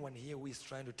anyone here who is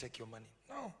trying to take your money.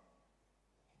 No.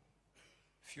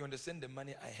 If you understand the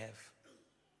money I have,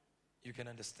 you can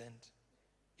understand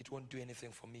it won't do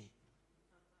anything for me.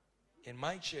 In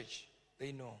my church,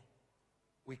 they know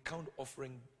we count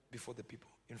offering before the people,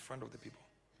 in front of the people.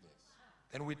 Yes.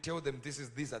 Then we tell them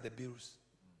these are the bills.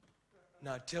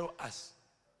 Now tell us,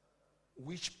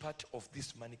 which part of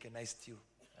this money can I steal?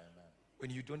 Amen.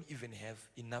 When you don't even have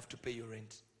enough to pay your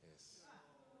rent. Yes.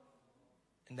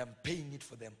 And I'm paying it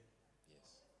for them.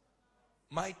 Yes.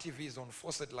 My TV is on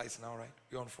faucet lights now, right?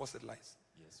 You're on faucet lights.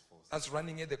 Yes, faucet. That's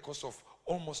running at the cost of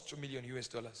almost $2 million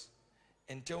US.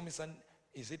 And tell me, son,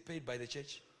 is it paid by the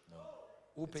church? No.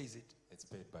 Who pays it? It's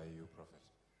paid by you, prophet.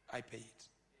 I pay it.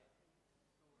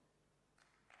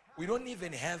 We don't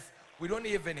even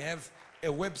have a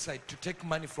website to take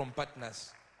money from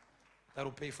partners that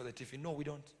will pay for the TV. No, we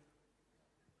don't.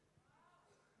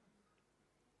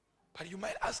 But you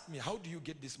might ask me, how do you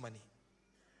get this money?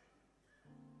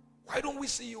 Why don't we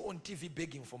see you on TV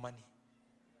begging for money?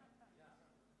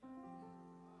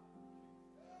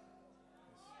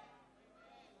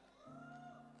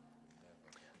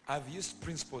 I've used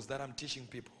principles that I'm teaching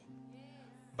people,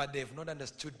 but they have not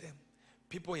understood them.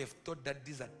 People have thought that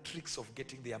these are tricks of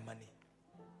getting their money.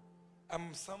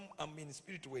 I'm in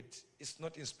spirit word. It's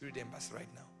not in spirit embassy right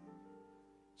now.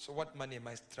 So what money am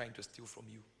I trying to steal from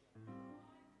you?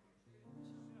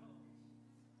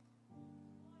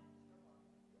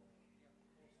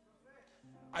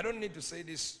 I don't need to say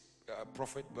this,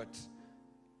 prophet, but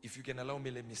if you can allow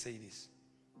me, let me say this.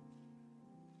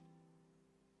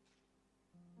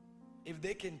 If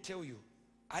they can tell you,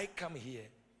 I come here,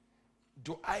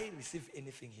 do I receive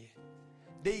anything here?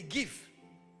 They give,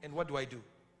 and what do I do?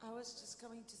 I was just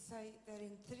coming to say that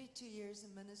in 32 years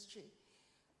in ministry,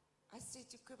 I said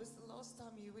to Cobus, the last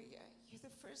time you were here, you're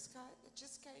the first guy that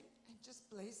just came and just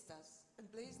blessed us.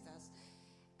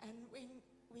 And when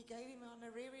we gave him an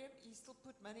honorarium, he still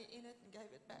put money in it and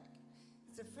gave it back.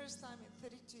 It's the first time in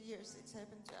 32 years it's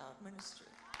happened to our ministry.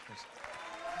 Yes.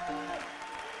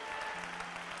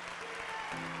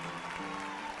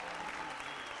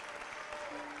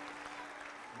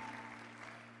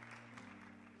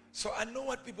 So I know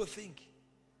what people think.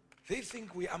 They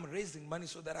think I'm raising money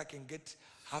so that I can get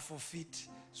half of it,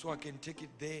 so I can take it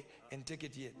there and take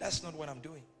it here. That's not what I'm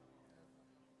doing.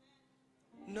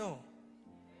 No.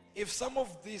 If some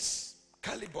of this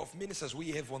caliber of ministers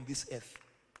we have on this earth,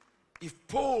 if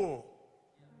Paul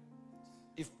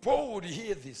would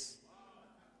hear this,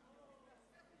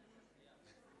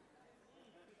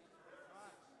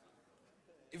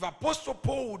 if Apostle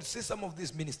Paul would see some of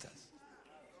these ministers,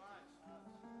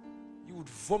 he would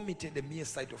vomit at the mere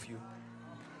sight of you.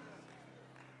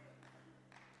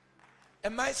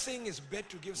 Am I saying it's bad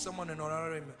to give someone an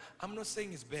honorarium? I'm not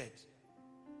saying it's bad.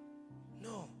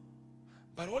 No.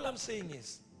 But all I'm saying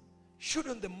is,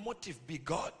 shouldn't the motive be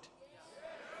God?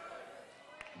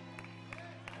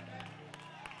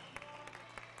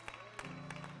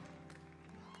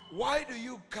 Why do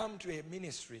you come to a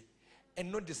ministry and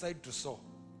not decide to sow?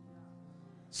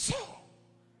 Sow.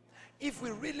 If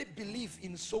we really believe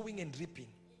in sowing and reaping,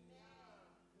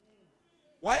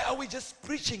 why are we just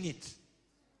preaching it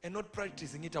and not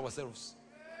practicing it ourselves?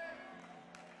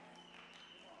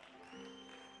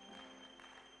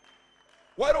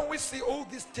 Why don't we see all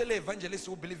these tele-evangelists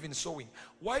who believe in sowing?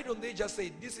 Why don't they just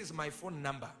say, this is my phone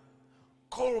number,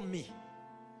 call me,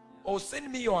 or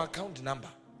send me your account number,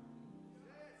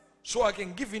 so I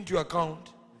can give into your account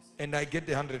and I get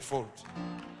the 100-fold.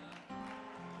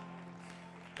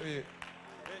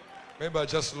 Maybe I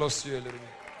just lost you a little bit.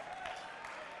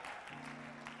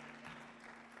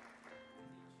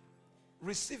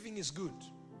 Receiving is good,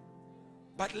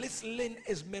 but let's learn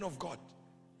as men of God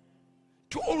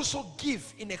to also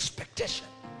give in expectation.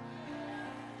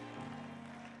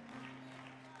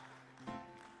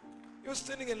 You're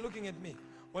standing and looking at me.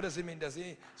 What does it mean?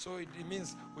 So it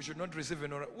means we should not receive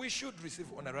we should receive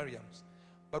honorariums,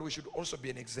 but we should also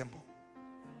be an example.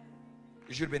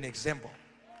 We should be an example.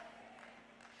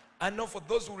 And now for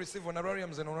those who receive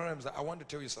honorariums, I want to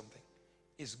tell you something.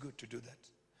 It's good to do that.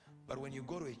 But when you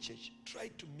go to a church, try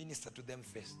to minister to them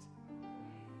first.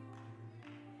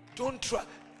 Don't try.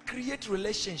 Create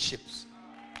relationships.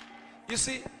 You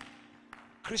see,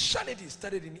 Christianity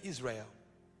started in Israel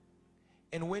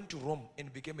and went to Rome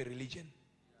and became a religion.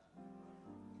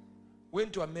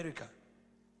 Went to America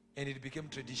and it became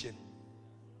tradition.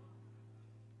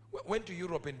 Went to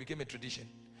Europe and became a tradition.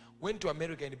 Went to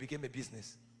America and it became a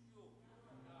business.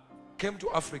 Came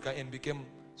to Africa and became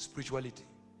spirituality.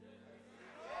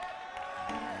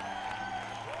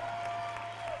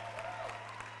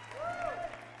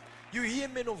 You hear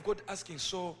men of God asking,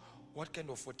 so what kind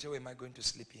of hotel am I going to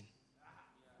sleep in?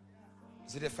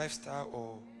 Is it a 5-star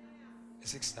or a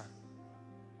 6-star?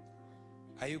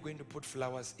 Are you going to put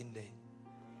flowers in there?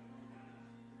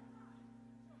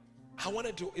 I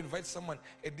wanted to invite someone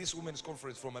at this women's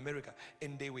conference from America,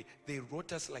 and they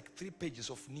wrote us like 3 pages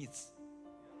of needs.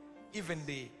 Even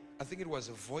I think it was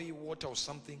a Voi water or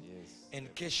something, Yes.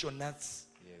 and cashew nuts.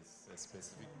 Yes, a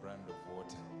specific brand of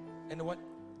water. And what?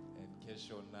 And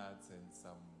cashew nuts and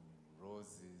some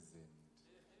roses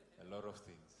and a lot of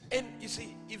things. And you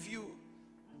see,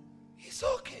 it's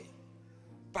okay.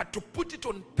 But to put it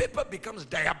on paper becomes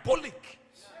diabolic.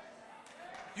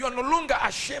 You are no longer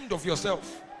ashamed of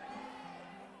yourself.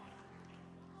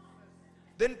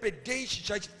 Then per day she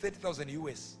charged 30,000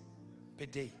 US per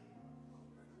day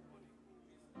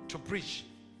to preach.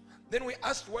 Then we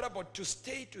asked, what about to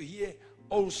stay to hear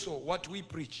also what we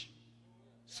preach?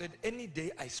 Said, any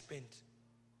day I spent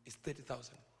is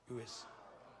 30,000 US.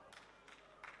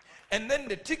 And then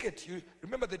the ticket, you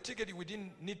remember the ticket, we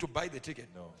didn't need to buy the ticket.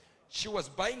 No. She was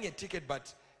buying a ticket,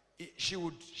 but she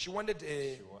wanted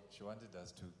a She wanted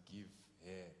us to give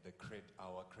her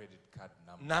our credit card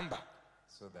number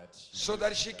so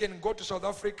that she can go to South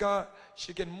Africa.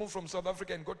 She can move from South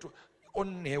Africa and go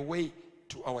on her way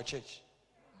to our church.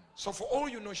 So for all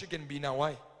you know, she can be in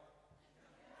Hawaii,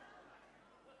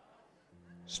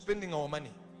 spending our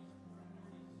money.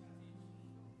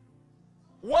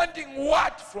 Wanting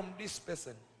what from this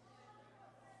person?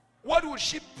 What would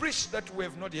she preach that we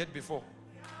have not heard before?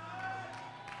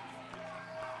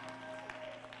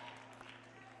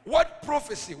 What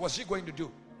prophecy was she going to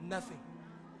do? Nothing.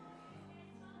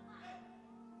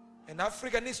 And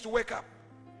Africa needs to wake up.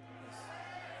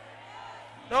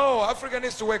 No, Africa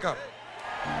needs to wake up.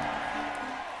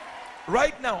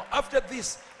 Right now, after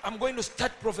this, I'm going to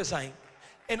start prophesying.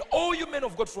 And all you men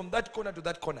of God from that corner to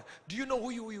that corner, do you know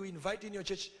who you invite in your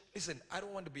church? Listen, I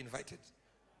don't want to be invited.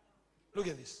 Look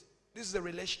at this. This is a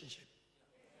relationship.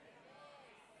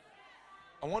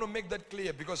 I want to make that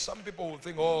clear because some people will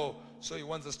think, oh, so he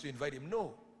wants us to invite him.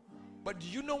 No. But do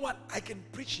you know what? I can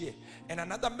preach here. And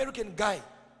another American guy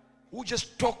who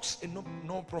just talks and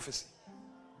no prophecy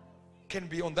can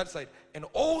be on that side. And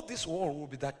all this wall will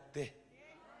be that there.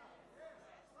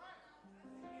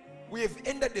 We have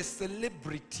entered the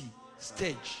celebrity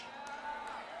stage.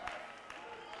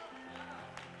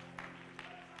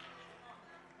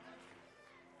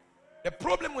 The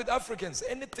problem with Africans,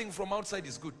 anything from outside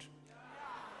is good.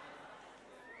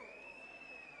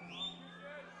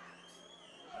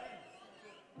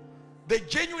 The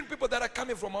genuine people that are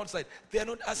coming from outside, they are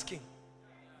not asking.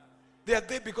 They are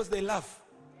there because they love.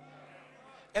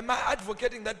 Am I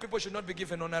advocating that people should not be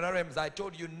given honorariums? I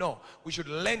told you no. We should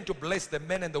learn to bless the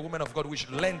men and the women of God. We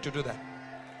should learn to do that.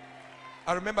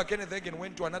 I remember Kenneth Hagin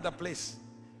went to another place,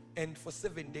 and for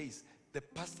 7 days, the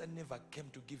pastor never came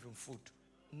to give him food.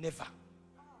 Never.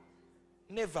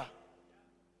 Never.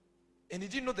 And he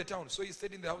didn't know the town, so he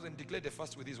stayed in the house and declared a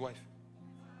fast with his wife.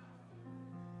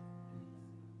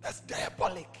 That's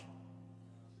diabolic.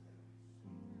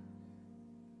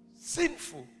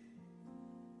 Sinful.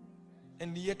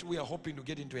 And yet we are hoping to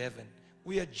get into heaven.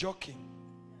 We are joking.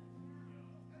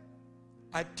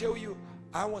 I tell you,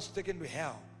 I was taken to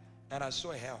hell and I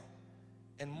saw hell.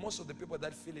 And most of the people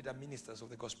that feel it are ministers of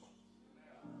the gospel.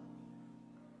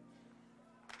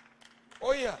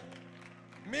 Oh yeah.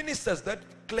 Ministers that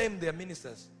claim they are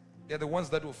ministers, they are the ones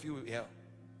that will feel hell.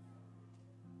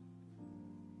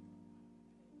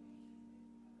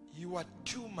 You are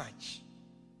too much.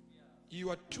 You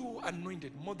are too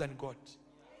anointed, more than God.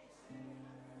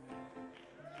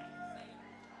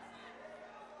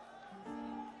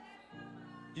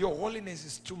 Your holiness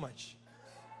is too much.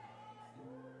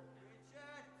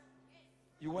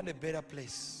 You want a better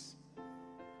place.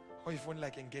 Or if only I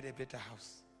can get a better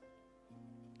house.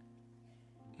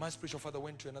 My spiritual father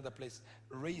went to another place,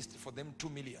 raised for them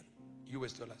 $2 million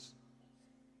US dollars.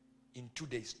 In 2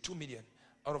 days, 2 million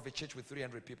out of a church with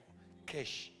 300 people.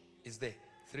 Cash is there,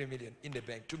 3 million in the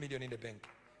bank, 2 million in the bank.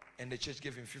 And the church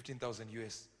gave him 15,000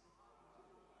 US.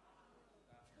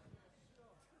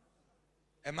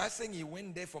 Am I saying he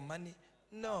went there for money?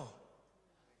 No.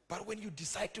 But when you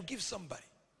decide to give somebody,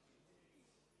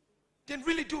 then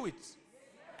really do it.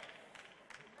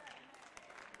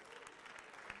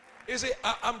 You see,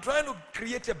 I'm trying to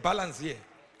create a balance here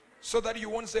so that you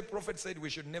won't say prophet said we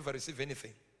should never receive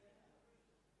anything.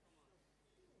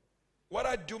 What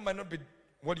I do might not be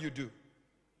what you do.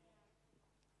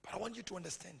 But I want you to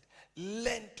understand.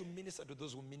 Learn to minister to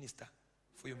those who minister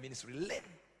for your ministry.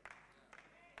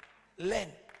 Learn.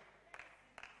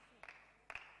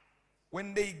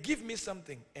 When they give me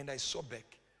something and I saw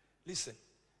back, listen,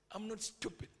 I'm not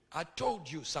stupid. I told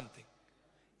you something.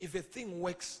 If a thing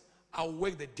works, I'll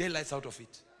work the daylights out of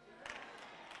it.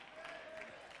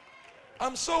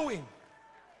 I'm sowing.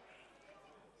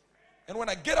 And when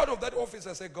I get out of that office,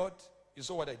 I say, God, you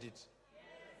saw what I did.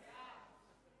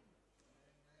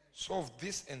 Solve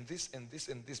this and this and this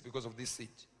and this because of this seed.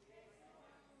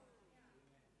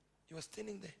 You were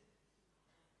standing there.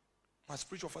 My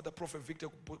spiritual father, Prophet Victor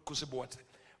Kusibowat,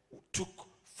 took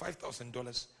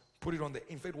 $5,000, put it on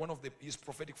the. In fact, one of his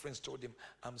prophetic friends told him,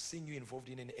 I'm seeing you involved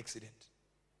in an accident.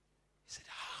 He said,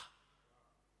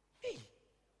 me,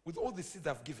 with all the seeds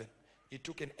I've given. He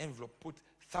took an envelope, put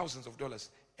thousands of dollars,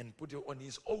 and put it on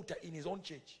his altar in his own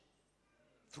church.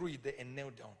 Threw it there and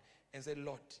knelt down and said,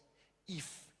 Lord,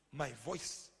 if my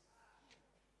voice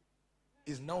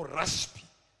is now raspy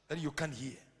that you can't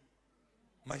hear,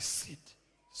 my seed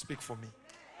speak for me.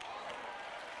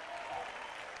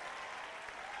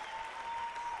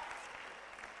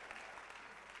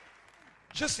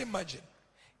 Just imagine,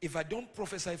 if I don't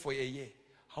prophesy for a year,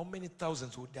 how many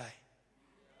thousands will die?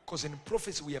 Because in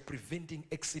prophecy we are preventing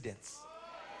accidents,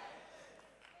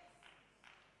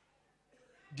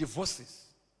 divorces.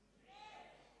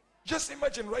 Just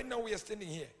imagine right now we are standing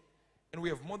here and we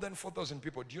have more than 4,000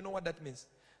 people. Do you know what that means?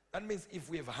 That means if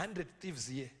we have 100 thieves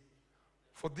here,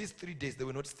 for these 3 days they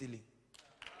were not stealing.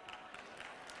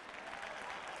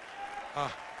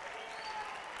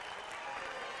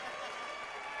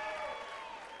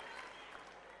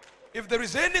 If there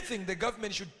is anything, the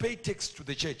government should pay tax to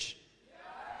the church.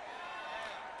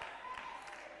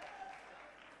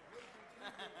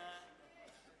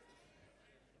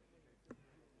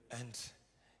 And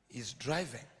he's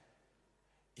driving.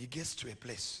 He gets to a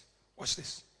place. Watch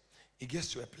this. He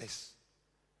gets to a place.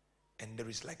 And there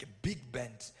is like a big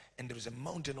bend. And there is a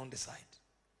mountain on the side.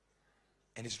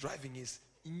 And he's driving his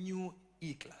new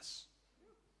E-Class.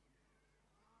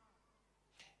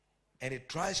 And he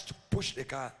tries to push the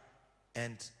car.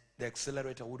 And the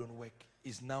accelerator wouldn't work.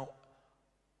 He's now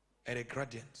at a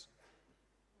gradient.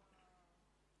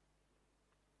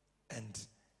 And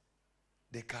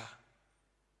the car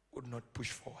would not push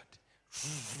forward.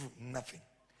 Nothing.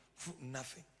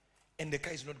 Nothing. And the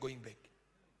car is not going back.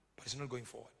 But it's not going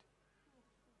forward.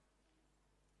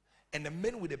 And the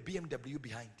man with a BMW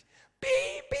behind.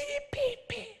 Beep, beep, beep,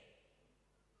 beep.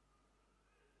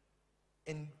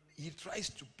 And he tries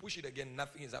to push it again.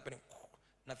 Nothing is happening.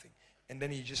 Nothing. And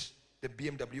then the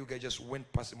BMW guy just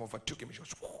went past him, overtook him.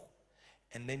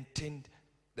 And then turned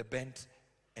the bend.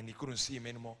 And he couldn't see him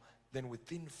anymore. Then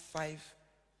within 5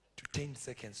 to 10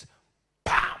 seconds,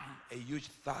 bam, a huge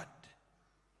thud.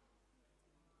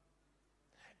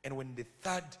 And when the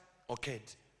thud occurred,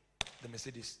 the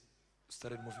Mercedes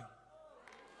started moving.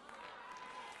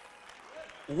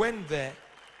 When there,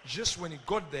 just when he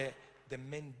got there, the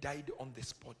man died on the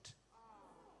spot.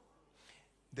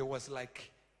 There was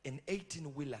like an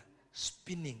 18-wheeler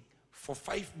spinning for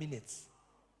 5 minutes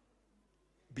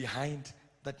behind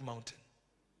that mountain.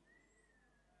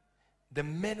 The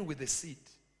man with the seat,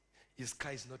 his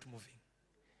car is not moving.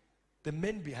 The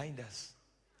man behind us,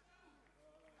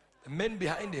 the man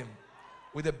behind him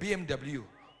with a BMW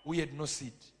who had no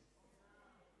seat,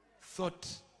 thought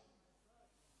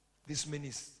this man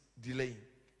is delaying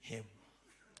him.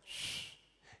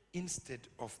 Instead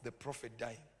of the prophet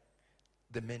dying,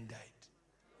 the man died.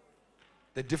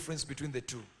 The difference between the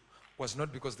two was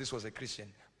not because this was a Christian,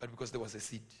 but because there was a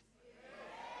seed.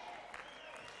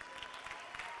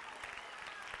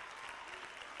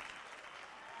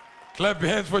 Clap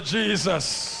your hands for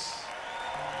Jesus.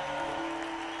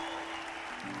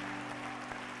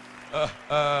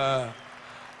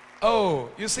 Oh,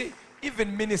 you see,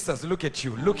 even ministers, look at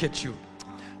you, look at you.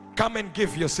 Come and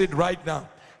give your seed right now.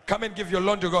 Come and give your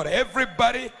loan to God.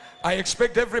 Everybody, I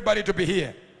expect everybody to be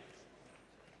here.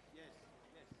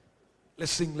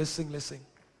 Let's sing, let's sing, let's sing.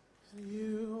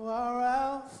 You are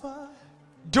Alpha.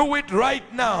 Do it right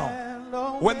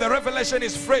now. When the revelation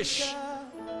is fresh.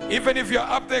 Even if you're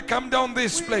up there, come down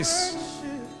this place.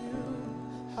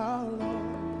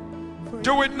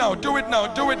 Do it now, do it now,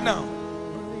 do it now.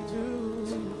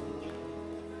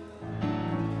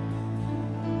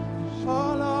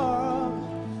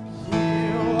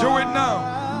 Do it now.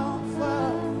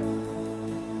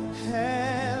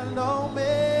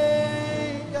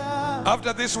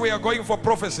 After this, we are going for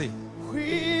prophecy.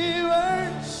 We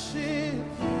worship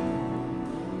you,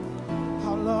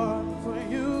 our Lord, for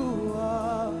you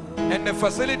are. And the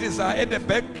facilities are at the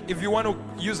back. If you want to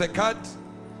use a card,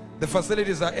 The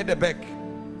facilities are at the back.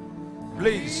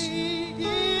 Please. We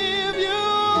give you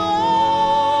all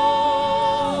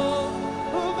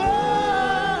of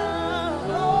our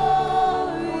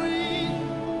glory.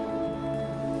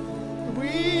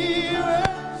 We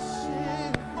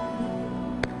worship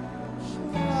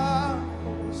you.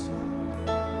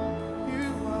 You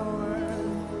are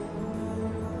worthy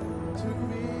to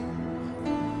be.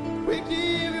 We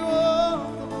give you all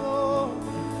the glory.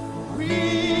 We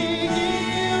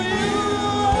give you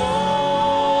all.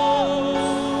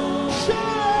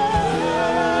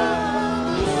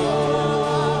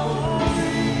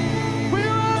 We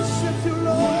worship you,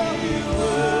 Lord.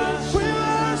 We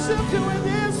worship you in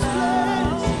this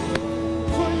place.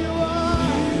 For you are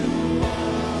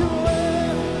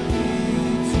worthy.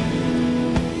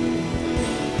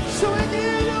 So we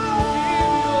give you all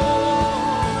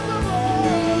the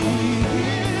glory. We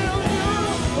give you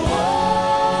all.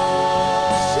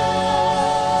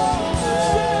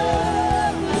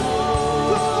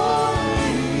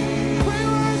 We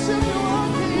worship you, our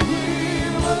King.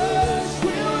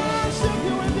 We worship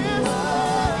you in this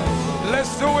place.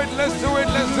 Let's do it. Let's do it.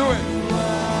 Let's do it.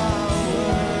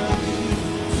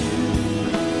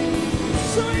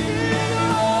 So we give you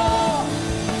all.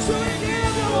 So we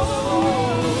give you all.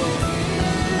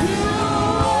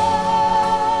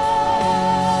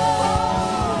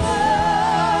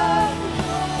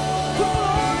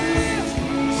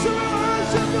 So we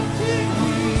worship you, King.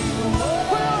 We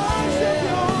worship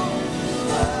you.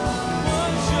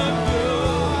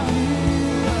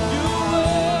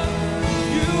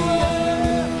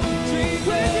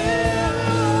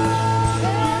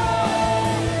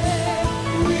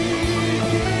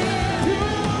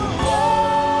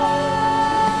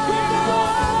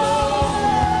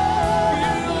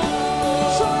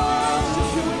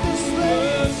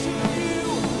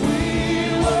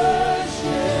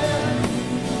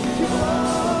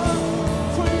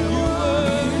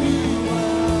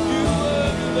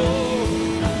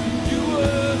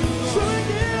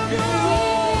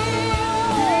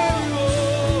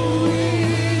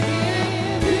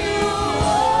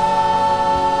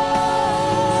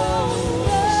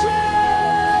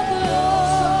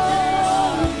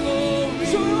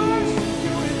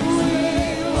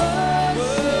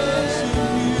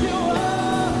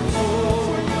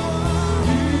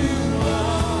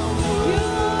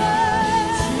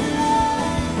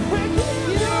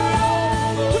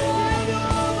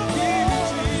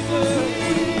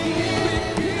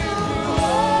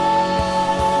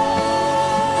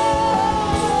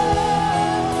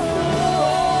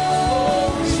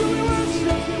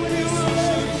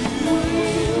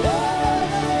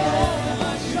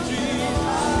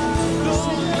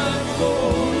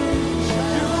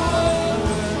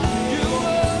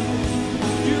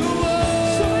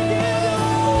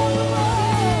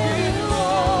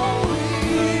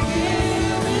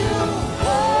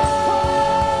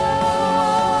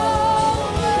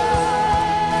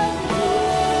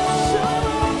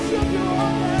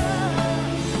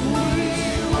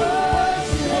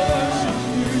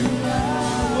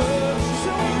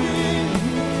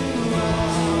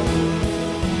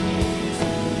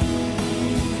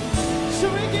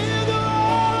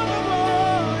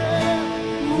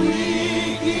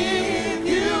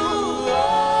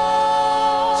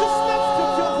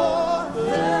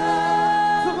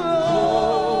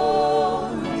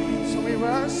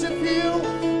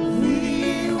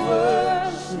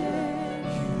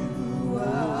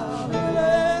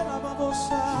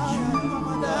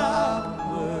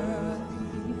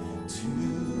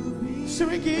 So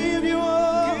we give you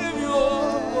all. Give you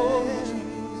all.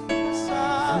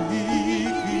 We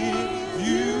give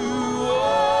you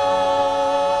all.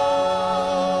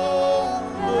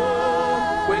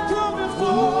 We come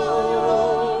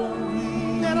before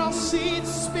you. Let our seeds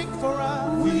speak for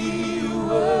us. We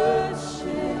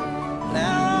worship.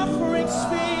 Let our offering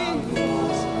speak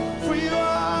for you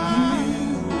are.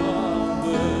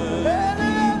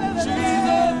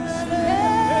 Jesus.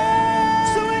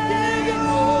 So we give you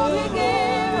all.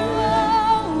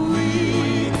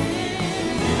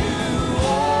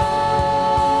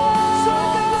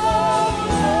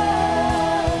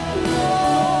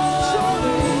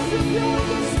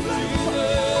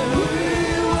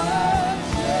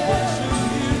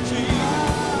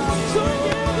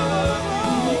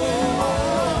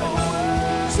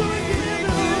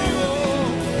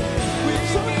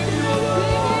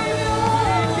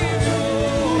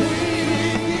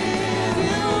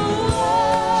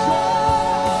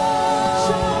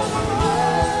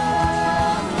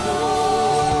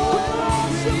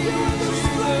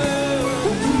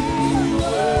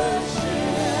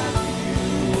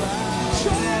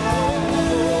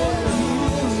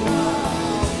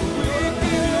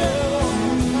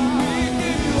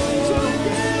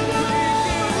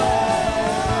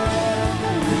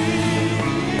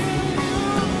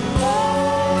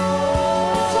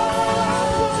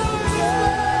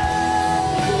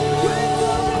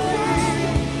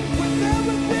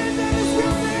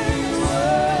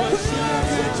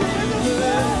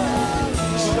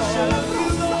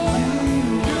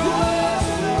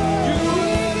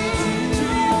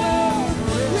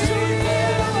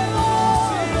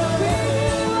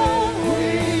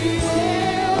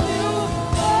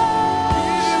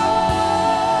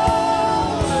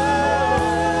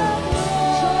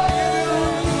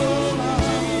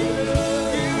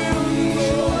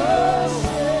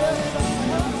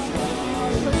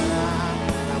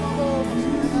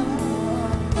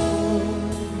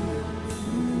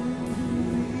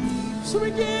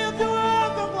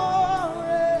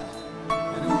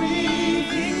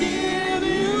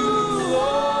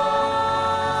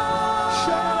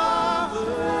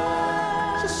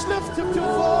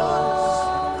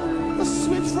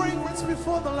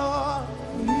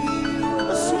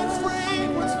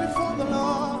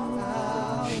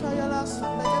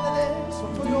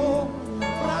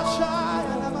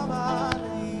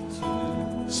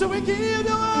 give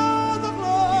you all the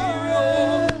glory.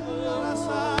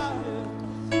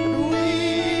 And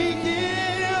we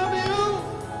give you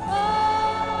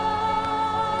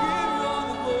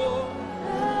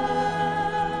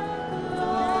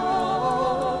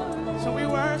so we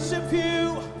worship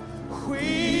you.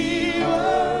 We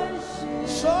worship.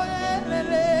 So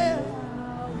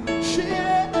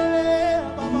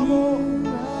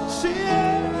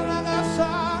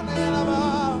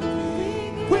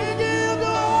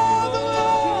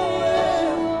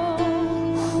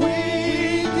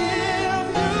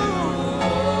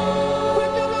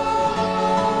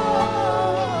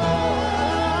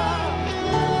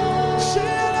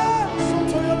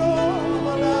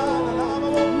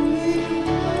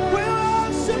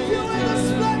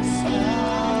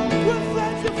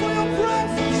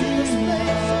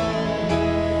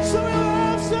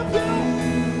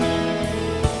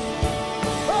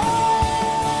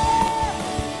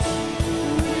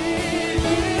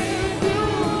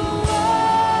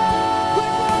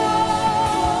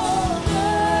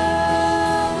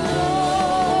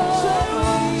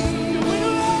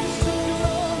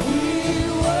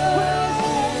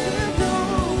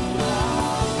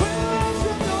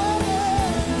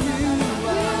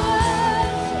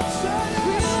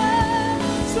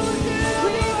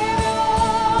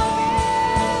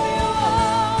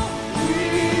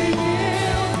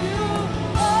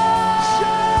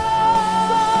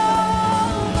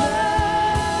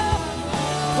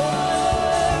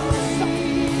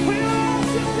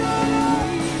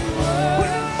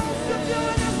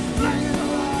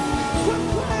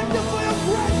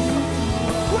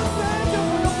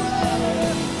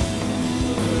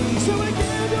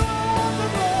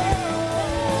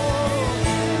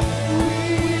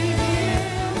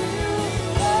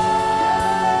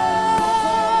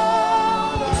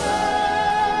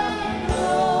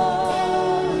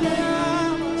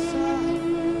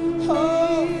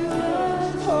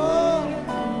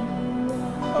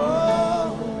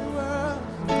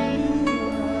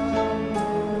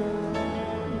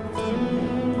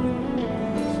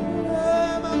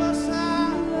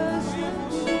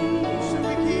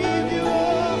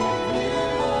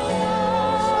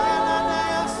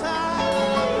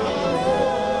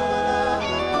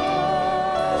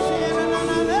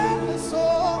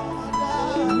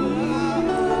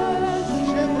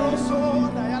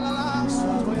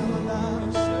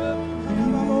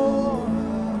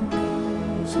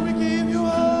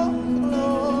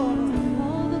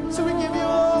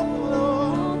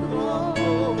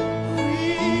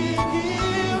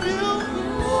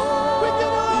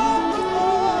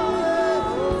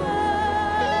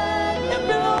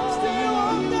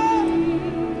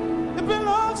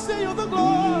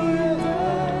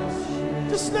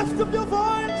lift up your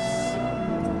voice,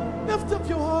 lift up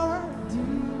your heart.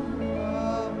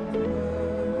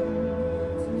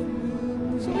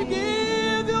 So we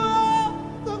give you all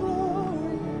the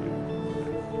glory.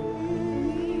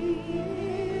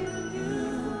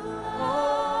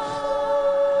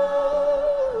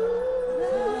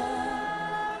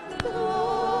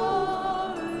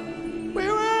 We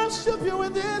worship you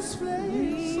in this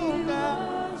place, oh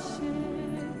God,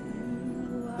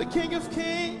 the King of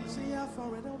Kings, the Alpha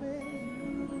and Omega.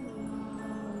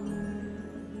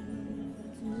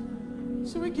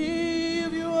 So we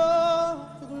give you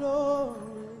all the glory.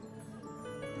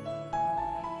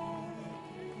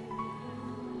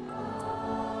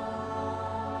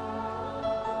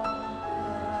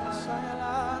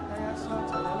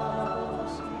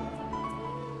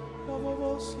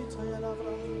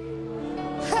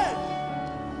 Hey!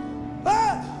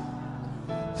 Hey!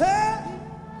 Hey!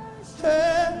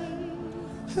 Hey!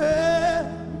 Hey!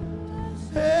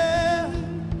 Hey!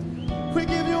 We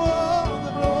give you all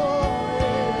the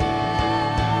glory.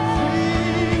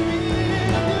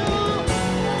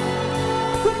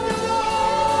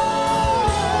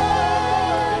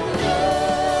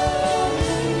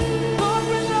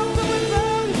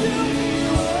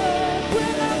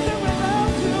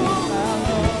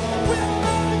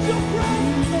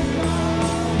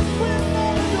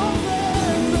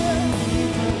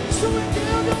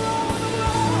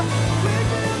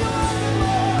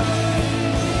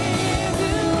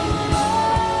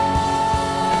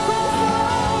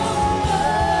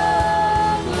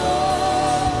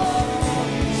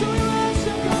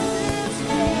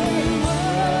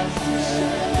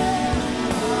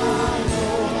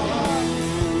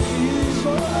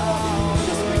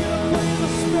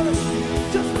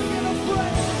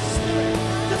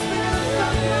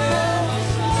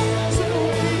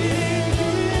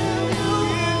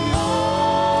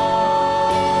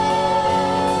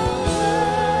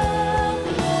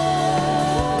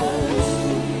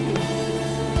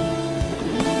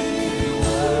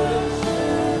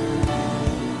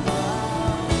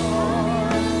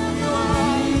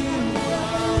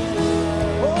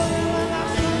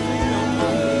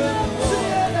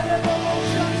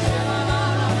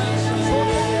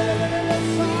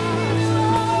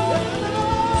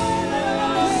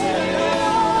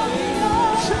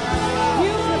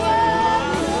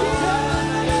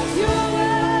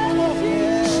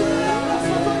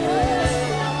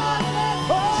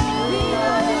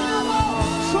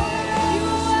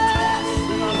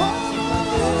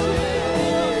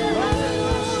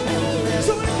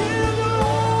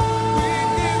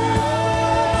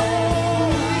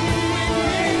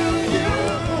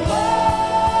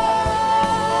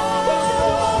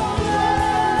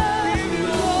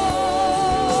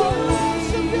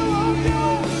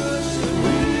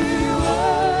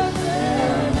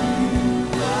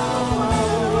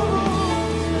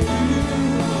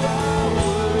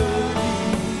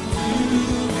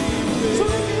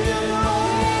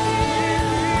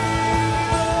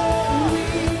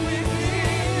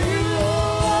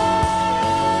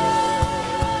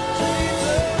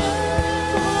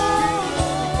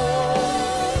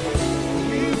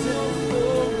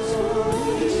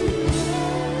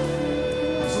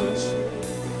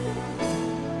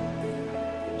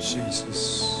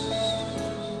 Jesus.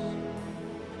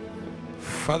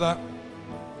 Father,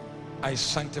 I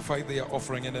sanctify their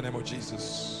offering in the name of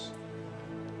Jesus.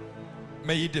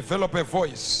 May He develop a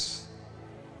voice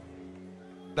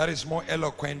that is more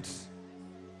eloquent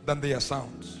than their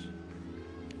sound.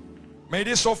 May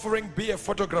this offering be a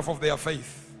photograph of their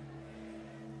faith,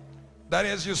 that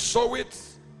as you sow it,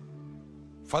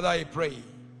 Father, I pray,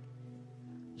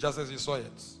 just as you saw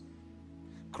it,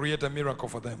 create a miracle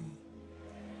for them.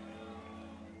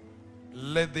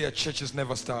 Let their churches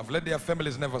never starve. Let their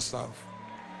families never starve.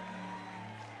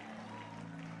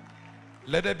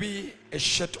 Let there be a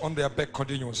shirt on their back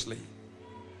continuously,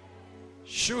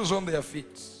 shoes on their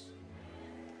feet.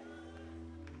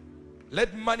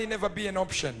 Let money never be an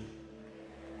option.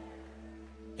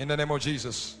 In the name of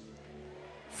Jesus.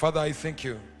 Father, I thank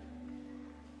you.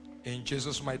 In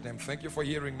Jesus' mighty name. Thank you for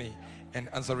hearing me and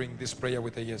answering this prayer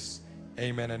with a yes.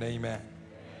 Amen and amen.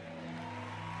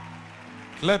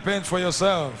 Clap hands for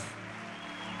yourself.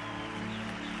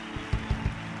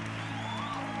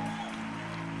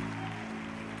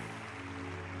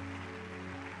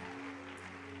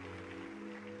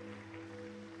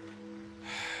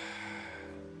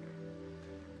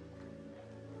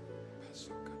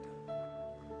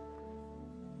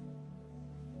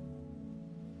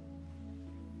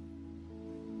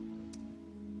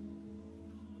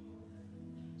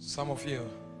 Some of you,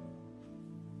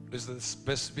 this is the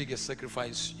best, biggest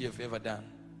sacrifice you have ever done.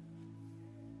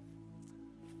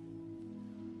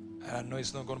 And I know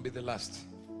it's not going to be the last.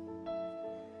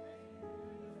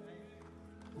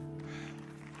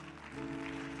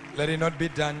 Let it not be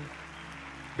done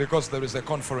because there is a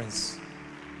conference.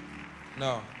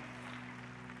 No.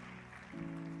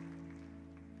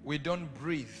 We don't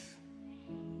breathe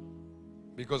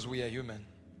because we are human,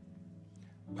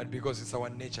 but because it's our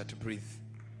nature to breathe.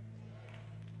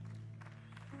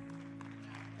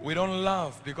 We don't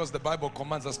love because the Bible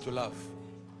commands us to love.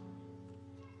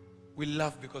 We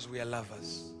love because we are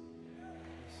lovers.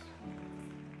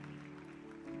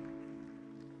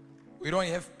 We don't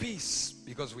have peace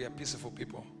because we are peaceful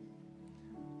people.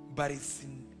 But it's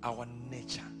in our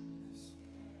nature.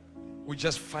 We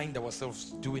just find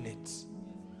ourselves doing it.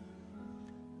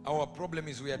 Our problem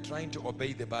is we are trying to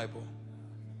obey the Bible,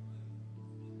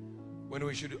 when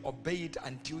we should obey it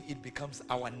until it becomes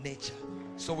our nature,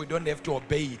 so we don't have to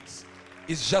obey it.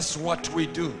 It's just what we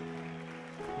do.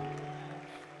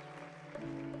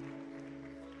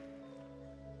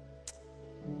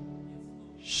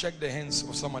 Shake the hands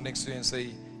of someone next to you and say,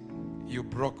 you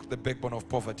broke the backbone of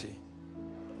poverty.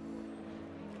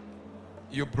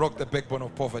 You broke the backbone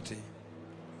of poverty.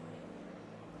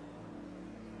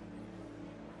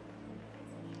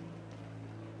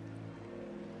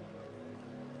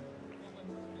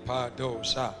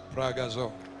 Padosa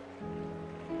pragazo.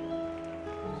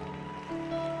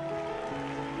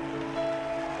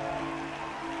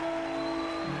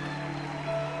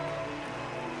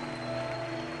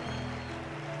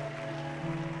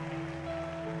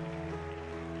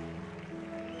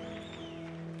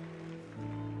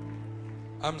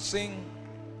 I'm seeing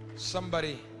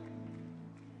somebody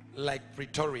like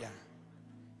Pretoria.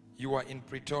 You are in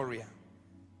Pretoria.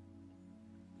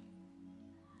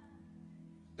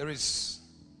 There is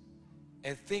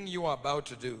a thing you are about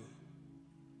to do.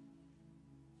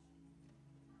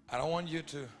 I don't want you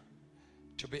to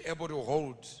be able to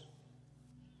hold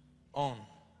on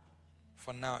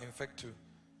for now. In fact, to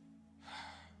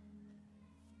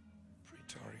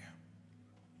Pretoria.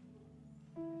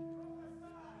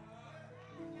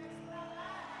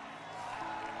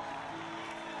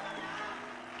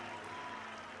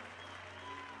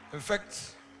 In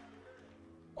fact,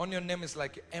 on your name is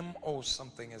like M-O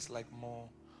something. It's like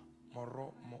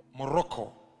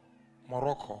Morocco,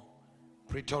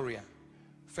 Pretoria.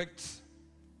 In fact,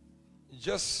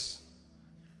 just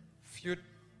few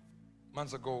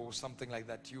months ago or something like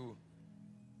that, you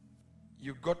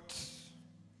got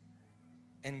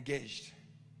engaged.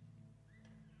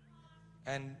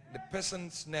 And the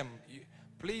person's name,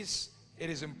 please, it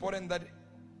is important that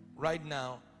right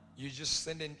now you just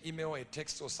send an email or a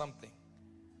text or something.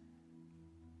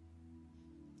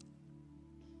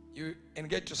 You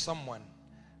engage to someone.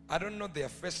 I don't know their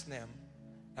first name,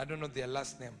 I don't know their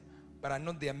last name, but I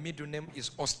know their middle name is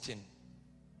Austin.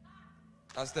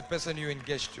 That's the person you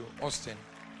engage to, Austin.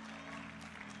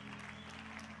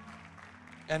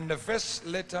 And the first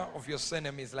letter of your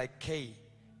surname is like K-H-O-L-O,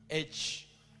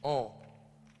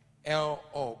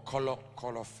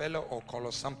 Colorfellow or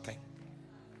Color something.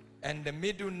 And the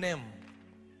middle name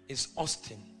is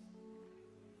Austin.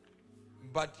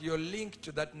 But your link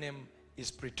to that name is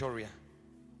Pretoria.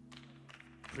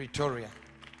 Pretoria.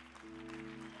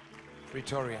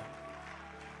 Pretoria.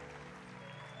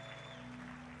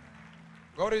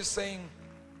 God is saying,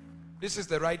 this is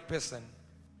the right person,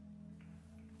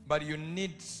 but you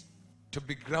need to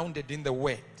be grounded in the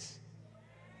word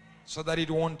so that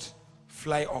it won't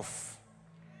fly off.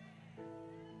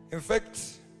 In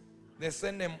fact, the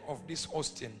surname of this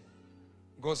Austin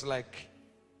goes like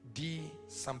D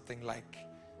something, like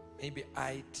maybe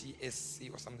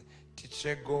ITSC or something.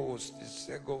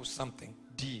 Tichego something.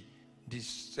 D.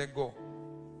 Disego.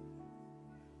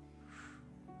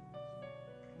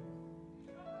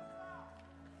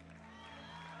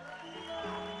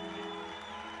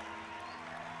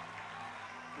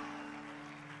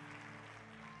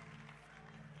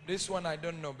 This one I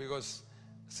don't know, because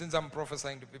since I'm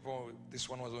prophesying to people, this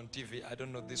one was on TV. I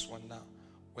don't know this one now,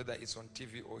 whether it's on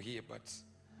TV or here, but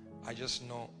I just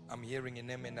know I'm hearing a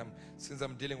name, and since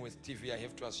I'm dealing with TV, I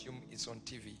have to assume it's on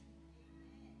TV.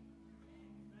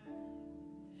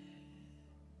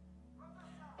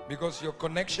 Because your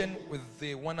connection with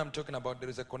the one I'm talking about, there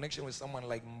is a connection with someone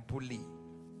like Mbuli.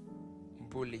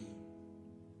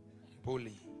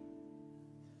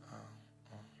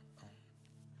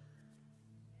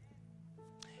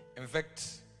 In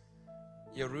fact,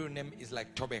 your real name is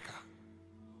like Tobeka.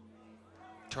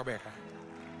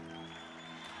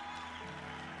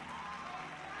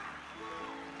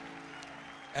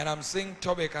 And I'm seeing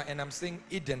Tobeka, and I'm seeing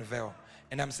Edenvale,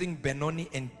 and I'm seeing Benoni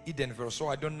and Edenvale. So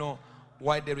I don't know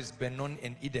why there is Benoni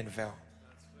and Edenvale.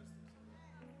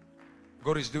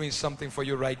 God is doing something for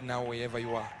you right now, wherever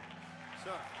you are.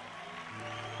 Sure.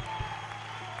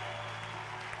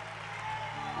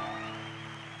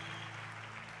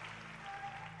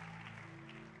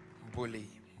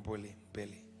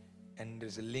 Belly. And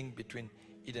there's a link between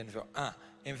Edenvale.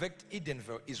 In fact,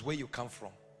 Edenvale is where you come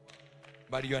from.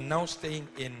 But you are now staying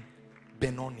in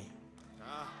Benoni.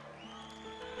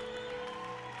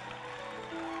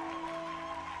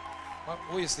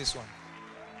 Who is this one?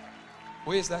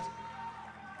 Who is that?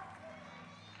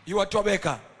 You are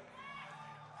Tobeka.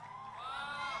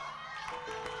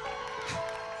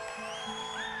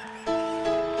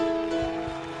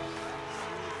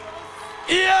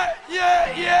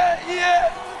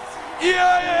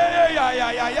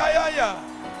 Yeah.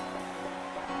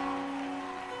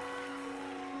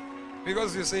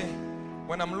 Because you see,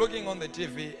 when I'm looking on the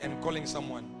TV and calling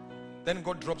someone, then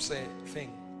God drops a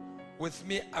thing. With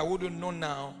me, I wouldn't know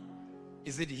now,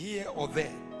 is it here or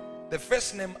there? The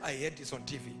first name I heard is on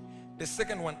TV. The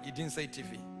second one, it didn't say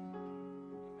TV.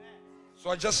 So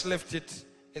I just left it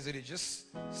as it is. Just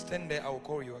stand there, I will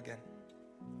call you again.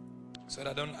 So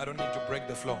that I don't need to break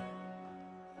the flow.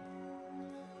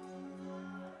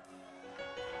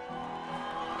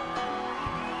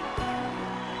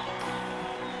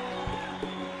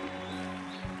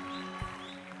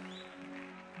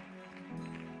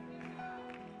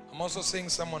 I'm also seeing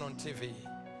someone on TV.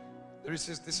 This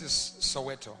is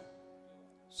Soweto.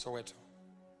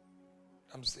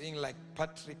 I'm seeing like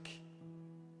Patrick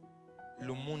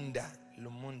Lumunda.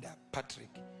 Patrick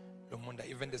Lumunda.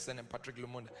 Even the surname Patrick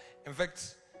Lumunda. In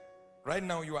fact, right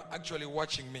now you are actually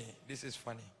watching me. This is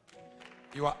funny.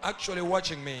 You are actually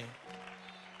watching me.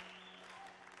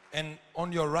 And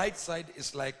on your right side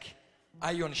is like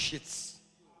iron sheets.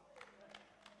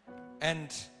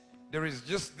 And there is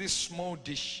just this small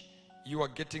dish you are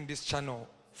getting this channel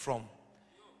from.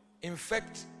 In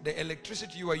fact, the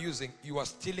electricity you are using, you are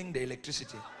stealing the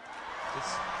electricity.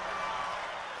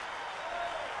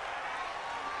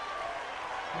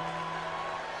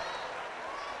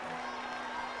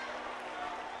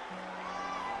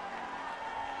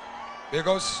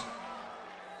 Because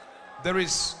there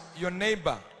is your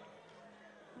neighbor.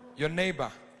 I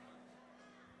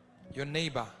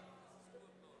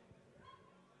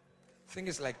think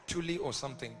it's like Tuli or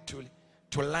something.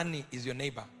 Tulani is your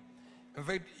neighbor. In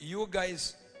fact, you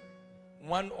guys,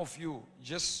 one of you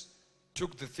just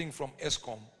took the thing from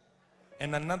Eskom,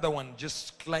 and another one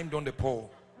just climbed on the pole.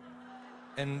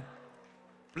 And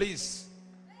please,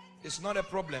 it's not a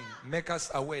problem. Make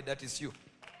us aware that is you.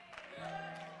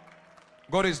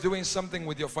 God is doing something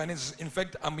with your finances. In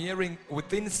fact, I'm hearing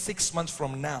within 6 months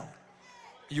from now,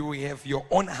 you will have your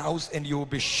own house and you will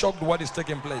be shocked what is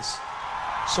taking place.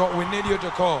 So we need you to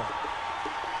call.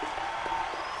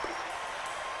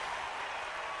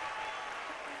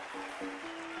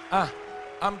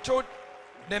 I'm told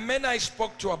the men I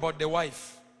spoke to about the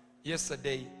wife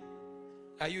yesterday,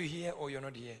 are you here or you're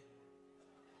not here?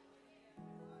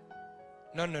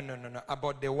 No.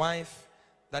 About the wife,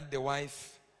 that the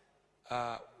wife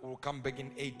will come back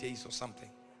in 8 days or something.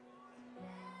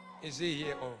 Is he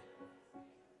here or?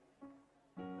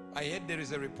 I heard there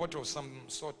is a report of some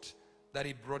sort that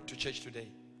he brought to church today.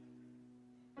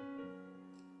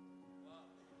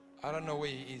 I don't know where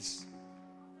he is.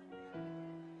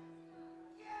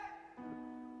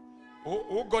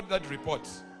 Who got that report?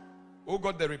 Who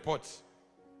got the report?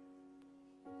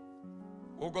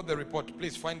 Who got the report?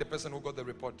 Please find the person who got the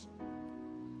report.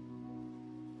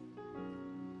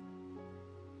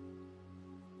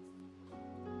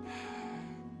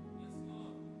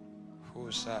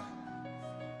 Who, sir?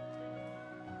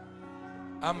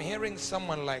 I'm hearing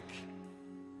someone like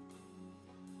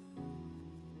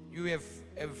you have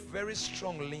a very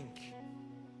strong link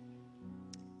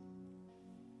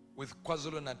with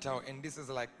KwaZulu-Natal, and this is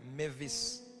like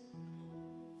Mavis.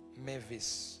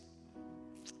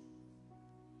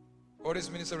 God is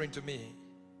ministering to me.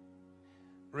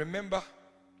 Remember,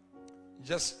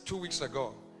 just 2 weeks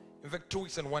ago, in fact 2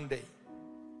 weeks and 1 day,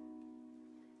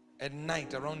 at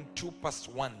night around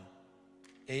 1:02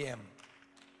 a.m.,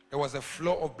 there was a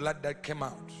flow of blood that came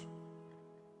out,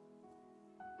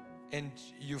 and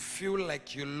you feel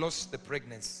like you lost the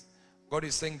pregnancy. God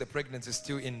is saying the pregnancy is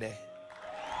still in there.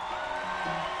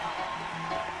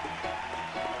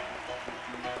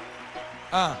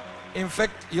 In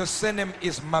fact, your surname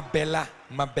is Mabella.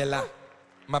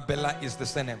 Mabella is the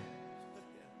surname.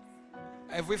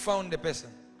 Have we found the person?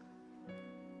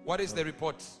 What is the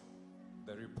report?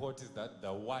 The report is that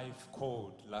the wife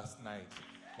called last night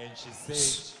and she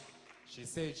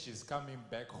said she's coming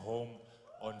back home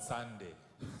on Sunday.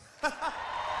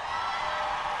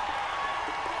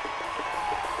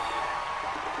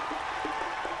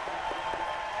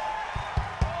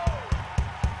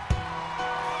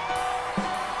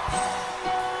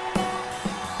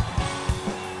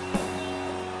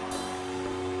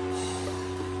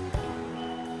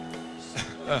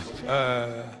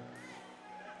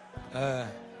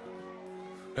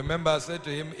 Remember, I said to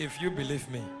him, if you believe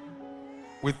me,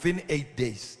 within 8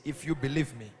 days, if you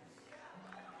believe me,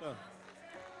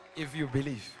 if you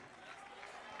believe.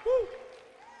 Woo.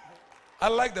 I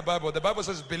like the Bible. The Bible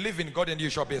says, believe in God and you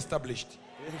shall be established.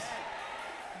 Yes.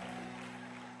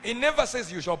 It never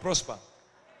says you shall prosper.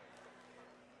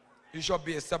 You shall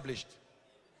be established.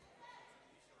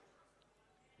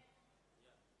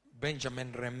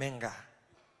 Benjamin Remenga.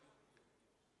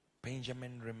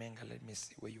 Benjamin Remenga, let me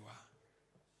see where you are.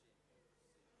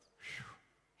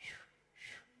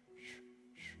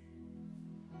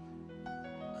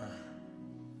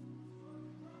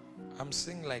 I'm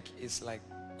seeing like it's like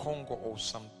Congo or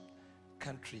some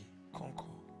country. Congo.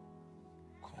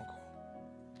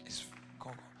 It's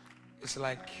Congo. It's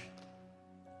like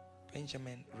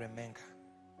Benjamin Remenga.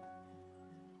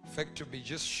 In fact, to be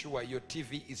just sure, your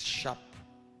TV is sharp.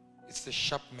 It's the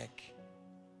sharp make.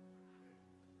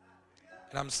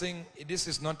 And I'm saying this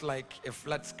is not like a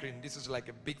flat screen. This is like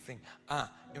a big thing.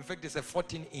 In fact, it's a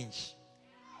 14-inch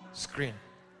screen.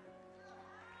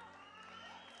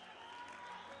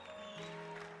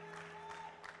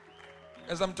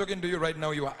 As I'm talking to you right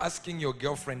now, you are asking your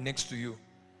girlfriend next to you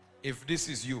if this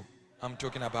is you I'm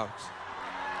talking about.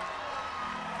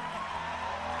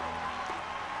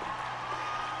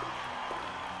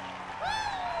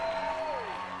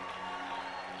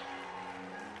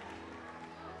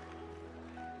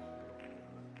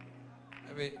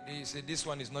 You see, this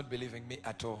one is not believing me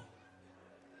at all.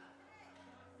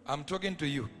 I'm talking to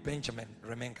you, Benjamin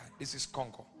Remenga. This is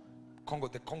Congo.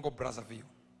 The Congo Brazzaville.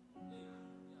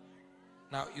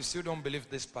 Now, you still don't believe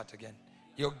this part again.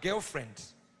 Your girlfriend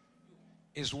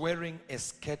is wearing a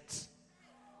skirt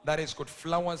that has got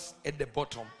flowers at the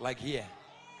bottom, like here.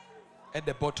 At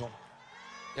the bottom.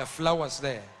 There are flowers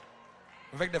there.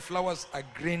 In fact, the flowers are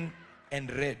green and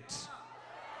red.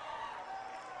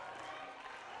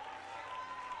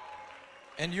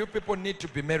 And you people need to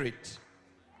be married.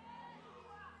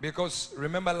 Because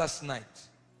remember last night.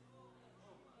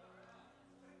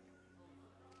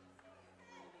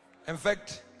 In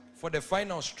fact, for the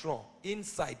final straw,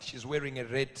 inside she's wearing a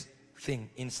red thing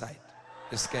inside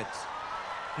the skirt.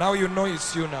 Now you know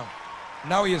it's you now.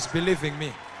 Now he is believing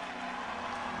me.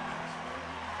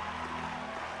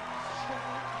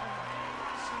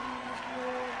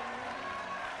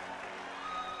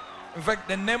 In fact,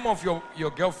 the name of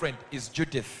your girlfriend is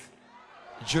Judith.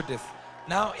 Judith.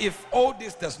 Now, if all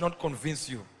this does not convince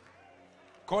you,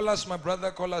 call us, my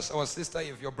brother, call us, our sister.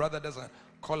 If your brother doesn't,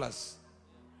 call us.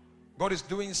 God is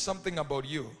doing something about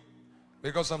you.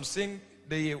 Because I'm seeing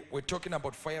we're talking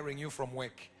about firing you from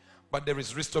work. But there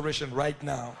is restoration right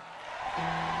now.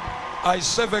 I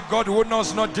serve a God who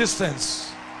knows no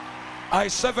distance. I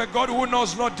serve a God who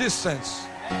knows no distance.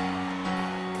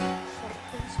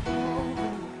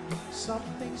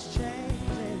 Something's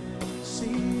changing, see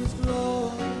His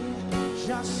glory,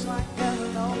 just like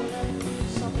heaven on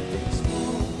earth. Something's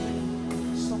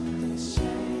moving, something's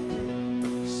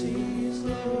changing, see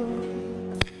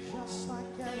just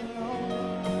like heaven on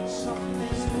earth.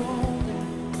 Something's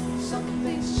moving,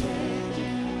 something's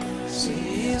changing.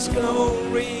 See His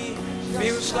glory,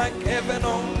 feels like heaven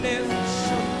on earth.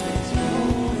 Something's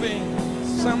moving,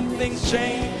 something's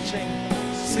changing.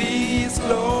 See His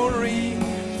glory,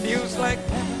 feels like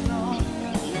heaven on earth.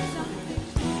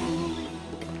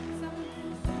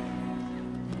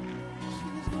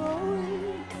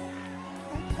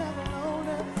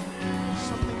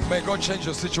 May God change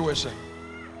your situation.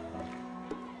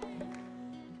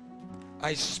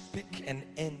 I speak an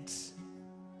end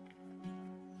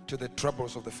to the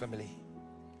troubles of the family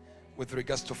with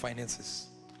regards to finances.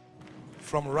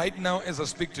 From right now, as I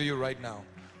speak to you right now,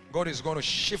 God is going to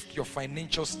shift your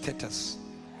financial status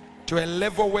to a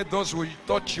level where those who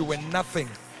thought you were nothing,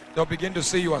 they'll begin to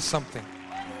see you as something.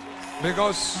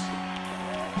 Because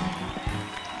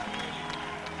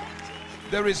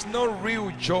there is no real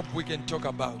job we can talk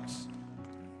about.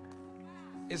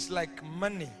 It's like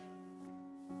money.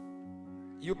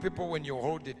 You people, when you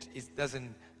hold it, it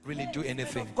doesn't really do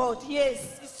anything. God,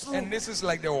 yes, it's true. And this is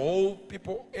like the whole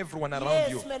people, everyone around Yes,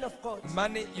 you. man of God.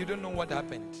 Money, you don't know what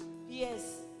happened.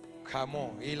 Yes. Come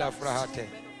on, ila frahate.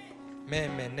 Me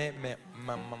me ne me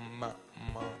ma ma ma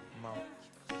ma ma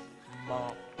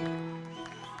ma.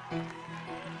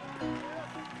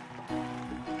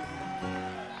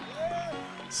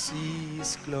 See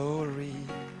His glory,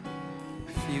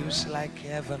 feels like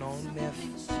heaven on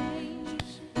earth.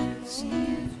 See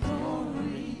His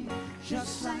glory,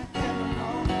 just like heaven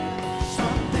on earth.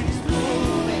 Something's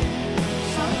moving,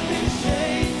 something's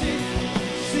changing.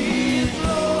 See His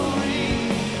glory,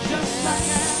 just like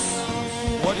heaven on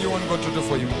earth. What do you want God to do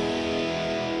for you?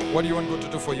 What do you want God to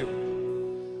do for you?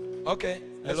 Okay,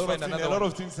 let's find another one. A lot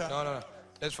of things, sir. No.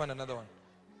 Let's find another one.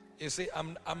 You see,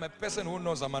 I'm a person who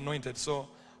knows I'm anointed, so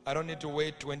I don't need to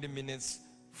wait 20 minutes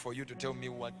for you to tell me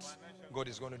what God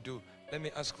is going to do. Let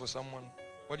me ask for someone.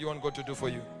 What do you want God to do for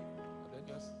you?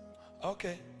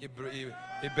 Okay. He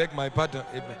begged my pardon.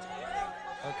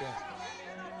 Okay.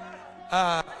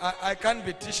 I can't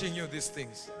be teaching you these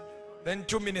things. Then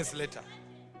 2 minutes later,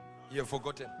 you have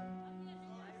forgotten.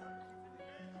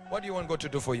 What do you want God to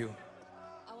do for you?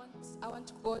 I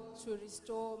want God to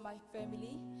restore my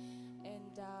family,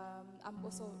 and I'm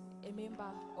also a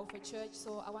member of a church,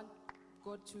 so I want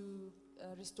God to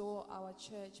restore our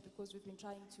church, because we've been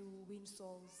trying to win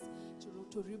souls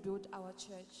to rebuild our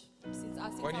church.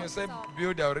 When you say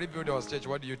build or rebuild our church,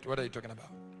 what are you talking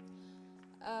about?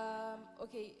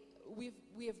 Okay, we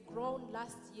have grown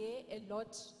last year a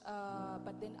lot,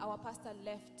 but then our pastor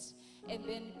left, and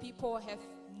then people have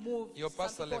moved. Your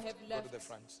pastor Some people left. have Go left. to the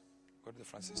front. Go to the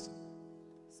front, sister.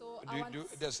 So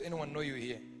Does anyone know you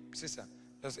here? Sister,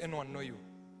 does anyone know you?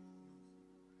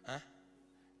 Huh?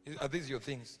 Are these your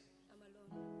things? I'm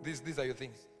alone. These are your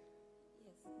things?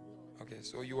 Yes. No. Okay,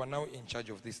 so you are now in charge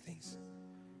of these things.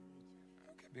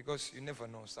 Okay, because you never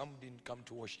know. Some didn't come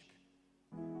to worship.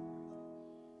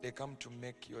 They come to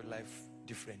make your life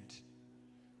different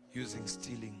using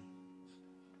stealing.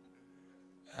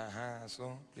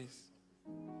 So please,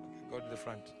 okay, go to the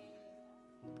front.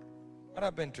 What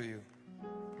happened to you?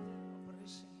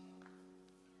 Operation.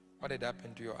 What had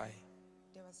happened to your eye?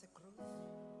 There was a growth.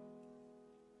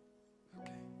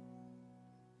 Okay.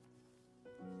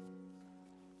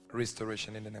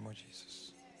 Restoration in the name of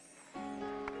Jesus.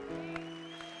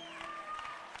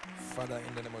 Father,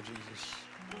 in the name of Jesus.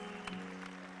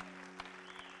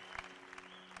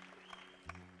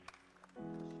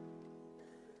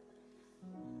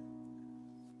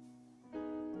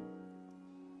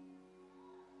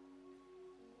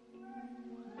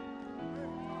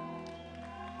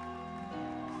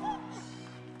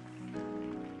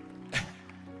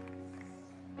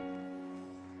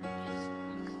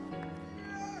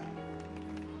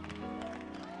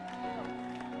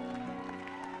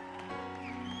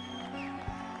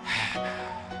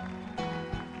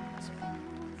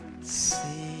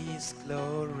 See His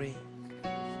glory,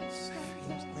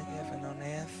 feels like heaven on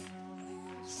earth.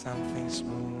 Something's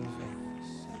moving.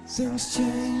 Things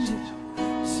changing,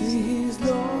 see His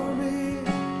glory,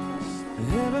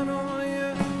 heaven on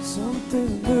earth.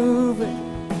 Something's moving,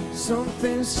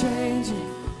 something's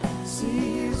changing,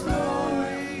 see His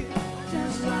glory,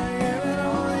 just like heaven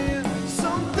on earth.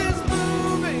 Something's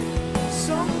moving,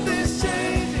 something's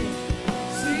changing,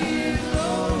 see His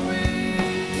glory.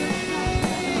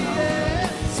 Yeah.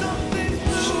 Something's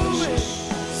moving,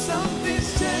 something's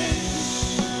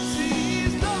changing, see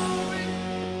His glory.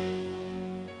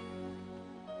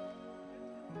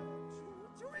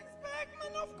 To expect,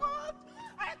 man of God,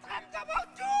 I dreamt about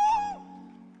you.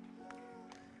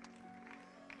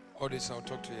 All this, I'll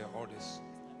talk to you. All this.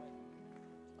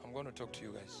 I'm going to talk to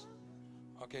you guys.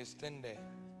 Okay, stand there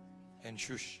and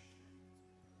shush.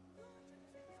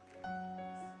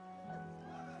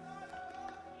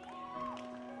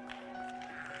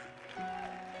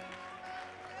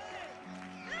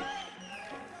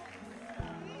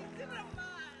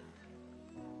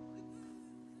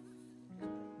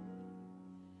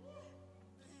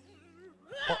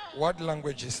 What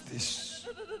language is this?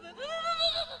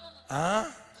 Huh?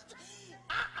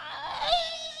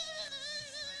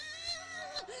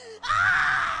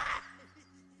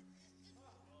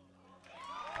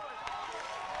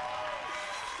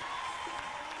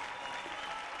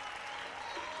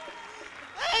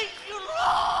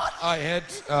 I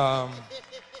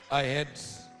had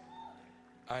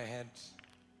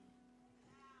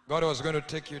God was going to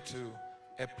take you to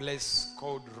a place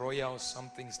called Royal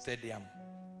something Stadium.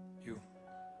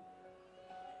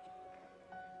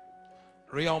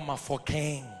 Real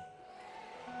Mafokeng.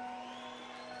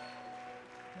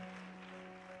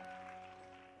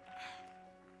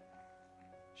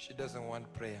 She doesn't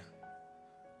want prayer.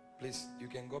 Please, you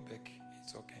can go back.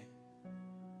 It's okay.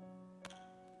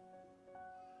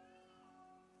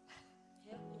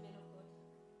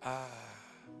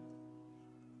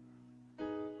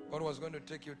 God was going to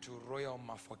take you to Royal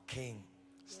Mafokeng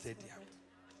Stadium.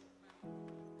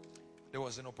 There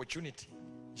was an opportunity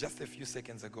just a few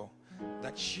seconds ago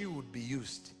that she would be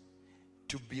used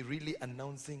to be really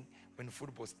announcing when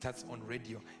football starts on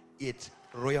radio at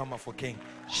Royal Mafokeng.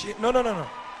 No.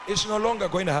 It's no longer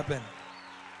going to happen.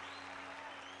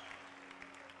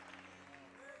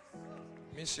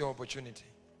 Miss your opportunity.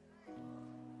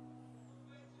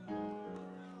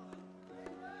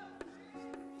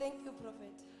 Thank you,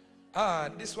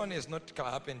 Prophet. This one is not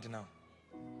happened now.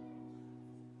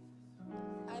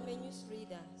 I'm a news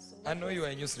reader. So I know you are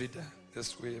a news reader.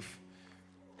 This wave.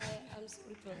 I'm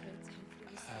sorry, Prophet. I'm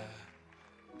really sorry.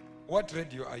 What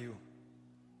radio are you?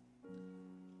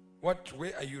 Where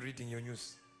are you reading your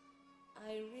news?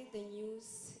 I read the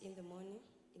news in the morning.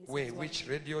 Where? Which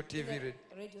radio, TV?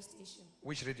 Radio station.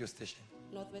 Which radio station?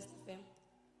 Northwest FM.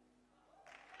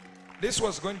 This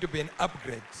was going to be an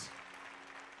upgrade.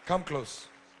 Come close.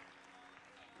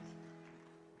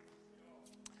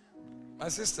 My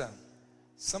sister,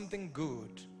 something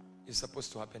good is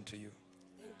supposed to happen to you.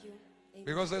 Thank you.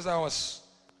 Because as I was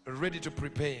ready to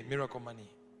prepare miracle money,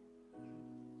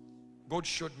 God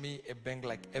showed me a bank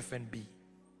like FNB.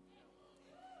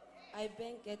 I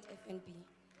bank at FNB.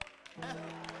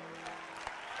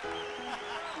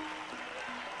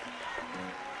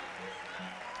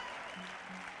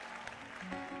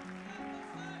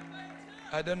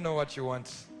 I don't know what you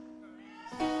want.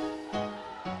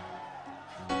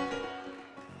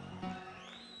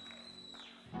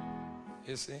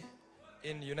 You see,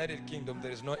 in United Kingdom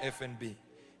there is no FNB.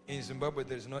 In Zimbabwe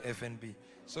there is no FNB.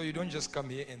 So you don't just come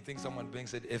here and think someone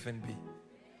banks at FNB.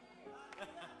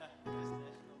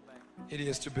 It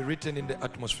has to be written in the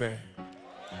atmosphere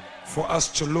for us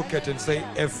to look at and say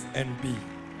FNB.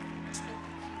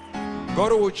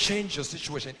 God will change your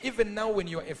situation. Even now when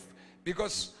you're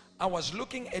because I was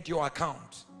looking at your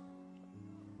account.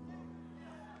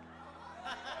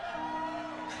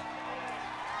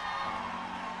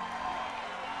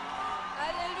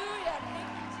 Hallelujah. Thank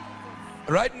you, Jesus.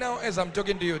 Right now as I'm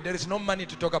talking to you, there is no money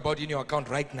to talk about in your account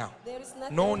right now. There is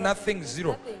nothing. No, Prophet. nothing, There's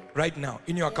zero nothing. right now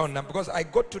in your account now, because I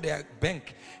got to their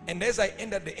bank and as I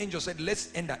entered, the angel said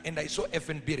let's enter, and I saw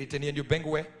FNB written here. And you bank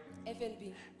where?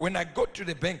 FNB. When I got to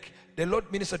the bank, the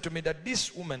Lord ministered to me that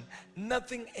this woman,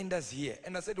 nothing enters here.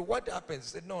 And I said, what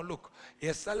happens? He said, no, look,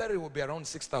 her salary will be around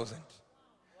 6,000.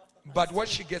 But what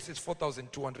she gets is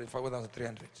 4,200,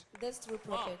 5,300. That's true,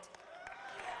 Prophet.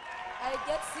 I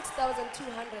get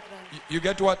 6,200 rand. You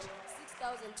get what?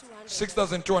 6,200.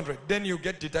 6,200. Then you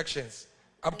get deductions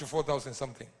up to 4,000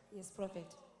 something. Yes, Prophet.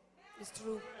 It's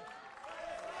true.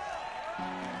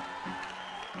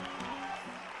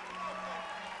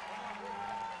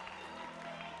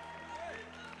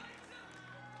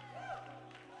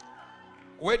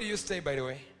 Where do you stay, by the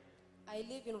way? I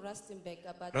live in Rustenburg,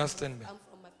 but Rustenburg. I'm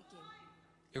from Mafikeng.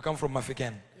 You come from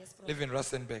Mafikeng. Yes, Prophet. Live in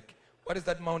Rustenburg. What is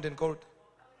that mountain called?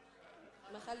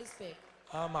 Mahalisburg.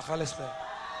 Mahalisburg.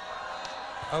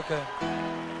 Okay.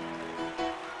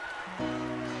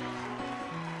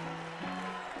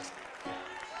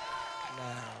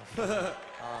 Now.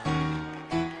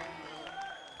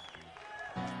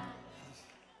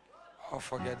 Oh,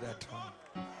 forget that one.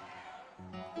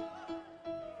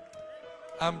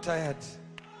 I'm tired.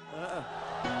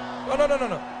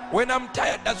 No. When I'm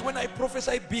tired, that's when I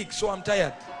prophesy big, so I'm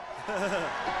tired.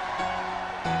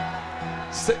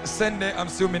 Sunday, I'm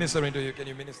still ministering to you. Can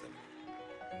you minister?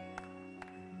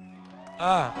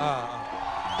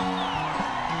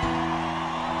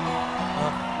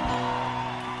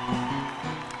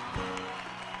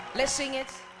 Let's sing it.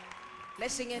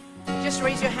 Let's sing it. Just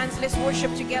raise your hands. Let's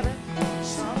worship together.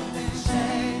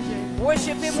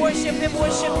 Worship him, worship him,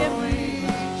 worship him.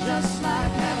 Just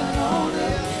like heaven on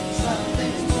earth,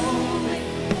 something's moving,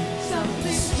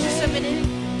 something's Just a minute.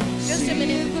 Just a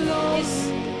minute.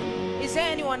 minute. Is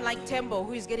there anyone like Tembo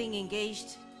who is getting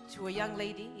engaged to a young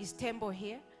lady? Is Tembo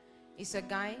here? Is a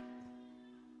guy?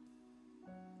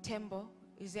 Tembo.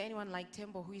 Is there anyone like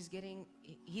Tembo who is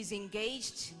he's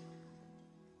engaged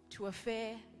to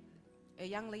a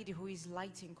young lady who is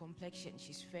light in complexion?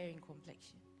 She's fair in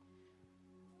complexion.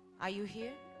 Are you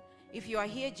here? If you are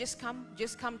here, just come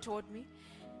toward me.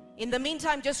 In the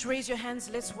meantime, just raise your hands.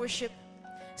 Let's worship.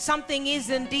 Something is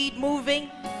indeed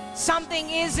moving. Something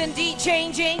is indeed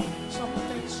changing.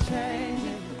 Something's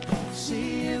changing.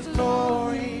 See his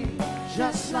glory,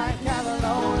 just like heaven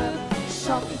on earth.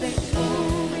 Something's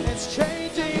moving. It's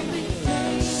changing.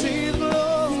 See his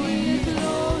glory,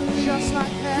 just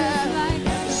like heaven.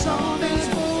 Something's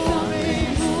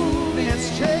moving. It's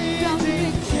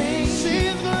changing. See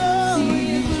his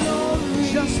glory,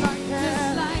 just like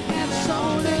heaven.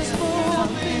 Something's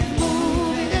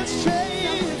moving. It's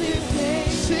changing.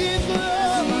 See his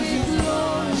glory,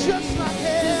 just like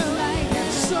heaven.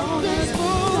 Something's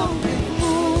moving.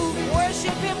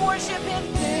 Worship him, worship him.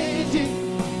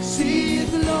 See his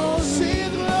glory,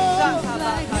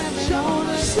 like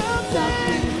heaven.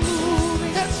 Something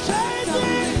moving. It's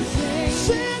changing.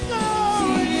 See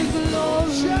his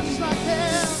glory, just like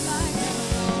heaven.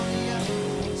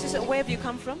 Sister, where have you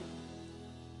come from?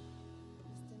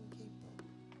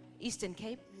 Eastern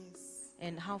Cape? Yes,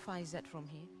 And how far is that from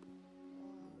here?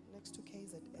 next to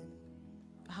KZN.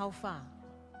 How far?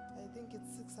 I think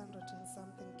it's 600 and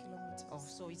something kilometers. Oh,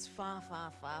 so it's far,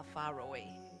 far, far, far away.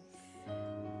 Yes.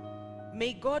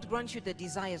 May God grant you the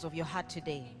desires of your heart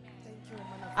today. Thank you,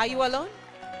 woman of Are you alone?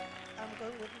 I'm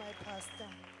going with my pastor.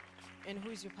 And who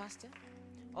is your pastor?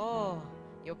 Oh,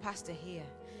 your pastor here.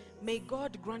 May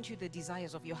God grant you the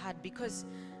desires of your heart, because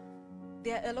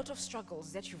there are a lot of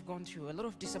struggles that you've gone through, a lot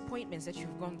of disappointments that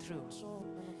you've gone through. True,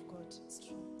 man of God. It's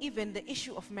true. Even the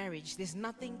issue of marriage, there's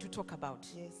nothing to talk about.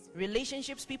 Yes.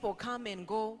 Relationships, people come and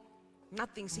go,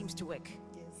 nothing seems to work.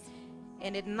 Yes.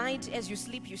 And at night, as you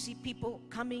sleep, you see people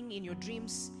coming in your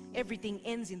dreams. Everything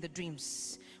ends in the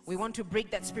dreams. We want to break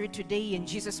that spirit today in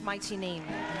Jesus' mighty name.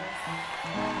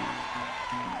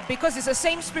 Because it's the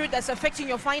same spirit that's affecting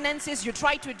your finances. You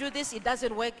try to do this, it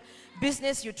doesn't work.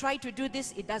 Business, you try to do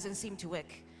this, it doesn't seem to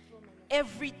work.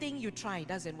 Everything you try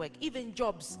doesn't work. Even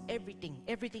jobs,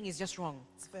 everything is just wrong.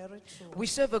 It's very true. We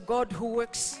serve a God who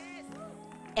works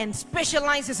and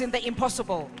specializes in the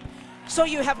impossible. So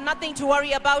you have nothing to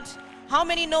worry about. How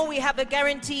many know we have a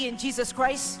guarantee in Jesus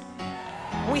Christ?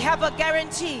 We have a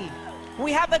guarantee.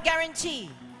 We have a guarantee.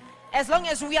 As long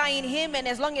as we are in Him and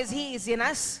as long as He is in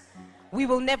us, we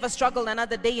will never struggle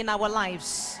another day in our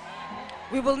lives.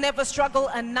 We will never struggle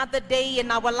another day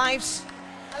in our lives.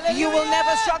 You will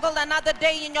never struggle another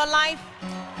day in your life.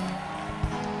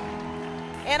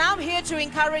 And I'm here to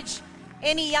encourage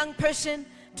any young person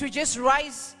to just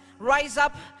rise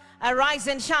up, arise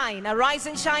and shine, arise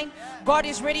and shine. God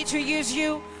is ready to use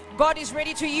you. God is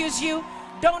ready to use you.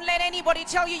 Don't let anybody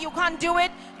tell you you can't do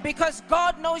it, because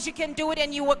God knows you can do it,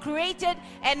 and you were created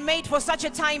and made for such a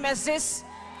time as this.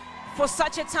 For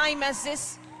such a time as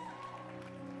this.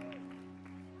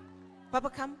 Papa,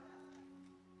 come.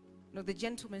 No, the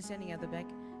gentleman standing at the back,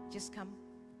 just come.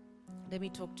 Let me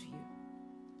talk to you.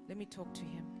 Let me talk to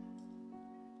him.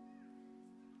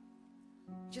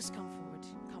 Just come forward.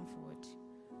 Come forward.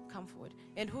 Come forward.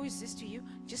 And who is this to you?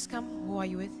 Just come. Who are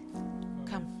you with?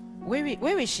 Come. Where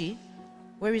is she?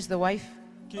 Where is the wife?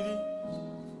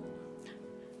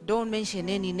 Don't mention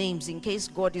any names in case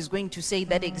God is going to say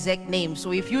that exact name.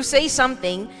 So if you say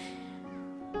something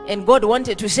and God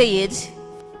wanted to say it,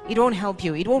 it won't help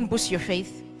you. It won't boost your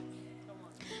faith.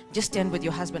 Just stand with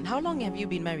your husband. How long have you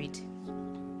been married?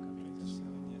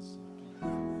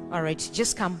 All right,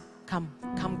 just come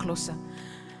closer.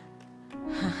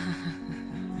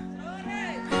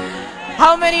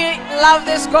 How many love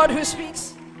this God who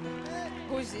speaks?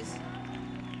 Who is this?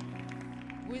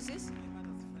 Who is this?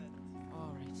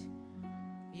 All right.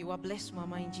 You are blessed,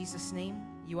 Mama, in Jesus' name.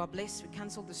 You are blessed. We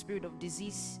cancel the spirit of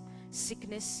disease,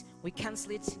 sickness. We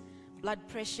cancel it. Blood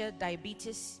pressure,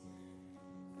 diabetes.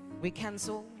 We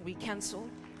cancel.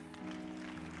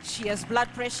 She has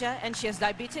blood pressure and she has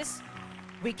diabetes.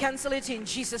 We cancel it in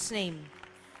Jesus' name.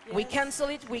 Yes. We cancel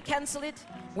it.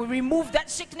 We remove that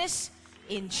sickness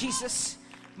in Jesus'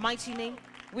 mighty name.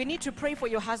 We need to pray for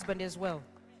your husband as well.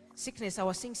 Sickness, I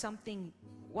was seeing something.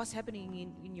 What's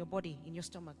happening in your body, in your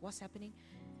stomach? What's happening?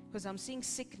 Because I'm seeing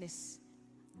sickness.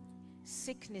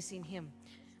 Sickness in him.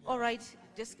 All right,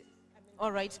 just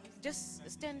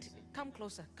stand. Come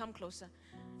closer, come closer.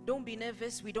 Don't be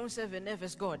nervous. We don't serve a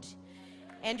nervous God.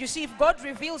 And you see, if God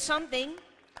reveals something,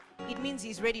 it means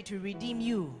he's ready to redeem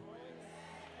you.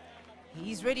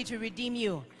 He's ready to redeem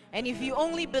you. And if you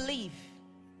only believe,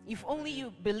 if only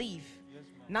you believe,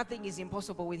 nothing is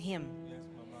impossible with him.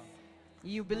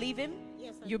 You believe him?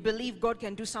 Yes, I you believe God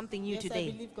can do something new Yes, today.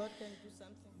 I believe God can do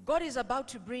something. God is about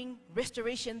to bring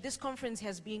restoration. This conference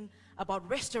has been about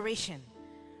restoration.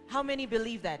 How many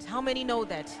believe that? How many know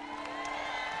that?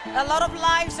 A lot of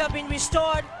lives have been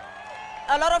restored.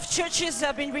 A lot of churches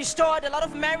have been restored. A lot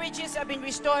of marriages have been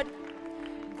restored.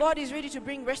 God is ready to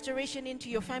bring restoration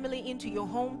into your family, into your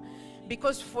home.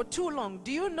 Because for too long,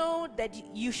 do you know that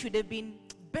you should have been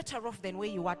better off than where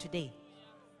you are today?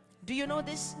 Do you know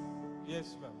this?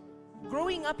 Yes, ma'am.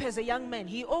 Growing up as a young man,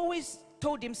 he always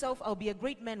told himself, I'll be a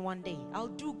great man one day. I'll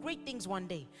do great things one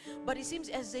day. But it seems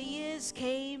as the years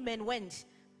came and went,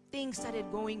 things started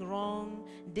going wrong.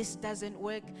 This doesn't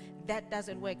work. That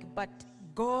doesn't work. But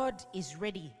God is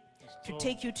ready to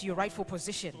take you to your rightful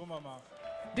position. True, mama.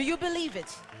 Do you believe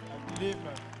it? I believe,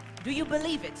 ma'am. Do you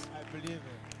believe it? I believe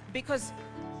it. Because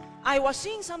I was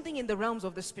seeing something in the realms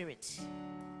of the spirit.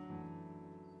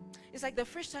 It's like the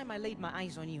first time I laid my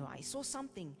eyes on you, I saw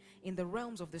something in the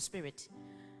realms of the spirit.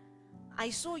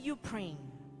 I saw you praying.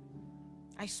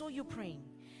 I saw you praying.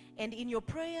 And in your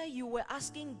prayer, you were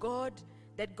asking God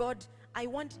that, God, I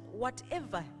want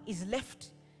whatever is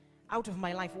left out of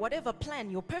my life, whatever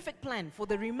plan, your perfect plan for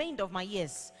the remainder of my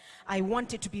years, I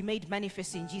want it to be made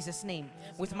manifest in Jesus' name.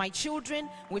 With my children,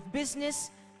 with business,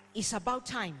 it's about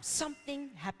time.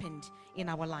 Something happened in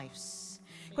our lives.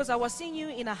 Because I was seeing you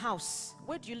in a house.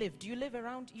 Where do you live? Do you live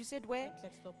around, you said where?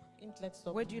 In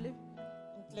Klerksdorp. Where do you live?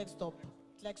 In Klerksdorp.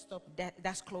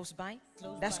 That's close by?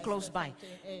 Close That's by, close by.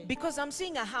 something, Because I'm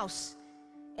seeing a house.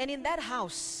 And in that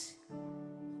house,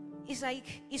 it's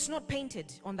like it's not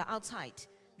painted on the outside.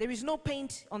 There is no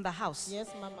paint on the house. Yes,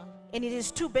 Mama. And it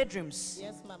is 2 bedrooms.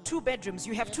 Yes, Mama. 2 bedrooms.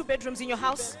 You have 2 bedrooms in your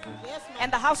house. Yes, Mama.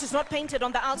 And the house is not painted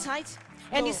on the outside.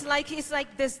 And No. it's like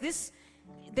there's this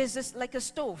like a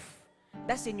stove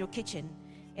that's in your kitchen,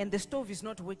 and the stove is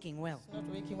not working well. It's not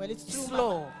working well. It's true,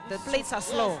 Slow. Mama. The It's plates true. are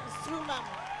slow. Yes, it's true, Mama.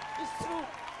 It's true.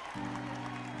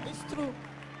 It's true.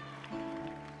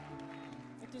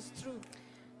 It is true.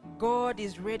 God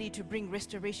is ready to bring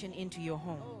restoration into your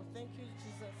home. Oh, thank you,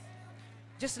 Jesus.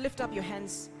 Just lift up your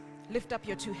hands. Lift up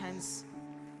your 2 hands.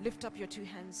 Lift up your 2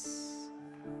 hands.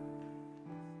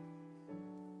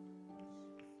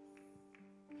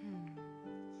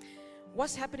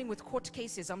 What's happening with court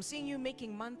cases? I'm seeing you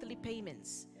making monthly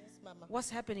payments. Yes, Mama. What's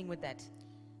happening with that?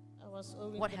 I was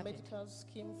owing What the happened? medical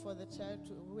scheme for the child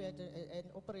who had an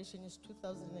operation in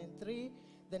 2003.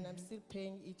 Then I'm still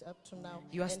paying it up to now.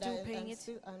 You are And still paying it?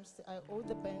 I owe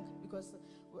the bank because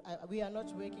we are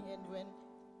not working. And when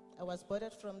I was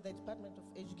boarded from the Department of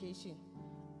Education,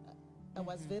 I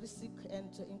was very sick, and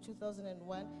in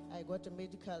 2001 I got a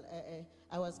medical.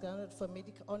 I was grounded for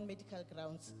on medical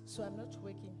grounds, so I'm not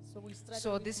working. So we started.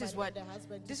 So with this is money, what and the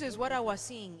husband this is is what I working. was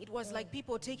seeing. It was like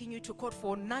people taking you to court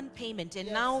for non-payment, and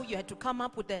Yes. now you had to come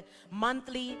up with a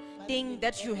monthly thing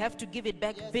that you have to give it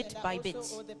back Yes, bit and by I bit,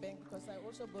 also owe the bank because I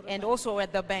also borrowed and money also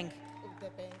at the bank. with the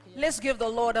bank. Yes. Let's give the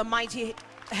Lord a mighty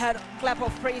clap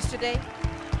of praise today.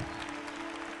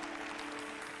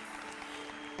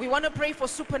 We want to pray for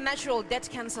supernatural debt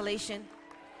cancellation.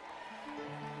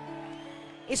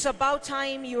 It's about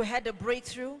time you had a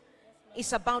breakthrough.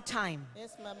 It's about time.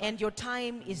 Yes, Mama. And your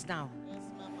time is now. Yes,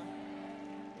 Mama.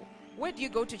 Where do you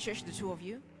go to church, the 2 of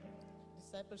you?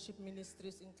 Discipleship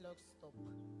Ministries in Klerksdorp.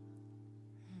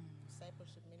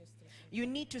 Discipleship Ministries. You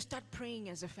need to start praying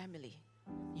as a family.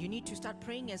 You need to start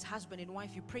praying as husband and wife.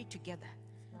 You pray together.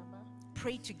 Mama.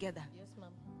 Pray together. Yes,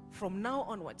 Mama. From now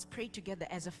onwards, pray together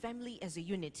as a family, as a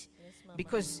unit. Yes, Mama.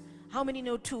 Because how many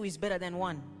know 2 is better than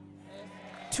 1?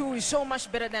 Yes. 2 is so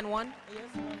much better than 1. Yes,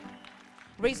 Mama.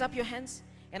 Raise up your hands.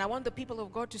 And I want the people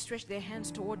of God to stretch their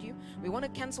hands toward you. We want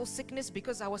to cancel sickness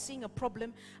because I was seeing a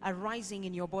problem arising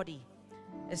in your body.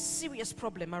 A serious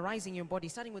problem arising in your body,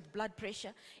 starting with blood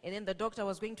pressure. And then the doctor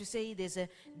was going to say there's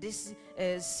this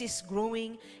cyst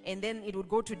growing. And then it would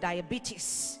go to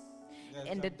diabetes. Yes,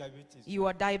 And I'm diabetes. you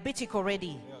are diabetic already.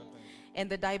 Yeah, thank you. And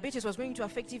the diabetes was going to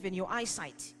affect even your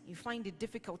eyesight. You find it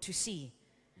difficult to see.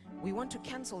 We want to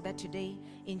cancel that today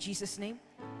in Jesus' name.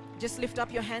 Just lift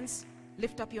up your hands.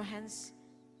 Lift up your hands.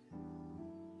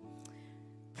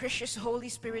 Precious Holy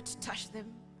Spirit, touch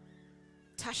them.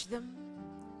 Touch them.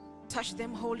 Touch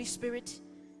them, Holy Spirit.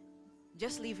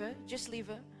 Just leave her. Just leave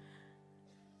her.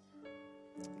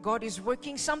 God is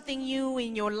working something new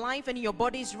in your life and in your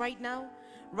bodies right now.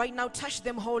 Right now, touch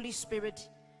them, Holy Spirit.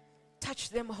 Touch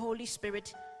them, Holy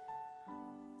Spirit.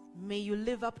 May you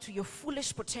live up to your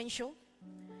fullest potential.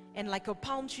 And like a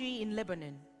palm tree in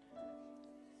Lebanon,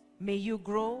 may you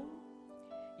grow.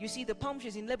 You see, the palm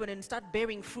trees in Lebanon start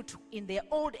bearing fruit in their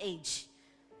old age.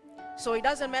 So it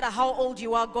doesn't matter how old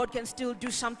you are, God can still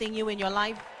do something new in your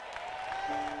life.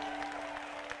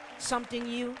 Something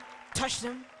new. Touch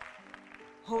them.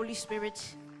 Holy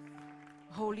Spirit.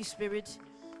 Holy Spirit.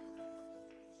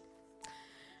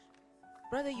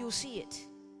 Brother, you'll see it.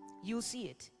 You'll see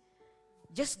it.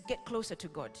 Just get closer to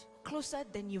God. Closer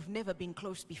than you've never been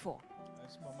close before.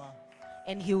 Yes, Mama.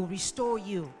 And He'll restore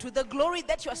you to the glory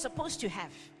that you are supposed to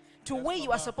have, to where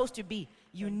you are supposed to be.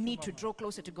 You need to draw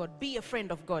closer to God. Be a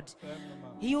friend of God.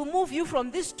 He will move you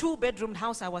from this 2-bedroom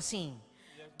house I was seeing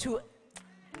to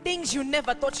things you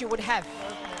never thought you would have.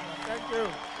 Thank you.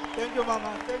 Thank you,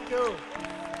 Mama. Thank you.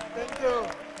 Thank you.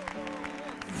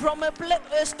 From a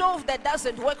stove that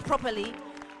doesn't work properly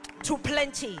to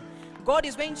plenty. God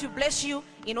is going to bless you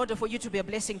in order for you to be a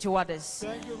blessing to others.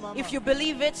 Thank you, Mama. If you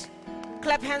believe it,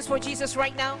 clap hands for Jesus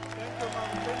right now. Thank you,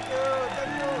 Mama. Thank you.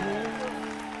 Thank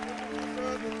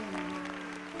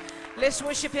you. Let's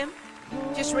worship Him.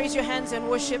 Just raise your hands and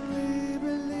worship. We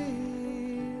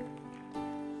believe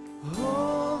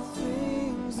all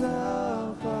things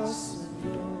are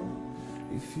possible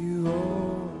if you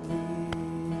only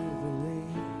believe.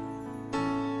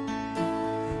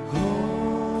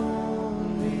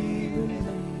 Only believe.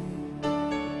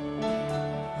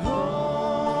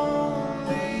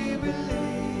 Only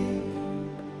believe.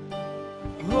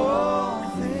 All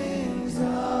things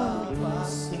are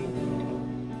possible.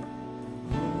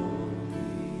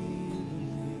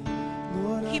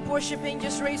 Keep worshiping.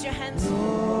 Just raise your hands.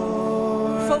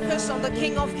 Focus on the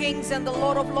King of Kings and the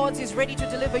Lord of Lords is ready to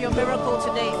deliver your miracle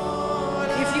today.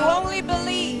 If you only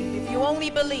believe, if you only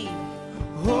believe.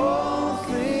 All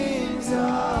things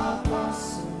are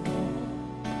possible.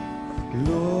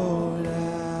 Lord,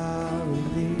 I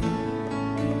believe.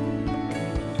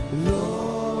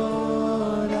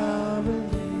 Lord, I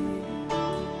believe.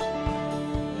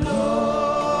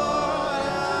 Lord,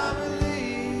 I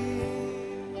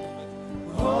believe.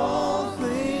 All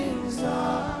things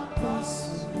are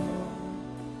possible.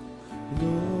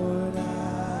 Lord,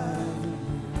 I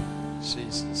believe.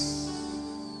 Jesus.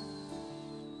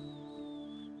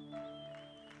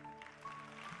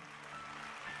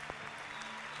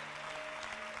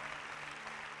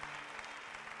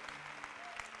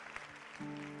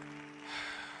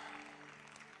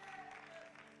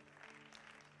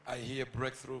 I hear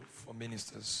breakthrough for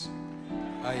ministers.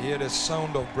 I hear the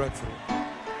sound of breakthrough.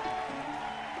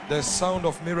 The sound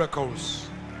of miracles.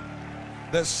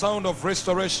 The sound of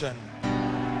restoration.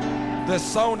 The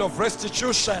sound of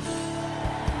restitution.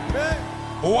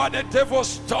 What the devil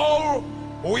stole,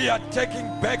 we are taking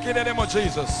back in the name of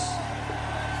Jesus.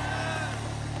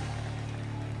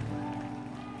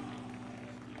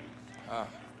 Ha.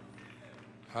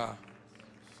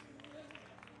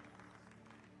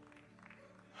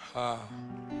 Ha.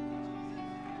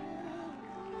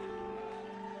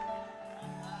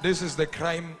 This is the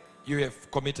crime you have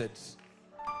committed.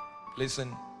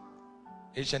 Listen,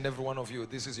 each and every one of you,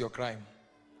 this is your crime.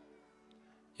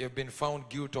 You have been found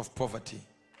guilty of poverty.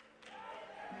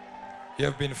 You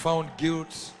have been found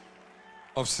guilty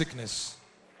of sickness.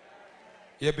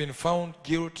 You have been found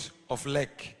guilty of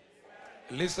lack.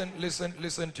 Listen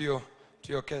to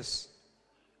your case.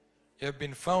 You have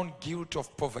been found guilty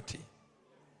of poverty.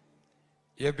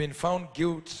 You have been found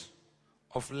guilty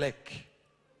of lack.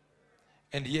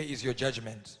 And here is your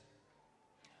judgment.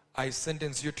 I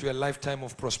sentence you to a lifetime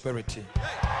of prosperity.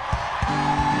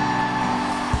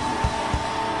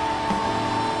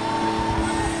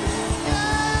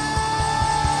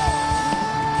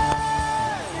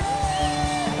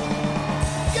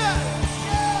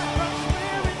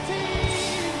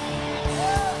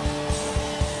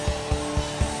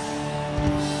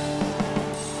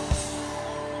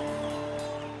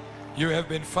 You have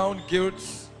been found guilty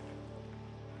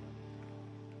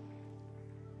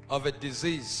of a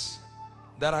disease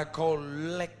that I call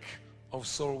lack of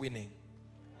soul winning,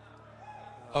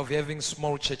 of having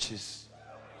small churches.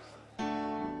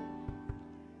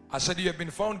 I said you have been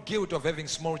found guilty of having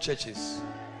small churches.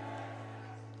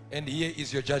 And here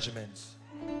is your judgment.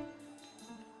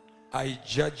 I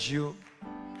judge you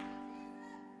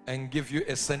and give you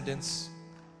a sentence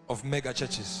of mega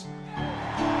churches.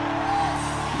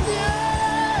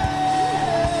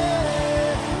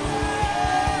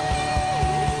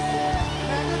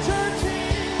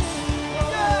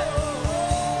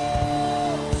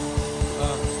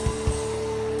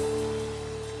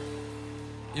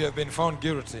 you have been found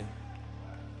guilty.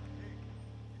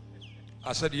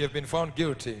 I said you have been found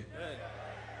guilty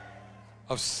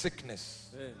of sickness.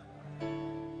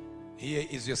 Here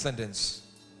is your sentence.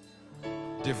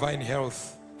 Divine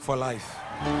health for life.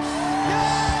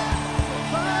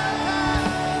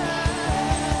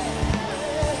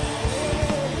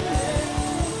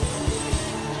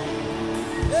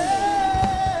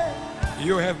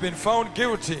 You have been found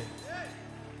guilty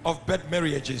of bad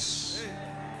marriages.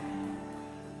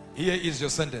 Here is your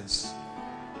sentence.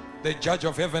 The judge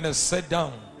of heaven has sat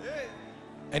down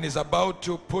and is about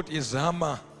to put his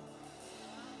hammer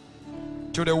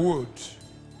to the wood.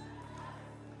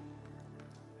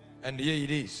 And here it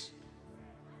is.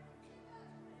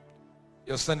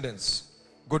 Your sentence.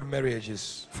 Good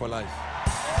marriages for life.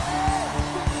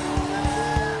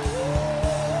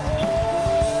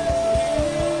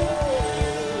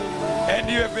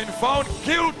 And you have been found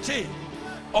guilty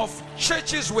of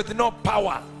churches with no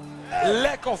power,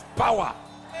 lack of power.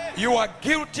 You are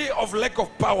guilty of lack of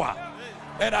power.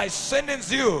 And I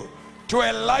sentence you to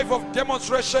a life of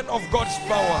demonstration of God's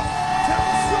power.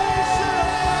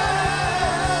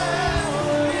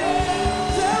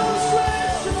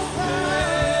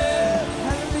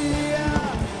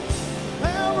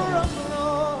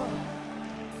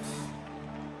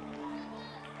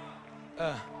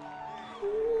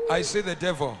 I see the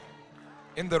devil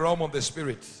in the realm of the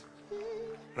spirit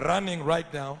running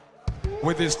right now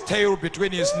with his tail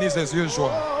between his knees as usual.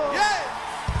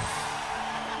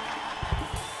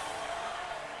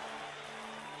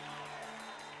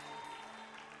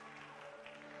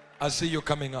 I see you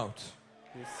coming out.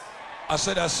 I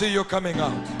said, I see you coming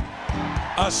out.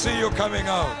 I see you coming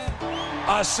out.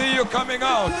 I see you coming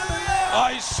out.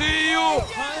 I see you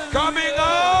coming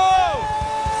out.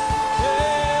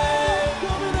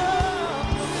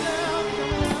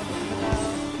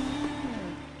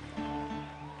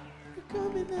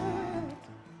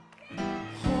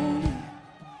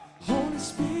 Holy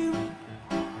Spirit,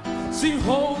 sing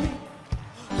holy,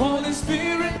 Holy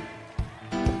Spirit,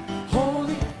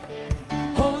 holy,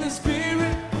 Holy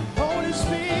Spirit, Holy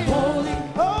Spirit, holy,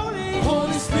 holy,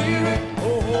 Holy Spirit,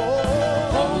 oh,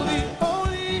 holy,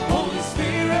 holy, Holy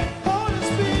Spirit, Holy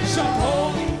Spirit, shout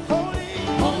holy, holy,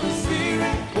 Holy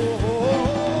Spirit, oh,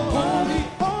 holy,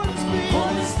 Holy Spirit,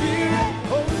 Holy Spirit,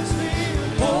 Holy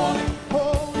Spirit, holy,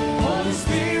 holy, Holy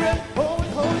Spirit, holy,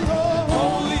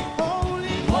 holy, holy,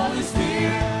 holy, Holy Spirit.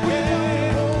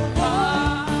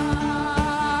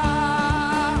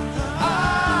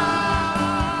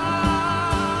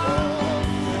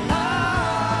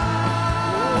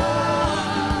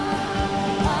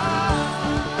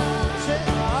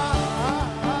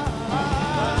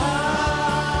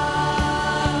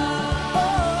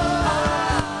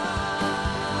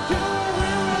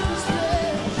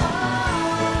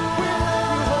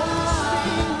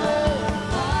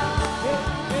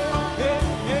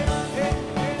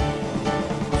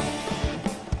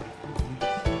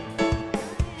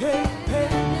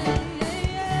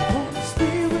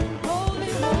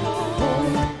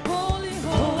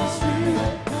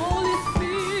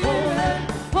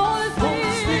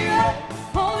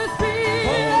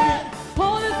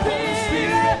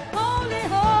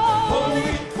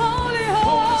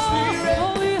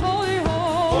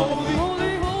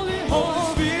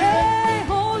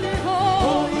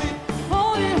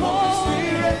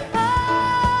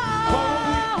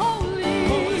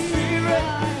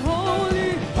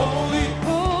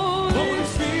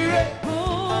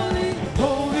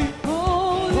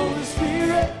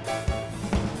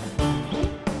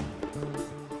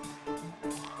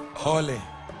 Holy,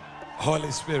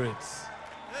 Holy Spirit.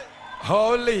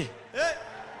 Holy,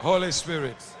 Holy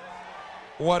Spirit.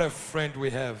 What a friend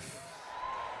we have.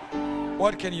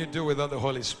 What can you do without the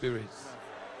Holy Spirit?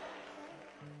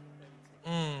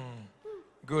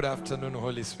 Good afternoon,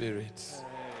 Holy Spirit.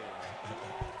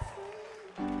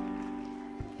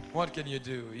 What can you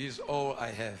do? He's all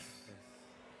I have.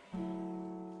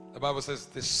 The Bible says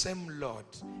the same Lord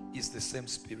is the same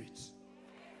Spirit.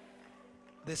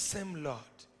 The same Lord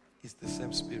is the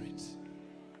same Spirit.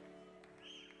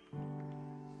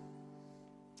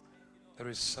 There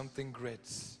is something great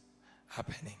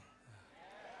happening.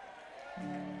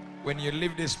 When you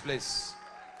leave this place,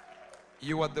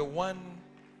 you are the one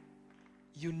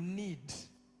you need.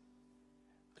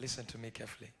 Listen to me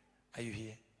carefully. Are you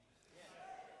here?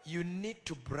 You need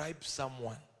to bribe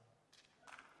someone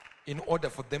in order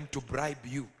for them to bribe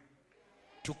you,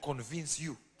 to convince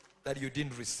you that you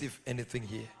didn't receive anything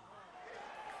here.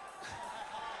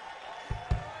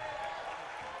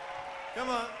 Come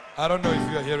on. I don't know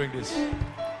if you are hearing this.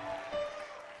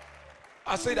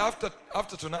 I said after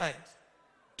tonight,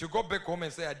 to go back home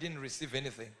and say, I didn't receive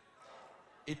anything.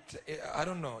 I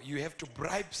don't know. You have to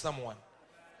bribe someone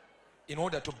in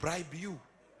order to bribe you.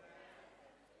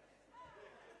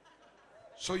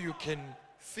 So you can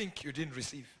think you didn't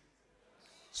receive.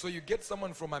 So you get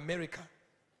someone from America,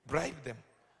 bribe them.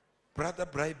 Brother,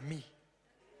 bribe me.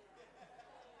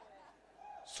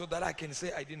 So that I can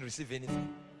say I didn't receive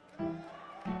anything.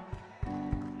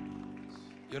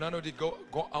 You know, they go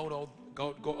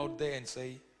out there and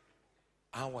say,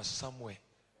 I was somewhere.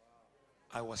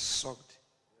 I was soaked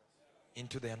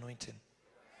into the anointing.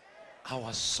 I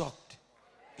was soaked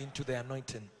into the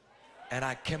anointing. And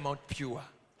I came out pure.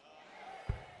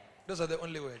 Those are the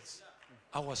only words.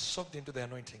 I was soaked into the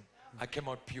anointing. I came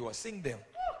out pure. Sing them.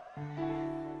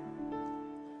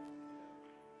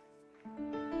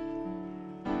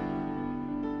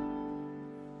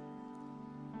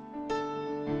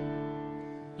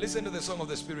 Listen to the song of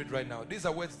the Spirit right now. These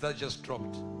are words that just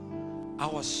dropped. I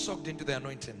was soaked into the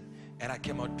anointing and I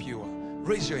came out pure.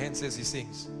 Raise your hands as he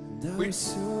sings.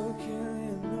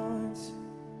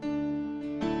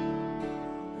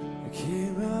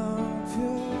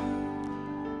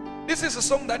 This is a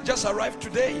song that just arrived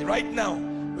today, right now,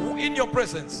 in your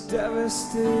presence.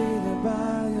 Devastated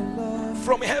by your love.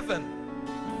 From heaven.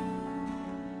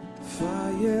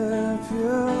 Fire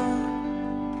pure.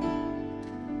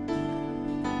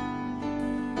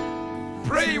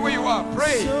 Pray where you are.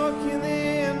 Pray. Soaked in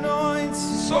the anointing.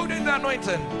 Soaked in the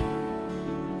anointing.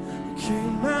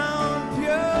 Came out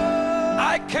pure.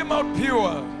 I came out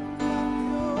pure.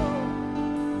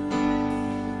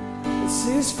 It's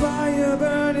His fire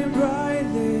burning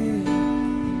brightly.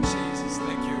 Jesus,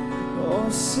 thank you. Oh,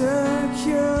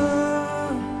 secure.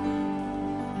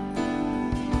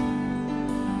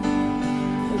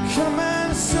 Come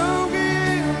and soak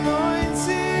in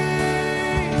anointing.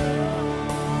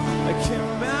 I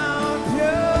came out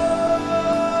pure.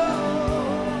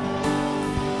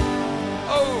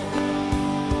 Oh,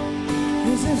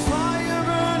 is a fire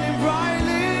burning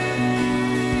brightly,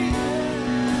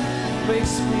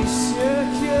 makes me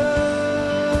secure.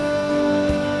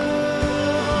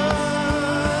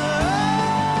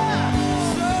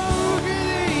 Soak in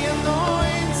the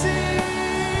anointing.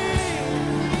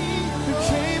 You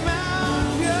came out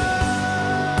pure.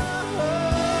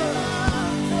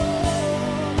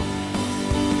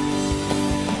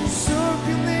 Soak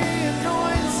in the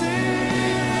anointing.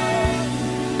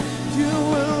 You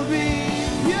will be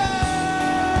pure.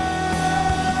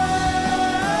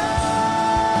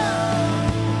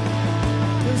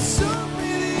 There's so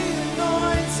many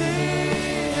anointing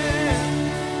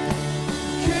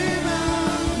came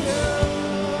out pure.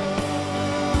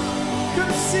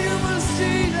 Consume us,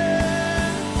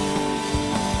 Jesus.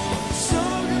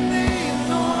 Soak in the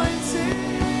anointing.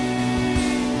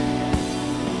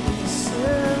 We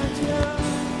serve you.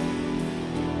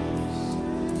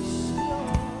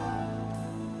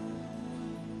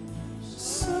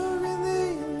 Soak in the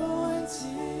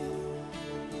anointing.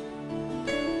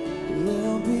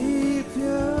 We'll be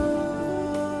pure.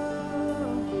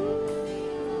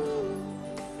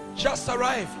 just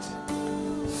arrived.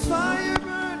 Fire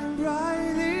burning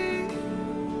brightly,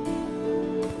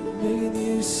 making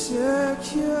you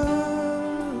secure.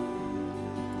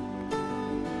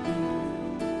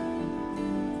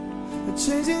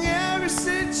 Changing every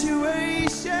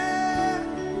situation.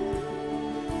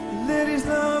 Let His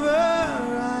love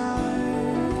arrive.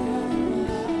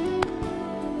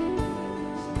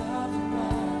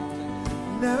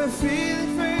 Never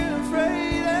feeling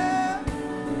afraid of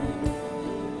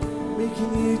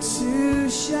making you to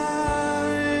shine.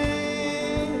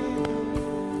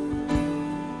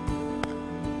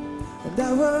 And I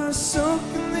was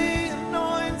soaked in the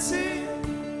anointing.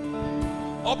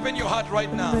 Open your heart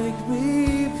right now. Make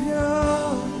me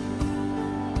pure.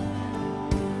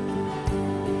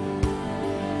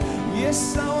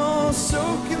 Yes, I was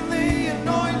soaked in the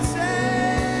anointing.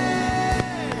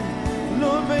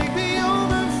 Lord, make me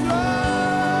overflow.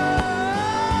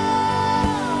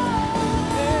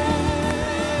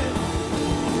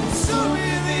 Soak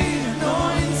in the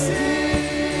anointing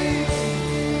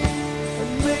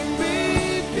and make me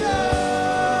pure.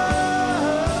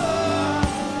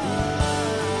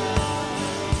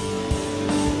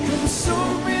 Come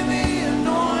soak me in the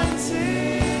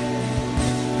anointing.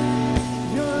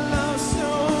 Your love so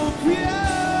pure.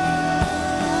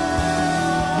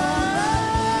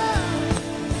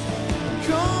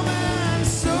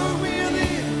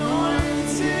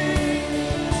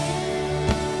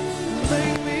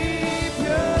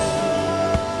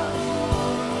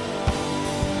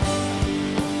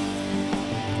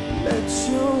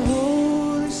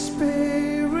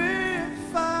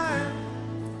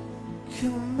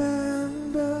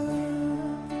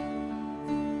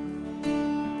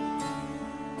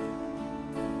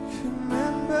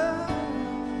 Remember,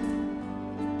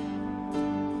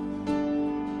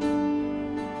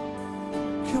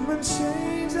 come and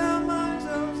change our minds,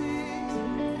 oh Jesus.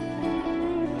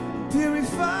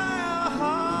 Purify our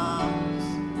hearts,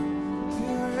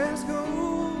 pure as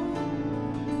gold.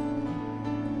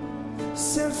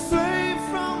 Set flame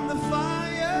from the fire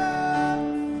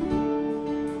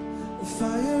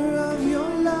of your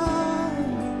love.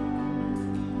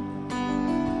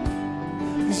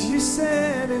 'Cause you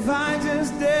said if I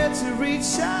just dare to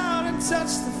reach out and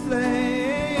touch the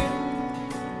flame,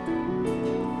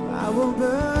 I will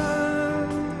burn.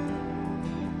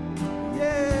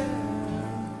 Yeah.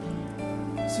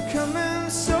 So come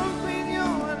and soak me in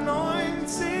your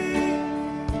anointing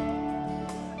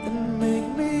and make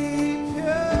me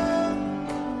pure.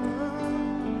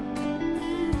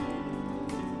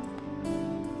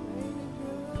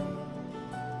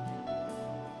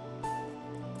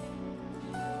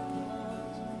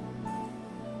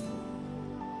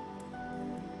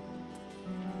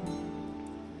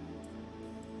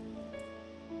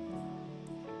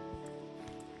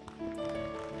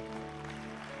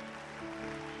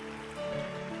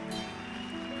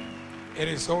 It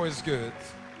is always good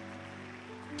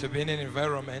to be in an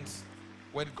environment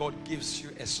where God gives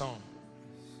you a song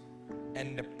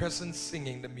and the person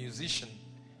singing, the musician,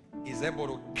 is able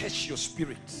to catch your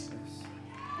spirit.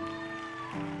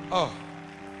 Oh,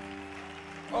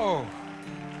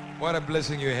 what a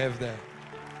blessing you have there.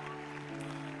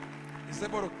 He's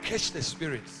able to catch the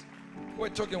spirit. We're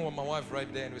talking with my wife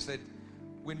right there and we said,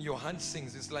 when your hand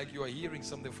sings, it's like you are hearing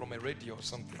something from a radio or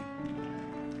something.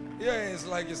 Yeah, it's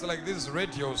like this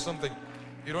radio or something.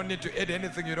 You don't need to add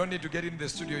anything. You don't need to get in the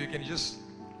studio. You can just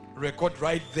record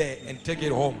right there and take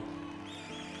it home.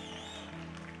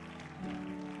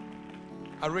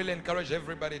 I really encourage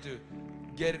everybody to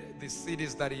get the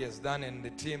CDs that he has done and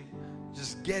the team.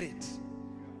 Just get it.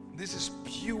 This is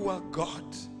pure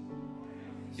God.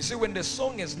 You see, when the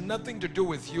song has nothing to do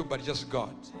with you but just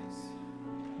God,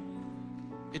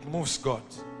 it moves God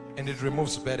and it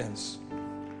removes burdens.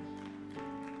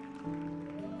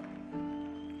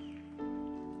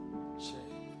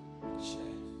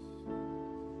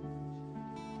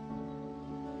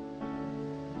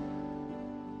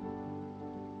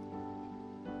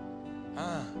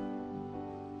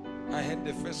 I had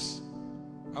the first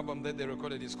album that they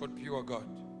recorded is called Pure God.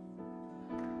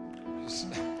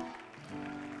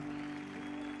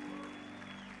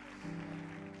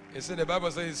 You see, the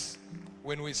Bible says,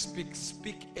 when we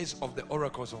speak as of the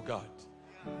oracles of God.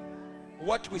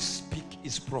 What we speak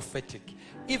is prophetic.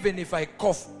 Even if I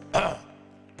cough,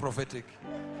 prophetic.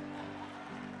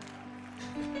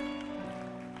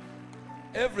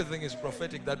 Everything is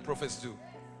prophetic that prophets do.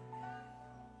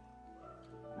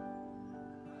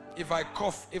 If I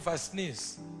cough, if I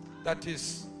sneeze, that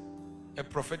is a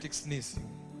prophetic sneeze.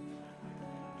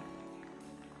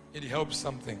 It helps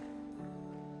something.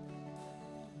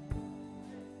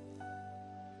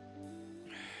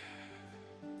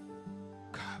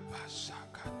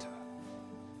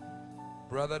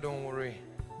 Brother, don't worry.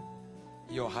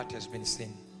 Your heart has been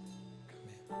seen. Come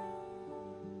here.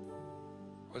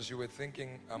 Because you were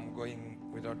thinking, I'm going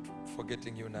without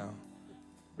forgetting you now.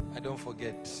 I don't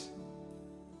forget.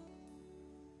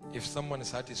 If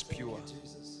someone's heart is pure,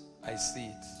 I see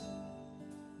it.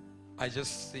 I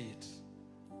just see it.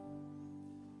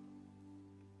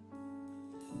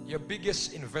 Your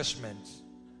biggest investment.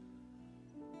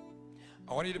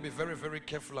 I want you to be very, very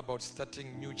careful about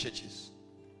starting new churches.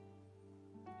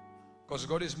 Because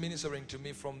God is ministering to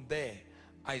me from there.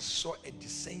 I saw a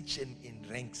dissension in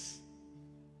ranks.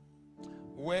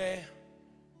 Where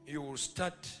you will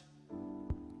start.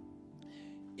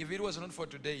 If it was not for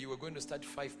today, you were going to start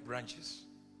 5 branches.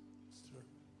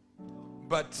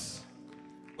 But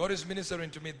God is ministering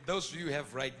to me, those you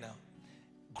have right now,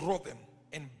 grow them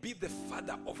and be the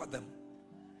father over them.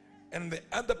 And the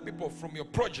other people from your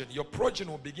progeny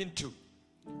will begin to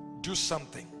do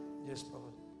something. Yes, Papa.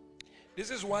 This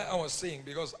is why I was saying,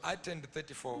 because I turned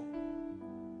 34.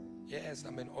 Yes,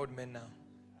 I'm an old man now.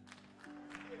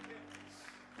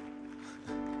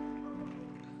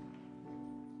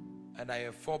 And I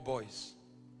have 4 boys.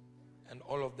 And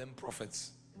all of them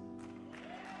prophets.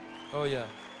 Oh yeah.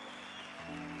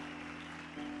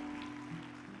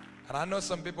 And I know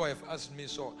some people have asked me,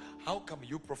 so how come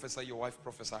you prophesy, your wife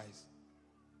prophesies?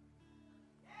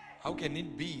 How can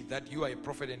it be that you are a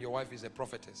prophet and your wife is a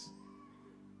prophetess?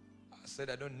 I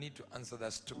said, I don't need to answer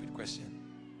that stupid question.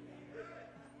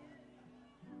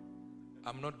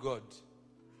 I'm not God.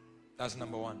 That's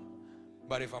number one.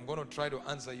 But if I'm going to try to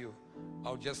answer you,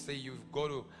 I'll just say you've got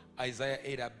to Isaiah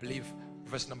 8, I believe,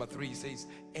 verse number 3, he says,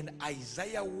 and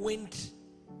Isaiah went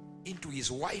into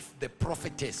his wife, the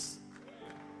prophetess,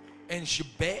 and she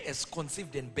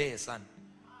conceived and bare a son.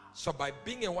 So by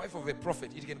being a wife of a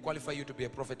prophet, it can qualify you to be a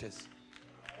prophetess.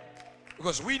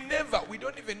 Because we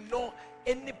don't even know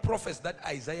any prophets that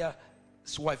Isaiah's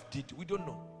wife did. We don't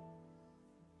know.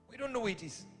 We don't know who it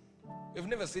is. We've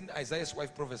never seen Isaiah's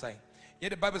wife prophesying.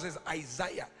 Yet the Bible says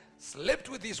Isaiah slept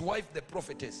with his wife, the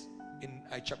prophetess, in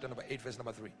chapter number 8, verse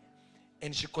number 3.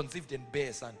 And she conceived and bare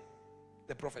a son,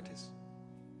 the prophetess.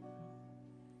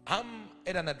 I'm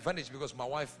at an advantage because my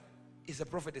wife is a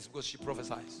prophetess because she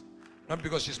prophesies, not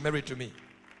because she's married to me.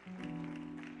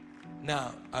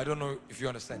 Now, I don't know if you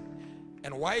understand.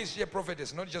 And why is she a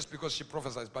prophetess? Not just because she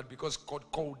prophesies, but because God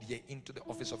called her into the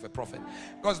office of a prophet.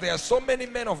 Because there are so many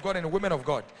men of God and women of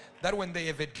God that when they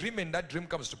have a dream and that dream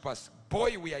comes to pass,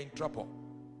 boy, we are in trouble.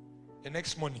 The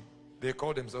next morning, they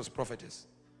call themselves prophetess.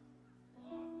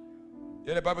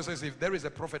 Yeah, the Bible says, if there is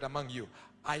a prophet among you,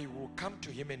 I will come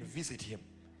to him and visit him.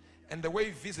 And the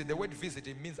word visit,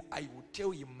 it means I will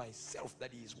tell him myself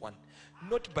that he is one.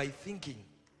 Not by thinking.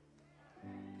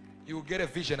 You will get a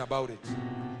vision about it.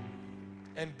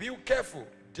 And be careful.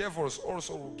 Devils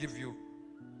also will give you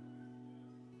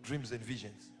dreams and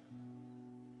visions.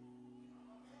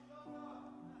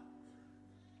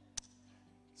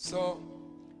 So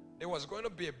there was going to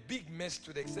be a big mess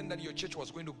to the extent that your church was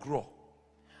going to grow.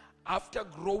 After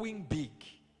growing big,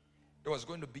 there was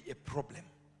going to be a problem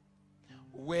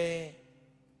where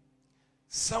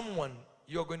someone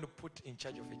you're going to put in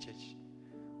charge of a church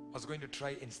was going to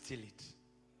try and steal it.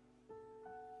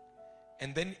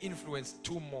 And then influence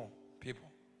 2 more people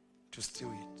to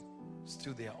steal it,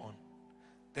 steal their own.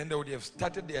 Then they would have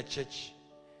started their church,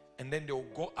 and then they will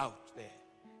go out there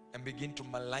and begin to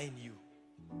malign you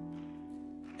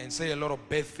and say a lot of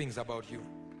bad things about you.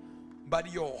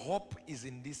 But your hope is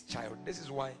in this child. This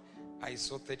is why I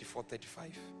saw 34,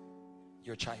 35.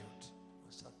 Your child.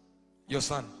 Your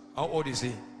son. How old is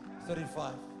he?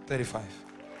 35. 35.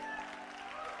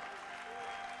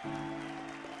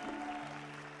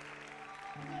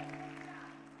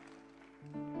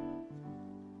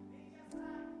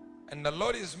 And the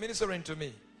Lord is ministering to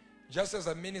me, just as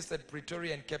I ministered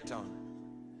Pretoria and Cape Town.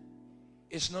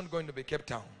 It's not going to be Cape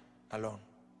Town alone.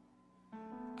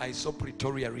 I saw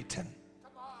Pretoria written.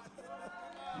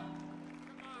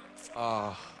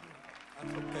 I'm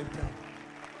from Cape Town.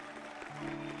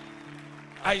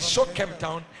 I saw Cape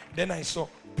Town, then I saw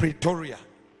Pretoria.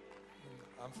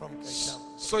 I'm from Cape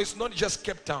Town. So it's not just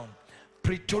Cape Town.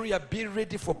 Pretoria, be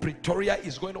ready for Pretoria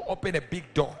is going to open a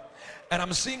big door. And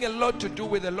I'm seeing a lot to do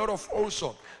with a lot of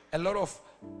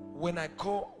what I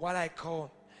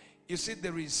call, you see,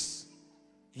 there is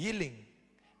healing,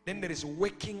 then there is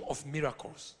working of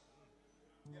miracles.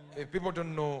 If people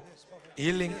don't know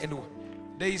healing, and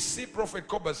they see Prophet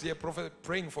Kobas here, prophet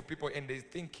praying for people, and they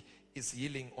think it's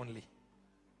healing only.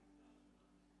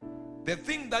 The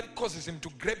thing that causes him to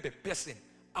grab a person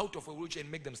out of a wheelchair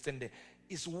and make them stand there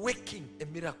is working a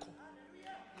miracle.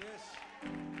 Yes.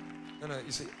 No,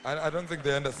 you see, I don't think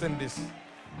they understand this.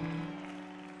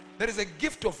 There is a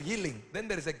gift of healing, then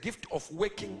there is a gift of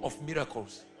working of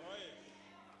miracles.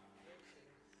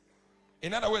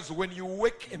 In other words, when you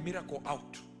work a miracle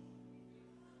out.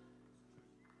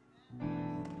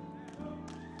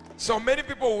 So many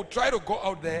people will try to go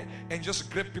out there and just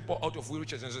grab people out of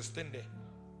wheelchairs and just stand there.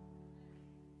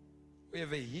 We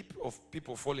have a heap of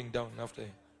people falling down after.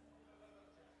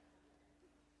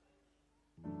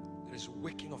 There is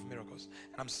working of miracles.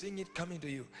 And I'm seeing it coming to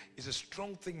you. It's a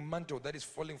strong thing, mantle that is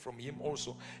falling from him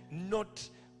also. Not,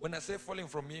 when I say falling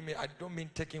from him, I don't mean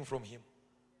taking from him.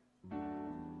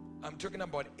 I'm talking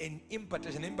about an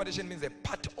impartation. Impartation means a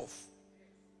part of.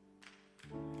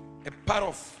 A part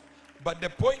of. But the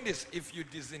point is, if you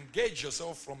disengage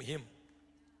yourself from him,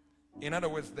 in other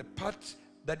words, the part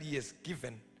that he has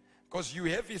given, because you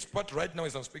have his part right now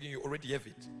as I'm speaking, you already have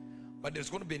it. But there's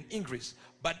going to be an increase.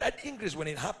 But that increase, when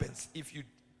it happens, if you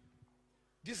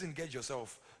disengage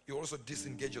yourself, you also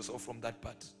disengage yourself from that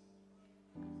part.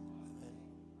 Amen.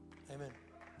 Amen.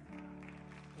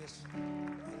 Yes.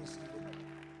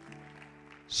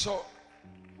 So,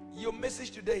 your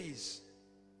message today is,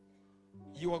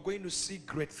 you are going to see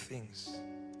great things.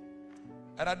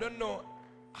 And I don't know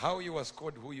how he was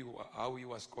called, how he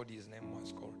was called, his name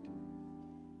was called.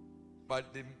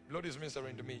 But the Lord is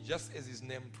ministering to me, just as his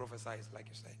name prophesies, like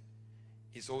you said,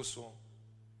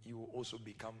 he will also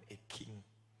become a king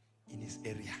in his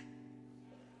area.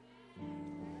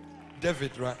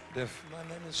 David, right?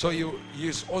 So he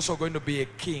is also going to be a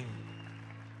king,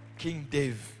 King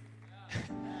Dave,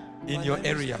 in your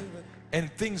area.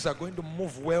 And things are going to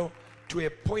move well to a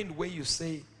point where you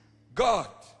say, God,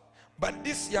 but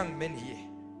this young man here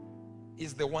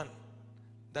is the one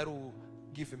that will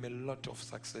give him a lot of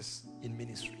success in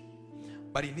ministry.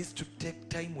 But he needs to take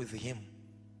time with him.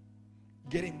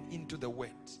 Get him into the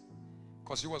word.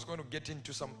 Because he was going to get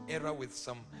into some era with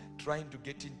some trying to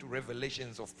get into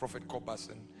revelations of Prophet Kobas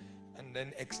and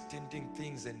then extending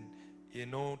things and, you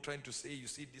know, trying to say, you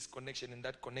see this connection and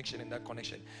that connection and that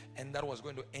connection. And that was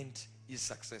going to end his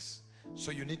success.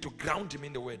 So you need to ground him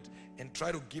in the word and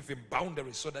try to give him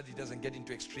boundaries so that he doesn't get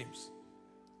into extremes.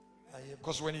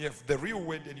 Because when you have the real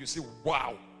word and you say,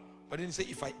 wow, but then you say,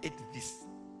 if I ate this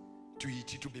to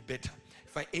eat it to be better.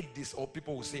 If I ate this, or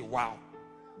people will say, wow.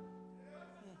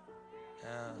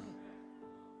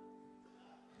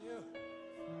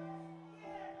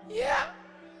 Yeah.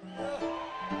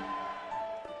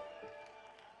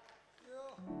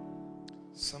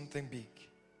 Something big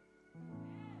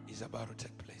is about to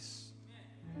take place.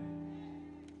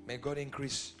 May God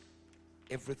increase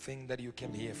everything that you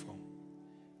came here for.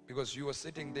 Because you are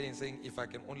sitting there and saying, if I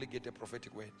can only get a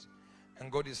prophetic word.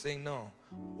 And God is saying, no,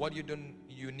 what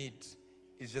you need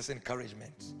is just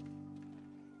encouragement.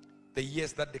 The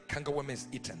years that the cankerworm has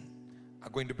eaten are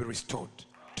going to be restored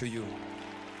to you.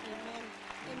 Amen.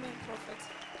 Amen, prophet.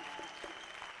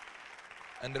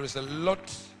 And there is a lot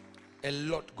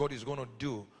God is going to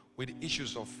do with the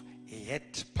issues of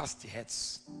hate, past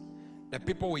hurts. The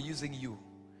people were using you.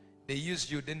 They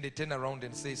use you, then they turn around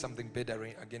and say something better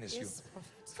against you.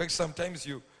 In fact, sometimes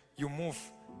you move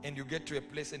and you get to a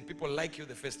place and people like you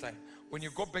the first time. When you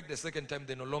go back the second time,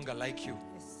 they no longer like you.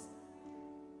 Yes.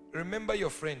 Remember your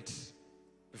friend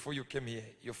before you came here,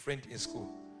 your friend in school.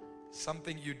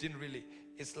 Something you didn't really,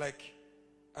 it's like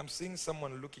I'm seeing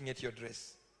someone looking at your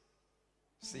dress.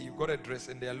 See, you got a dress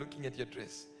and they are looking at your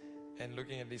dress and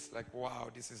looking at this like, wow,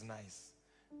 this is nice.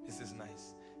 This is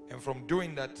nice. And from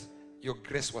doing that, your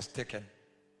grace was taken.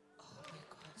 Oh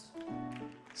my God.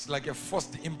 It's like a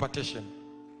forced impartation.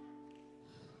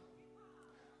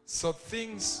 So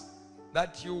things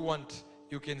that you want,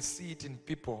 you can see it in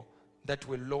people that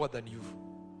were lower than you.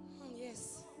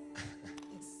 Yes.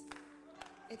 It's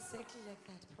exactly like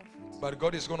that, prophet. But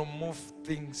God is going to move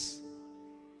things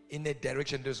in a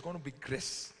direction. There's going to be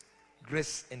grace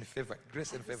and favor,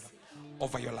 grace and favor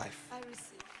over your life. I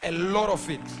receive. A lot of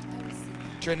it, I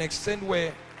receive. to an extent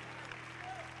where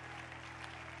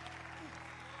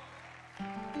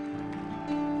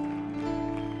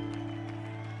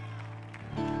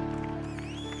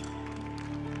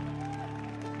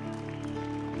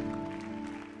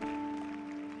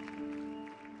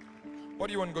what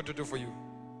do you want God to do for you?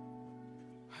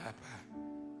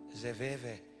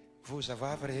 Vous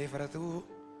avez tu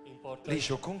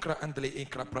lisho concra andle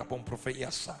ikra prapon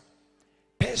profeyasa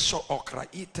peso okra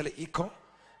itle iko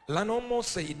lanomo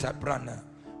se ita brana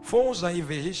foza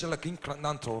ivehisha la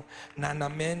kinkrananto nana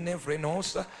mene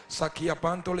vrenosa sakia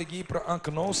panto le gipra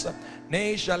anknosa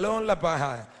ne shalom la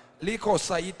baha liko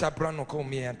saita brano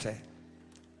comiente.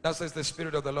 That says the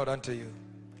Spirit of the Lord unto you.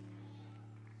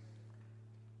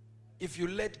 If you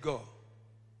let go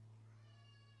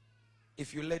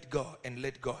and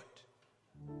let God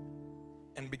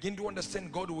and begin to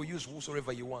understand, God will use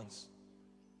whosoever He wants.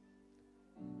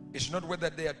 It's not whether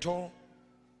they are tall,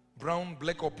 brown,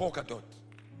 black, or polka dot.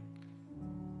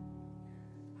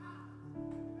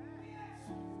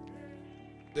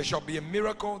 There shall be a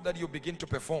miracle that you begin to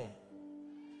perform,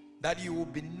 that you will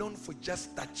be known for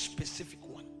just that specific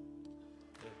one.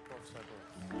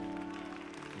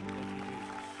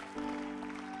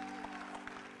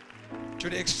 To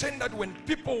the extent that when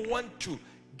people want to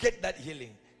get that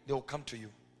healing, they will come to you.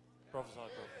 Prophesy.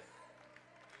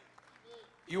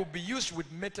 You will be used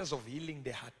with matters of healing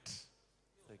the heart.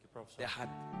 Thank you, prophesy. The heart.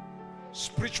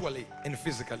 Spiritually and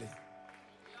physically.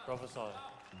 Prophesy.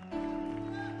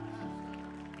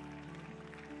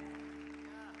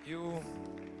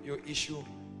 Your issue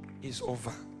is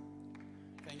over.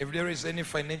 If there is any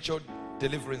financial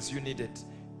deliverance you needed,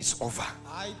 it's over.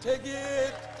 I take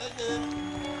it. Take it.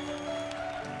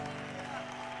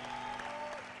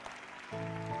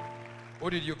 Who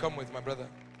did you come with, my brother?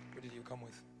 Who did you come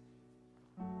with?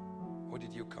 Who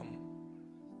did you come?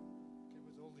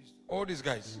 All these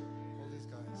guys. All these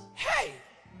guys. Hey!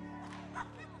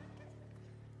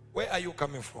 Where are you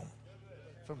coming from?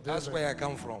 That's where I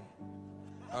come from.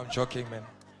 I'm joking, man.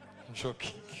 I'm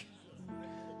joking.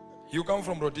 You come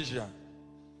from Rhodesia.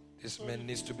 This man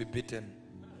needs to be beaten.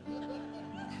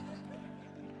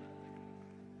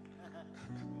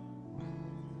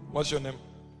 What's your name?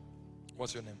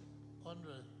 What's your name?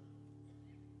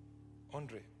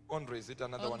 Andre, is it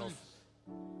another one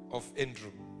of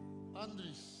Andrew?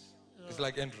 Andres. It's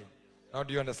like Andrew. Now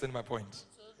do you understand my point?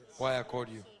 Why I called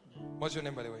you? What's your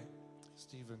name, by the way?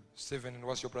 Stephen. Stephen. And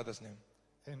what's your brother's name?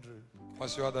 Andrew.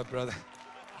 What's your other brother?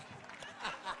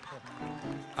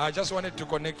 I just wanted to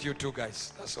connect you two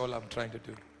guys. That's all I'm trying to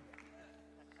do.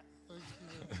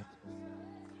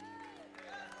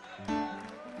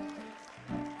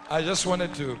 I just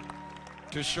wanted to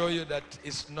show you that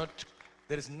it's not,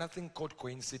 there is nothing called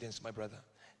coincidence, my brother.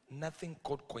 Nothing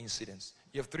called coincidence.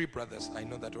 You have three brothers. I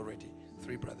know that already.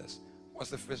 Three brothers. What's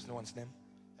the first one's name?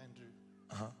 Andrew.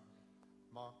 Uh-huh.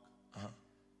 Mark. Uh-huh.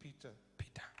 Peter.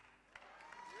 Peter.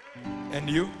 And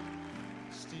you?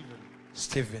 Stephen.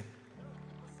 Stephen.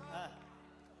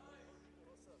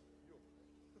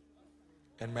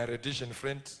 And my Rhodesian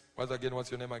friend,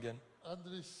 what's your name again?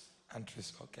 Andres.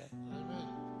 Andres, okay. Amen.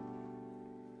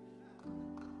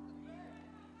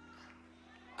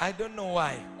 I don't know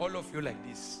why all of you like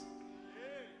this.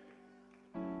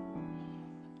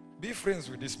 Be friends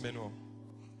with this man,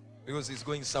 because he's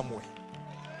going somewhere.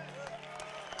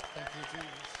 Thank you, Jesus.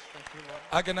 Thank you, Lord.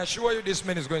 I can assure you this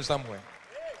man is going somewhere.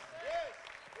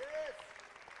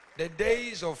 The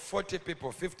days of 40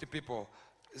 people, 50 people,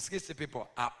 60 people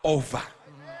are over.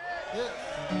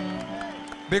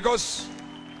 Because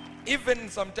even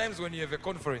sometimes when you have a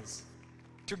conference,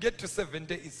 to get to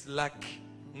 70 is luck,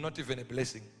 not even a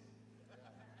blessing.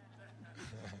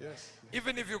 Yes.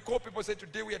 Even if you call people, say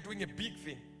today we are doing a big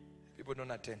thing, people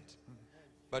don't attend.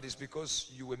 But it's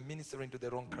because you were ministering to the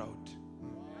wrong crowd.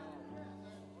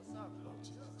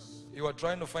 You are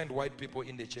trying to find white people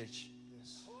in the church.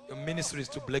 Your ministry is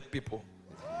to black people.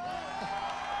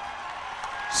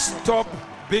 Stop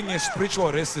being a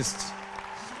spiritual racist.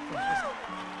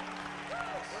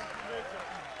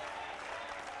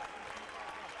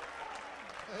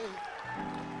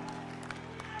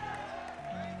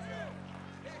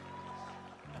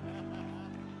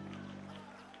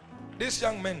 This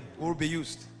young man will be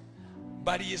used,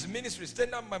 but his ministry,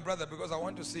 stand up, my brother, because I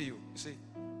want to see you. You see,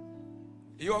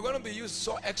 you are going to be used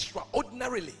so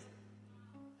extraordinarily,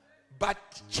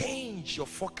 but change your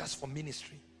focus for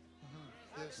ministry.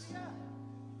 Yes.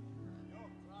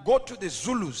 Go to the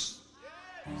Zulus.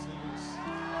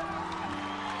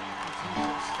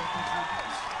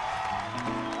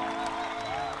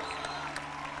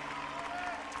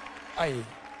 I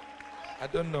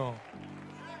don't know.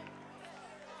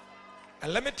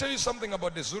 And let me tell you something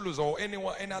about the Zulus or any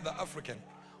other African.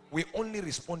 We only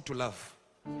respond to love.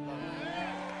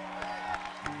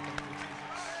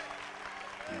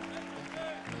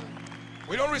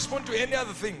 We don't respond to any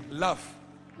other thing. Love.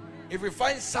 If we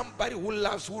find somebody who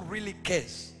loves, who really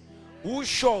cares, who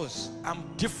shows I'm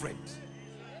different.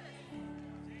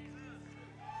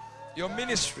 Your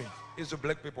ministry is to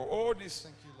black people. All these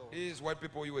white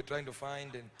people you were trying to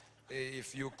find, and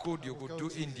if you could do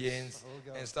Indians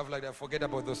and stuff like that. Forget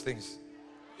about those things.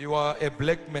 You are a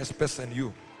black man's person,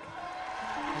 you.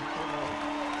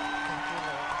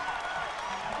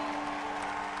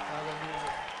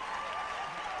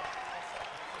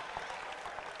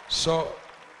 So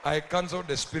I cancel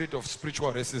the spirit of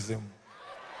spiritual racism.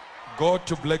 Go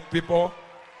to black people,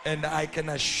 and I can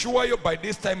assure you by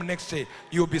this time next year,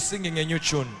 you'll be singing a new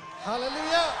tune.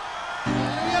 Hallelujah.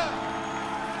 Hallelujah.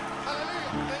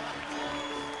 Hallelujah. Thank you.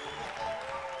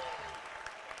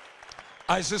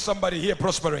 I see somebody here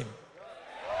prospering.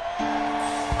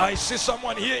 I see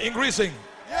someone here increasing.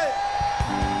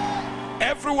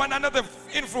 Everyone under the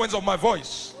influence of my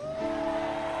voice.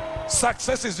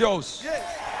 Success is yours.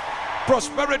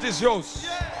 Prosperity is yours.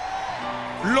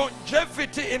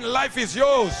 Longevity in life is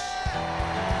yours.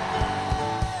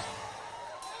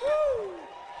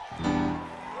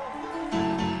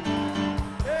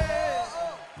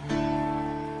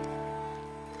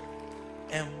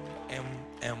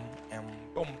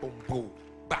 Boom, boom, boom,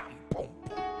 bam, boom,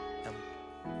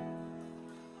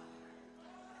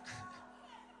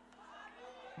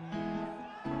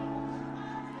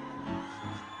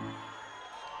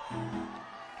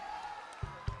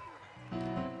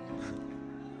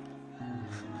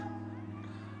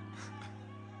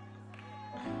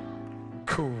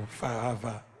 cool,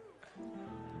 forever.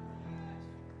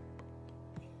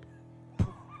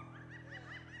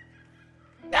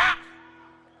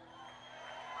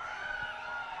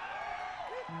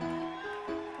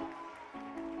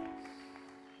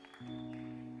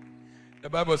 The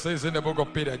Bible says in the book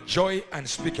of Peter, joy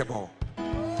unspeakable.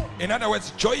 In other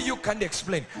words, joy you can't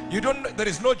explain. You don't. There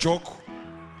is no joke.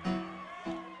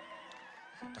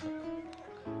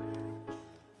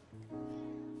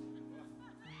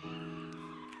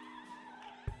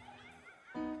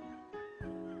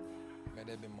 May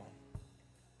there be more.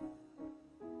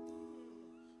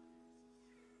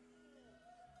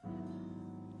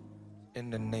 In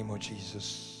the name of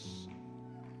Jesus.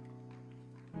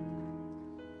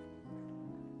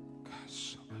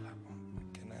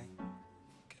 Can I?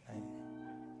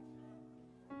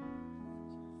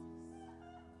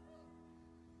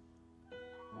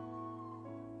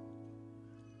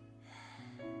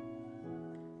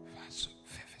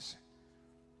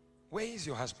 Where is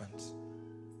your husband?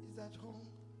 He's at home.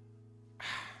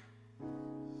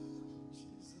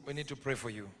 We need to pray for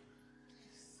you.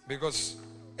 Because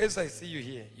as I see you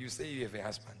here, you say you have a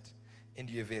husband and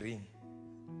you have a ring.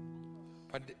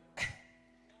 But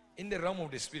in the realm of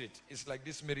the spirit, it's like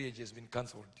this marriage has been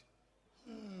cancelled.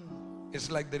 It's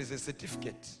like there is a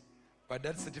certificate, but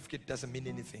that certificate doesn't mean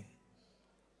anything.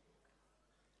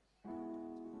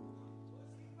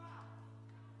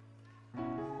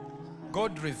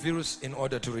 God reveals in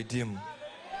order to redeem.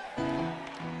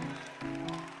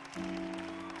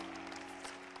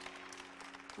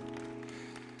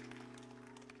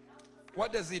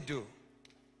 What does he do?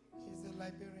 He's a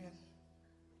librarian.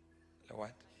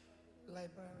 What?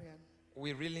 Librarian.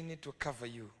 We really need to cover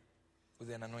you with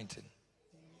an anointing.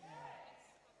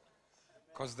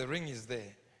 Because the ring is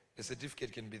there, the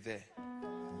certificate can be there,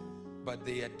 but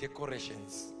they are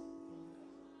decorations.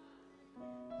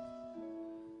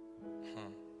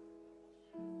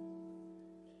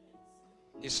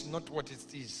 It's not what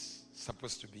it is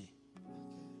supposed to be.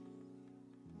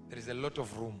 There is a lot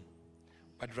of room,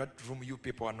 but that room, you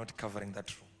people are not covering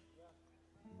that room.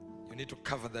 You need to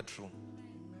cover that room.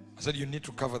 I said you need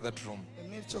to cover that room. You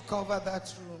need to cover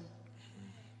that room.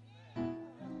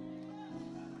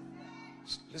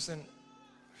 Listen.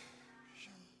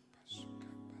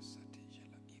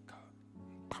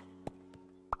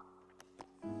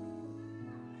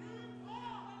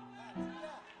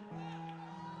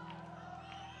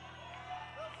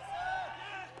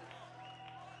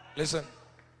 Listen,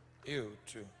 you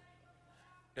too.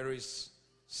 There is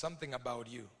something about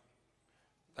you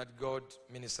that God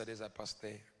ministered as I passed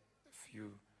there.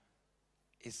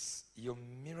 It's your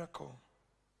miracle.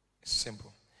 It's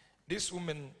simple. This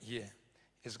woman here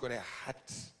has got a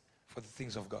heart for the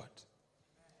things of God.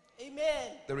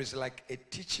 Amen. There is like a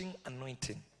teaching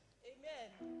anointing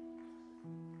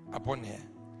Amen. upon her.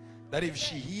 That if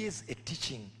she hears a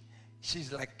teaching,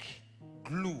 she's like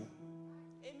glue.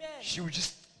 Amen. She will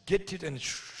just get it and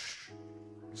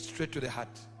straight to the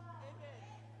heart.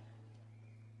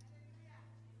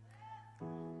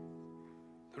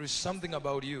 There is something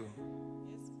about you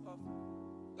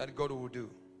that God will do.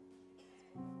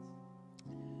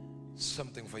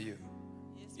 Something for you.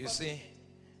 You see,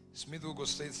 Smith will go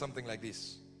say something like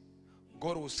this: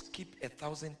 God will skip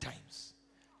 1,000 times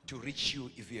to reach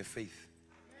you if you have faith.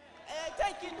 I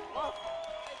take it off.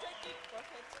 I take it,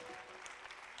 prophet.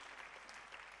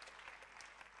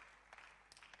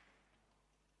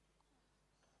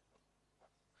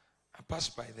 I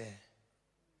passed by there.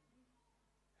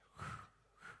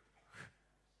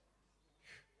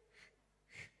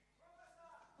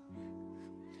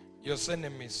 Your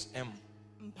surname is M.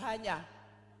 Mpanya.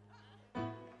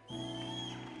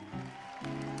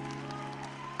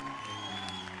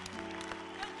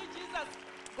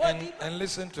 And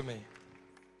listen to me.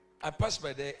 I passed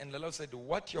by there and the Lord said,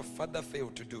 what your father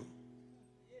failed to do,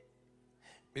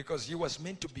 because he was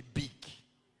meant to be big,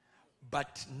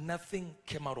 but nothing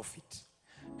came out of it.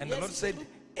 And the Lord said,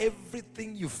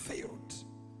 everything you failed.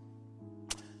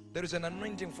 There is an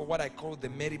anointing for what I call the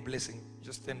Mary blessing.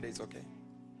 Just 10 days, okay?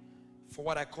 For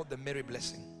what I call the Mary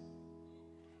blessing.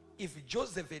 If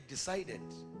Joseph had decided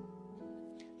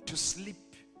to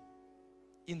sleep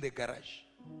in the garage,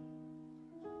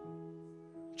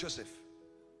 Joseph,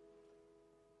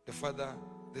 the father,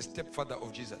 the stepfather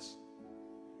of Jesus,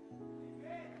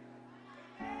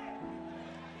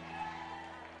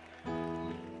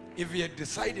 if he had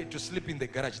decided to sleep in the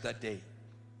garage that day,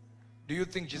 do you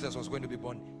think Jesus was going to be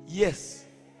born? Yes.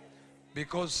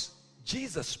 Because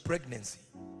Jesus' pregnancy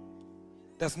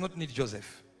does not need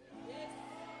Joseph.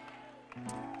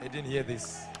 I didn't hear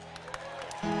this.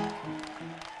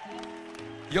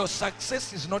 Your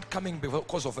success is not coming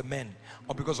because of a man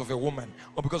or because of a woman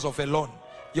or because of a loan.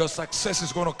 Your success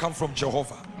is going to come from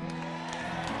Jehovah.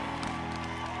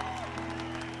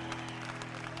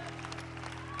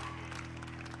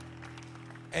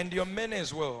 And your man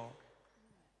as well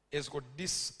has got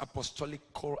this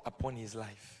apostolic call upon his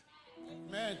life.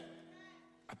 Amen.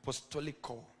 Apostolic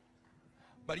call.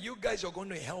 But you guys are going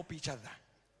to help each other.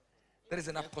 There is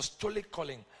an apostolic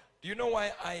calling. Do you know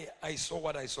why I saw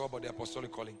what I saw about the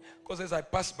apostolic calling? Because as I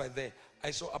passed by there, I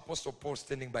saw Apostle Paul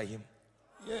standing by him.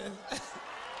 Yes.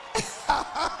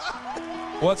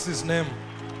 What's his name?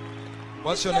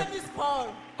 What's your name? His name is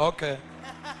Paul. Okay.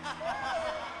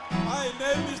 I My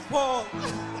name is Paul.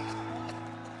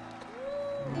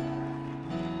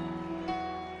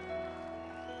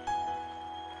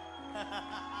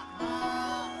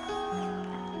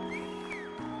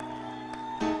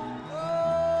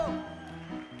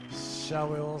 Shall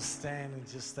we all stand and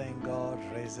just thank God,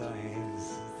 raise our hands,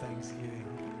 thanksgiving.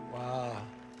 Wow.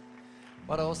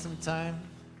 What an awesome time.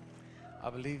 I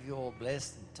believe you're all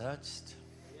blessed and touched.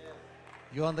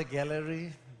 You're on the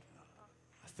gallery.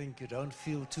 I think you don't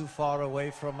feel too far away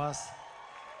from us.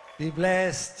 Be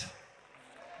blessed.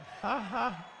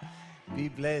 Be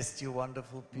blessed, you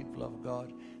wonderful people of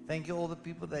God. Thank you all the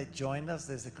people that joined us.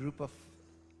 There's a group of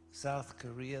South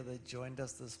Korea that joined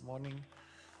us this morning.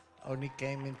 Only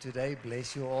came in today.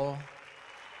 Bless you all.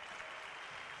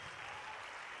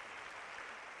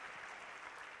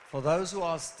 For those who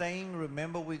are staying,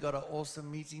 remember we got an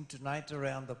awesome meeting tonight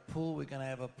around the pool. We're going to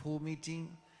have a pool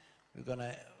meeting. We're going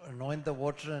to anoint the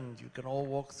water and you can all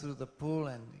walk through the pool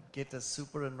and get a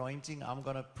super anointing. I'm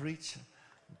going to preach,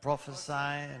 prophesy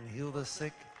and heal the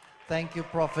sick. Thank you,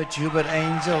 Prophet Uebert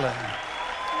Angel and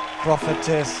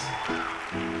Prophetess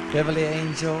Beverly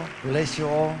Angel. Bless you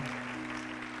all.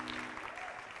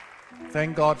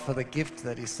 Thank God for the gift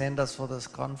that He sent us for this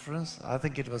conference. I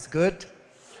think it was good.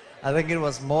 I think it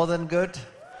was more than good.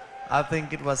 I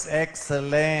think it was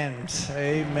excellent.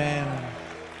 Amen.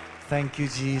 Thank you,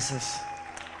 Jesus.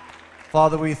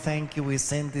 Father, we thank you. We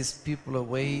send these people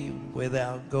away where they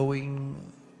are going.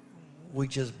 We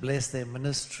just bless their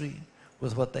ministry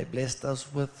with what they blessed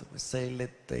us with. We say,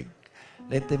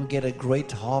 let them get a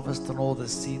great harvest on all the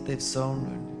seed they've sown.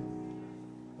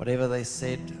 Whatever they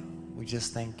said, we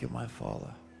just thank you, my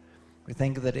Father. We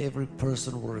thank you that every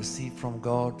person will receive from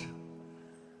God.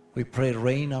 We pray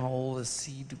rain on all the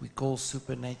seed. We call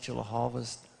supernatural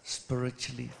harvest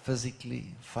spiritually,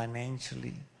 physically,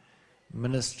 financially,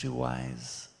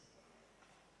 ministry-wise,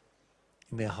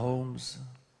 in their homes.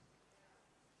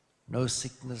 No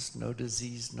sickness, no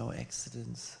disease, no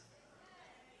accidents.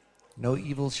 No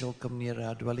evil shall come near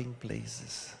our dwelling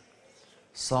places.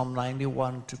 Psalm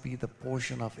 91 to be the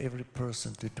portion of every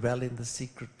person, to dwell in the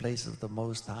secret place of the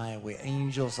Most High, where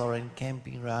angels are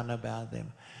encamping round about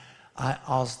them. I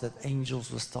ask that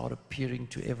angels will start appearing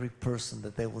to every person,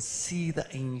 that they will see the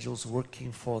angels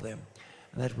working for them,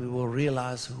 and that we will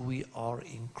realize who we are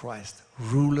in Christ,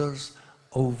 rulers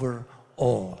over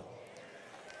all.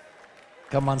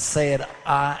 Come on, say it.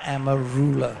 I am a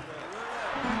ruler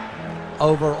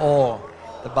over all.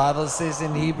 The Bible says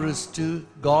in Hebrews 2,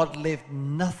 God left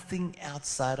nothing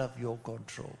outside of your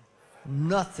control.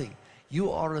 Nothing. You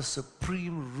are a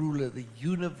supreme ruler. The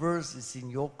universe is in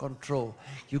your control.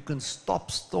 You can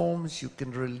stop storms. You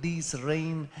can release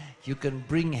rain. You can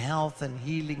bring health and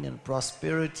healing and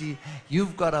prosperity.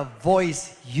 You've got a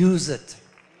voice. Use it.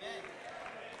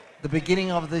 The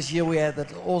beginning of this year, we had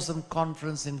that awesome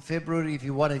conference in February. If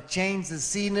you want to change the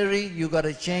scenery, you got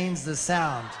to change the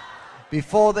sound.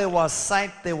 Before there was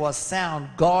sight, there was sound.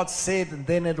 God said, and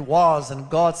then it was. And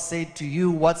God said to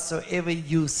you, whatsoever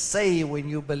you say when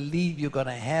you believe you're going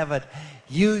to have it,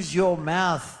 use your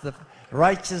mouth. The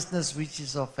righteousness which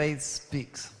is of faith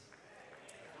speaks.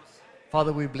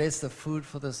 Father, we bless the food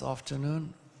for this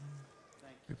afternoon.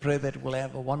 We pray that we'll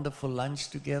have a wonderful lunch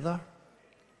together.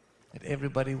 That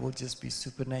everybody will just be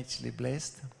supernaturally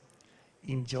blessed.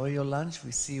 Enjoy your lunch.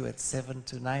 We see you at 7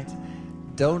 tonight.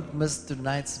 Don't miss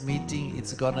tonight's meeting.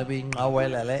 It's going to be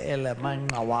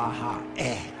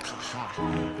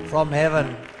from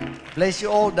heaven. Bless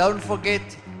you all. Don't forget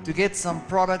to get some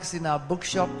products in our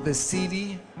bookshop, the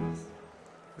CD.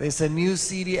 There's a new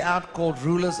CD out called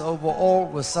Rulers Over All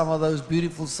with some of those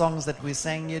beautiful songs that we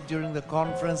sang here during the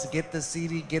conference. Get the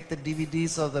CD, get the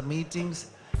DVDs of the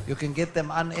meetings. You can get them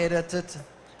unedited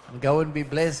and go and be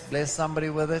blessed. Bless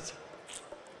somebody with it.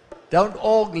 Don't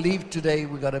all leave today.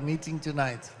 We got a meeting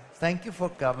tonight. Thank you for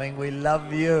coming. We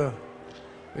love you.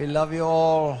 We love you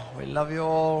all. We love you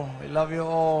all. We love you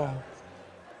all.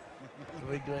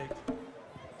 It'll be great.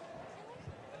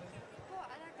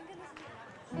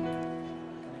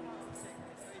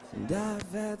 And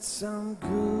I've had some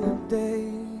good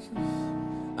days.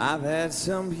 I've had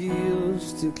some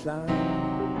hills to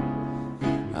climb.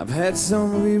 I've had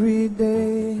some weary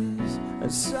days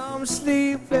and some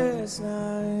sleepless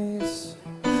nights.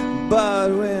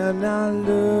 But when I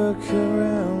look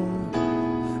around,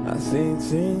 I think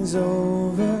things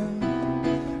over.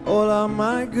 All of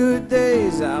my good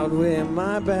days outweigh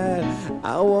my bad.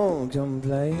 I won't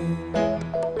complain.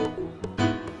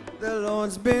 The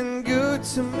Lord's been good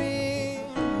to me.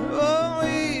 Oh,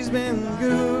 He's been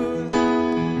good.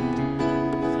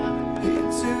 He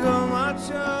took all my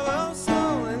trouble,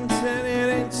 soul, and turned it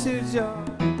into joy.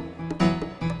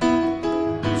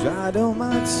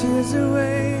 tears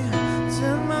away,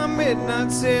 turn my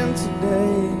midnight into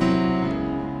day.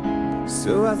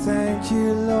 So I thank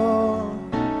you, Lord,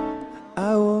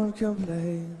 I won't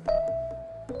complain.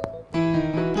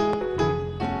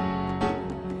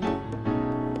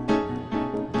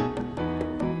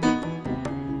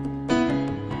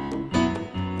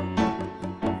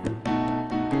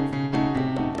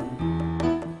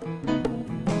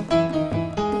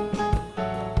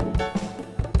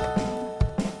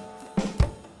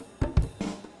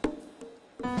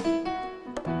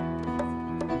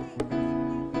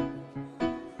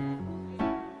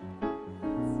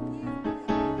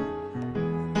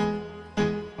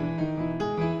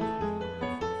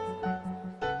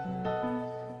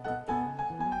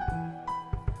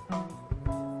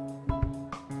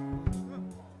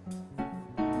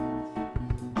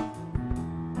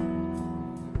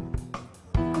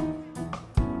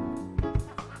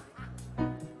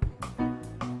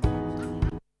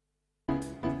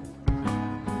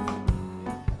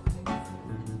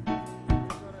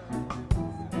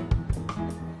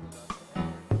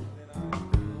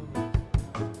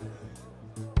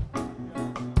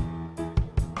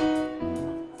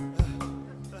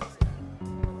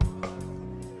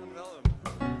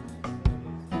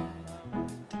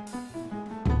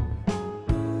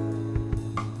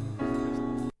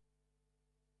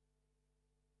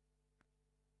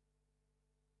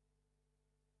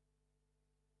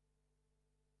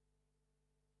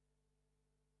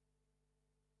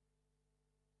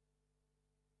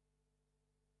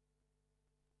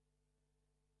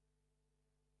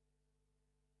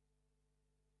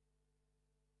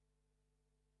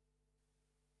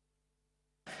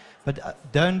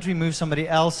 But don't remove somebody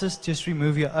else's, just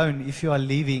remove your own if you are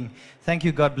leaving. Thank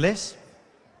you, God bless.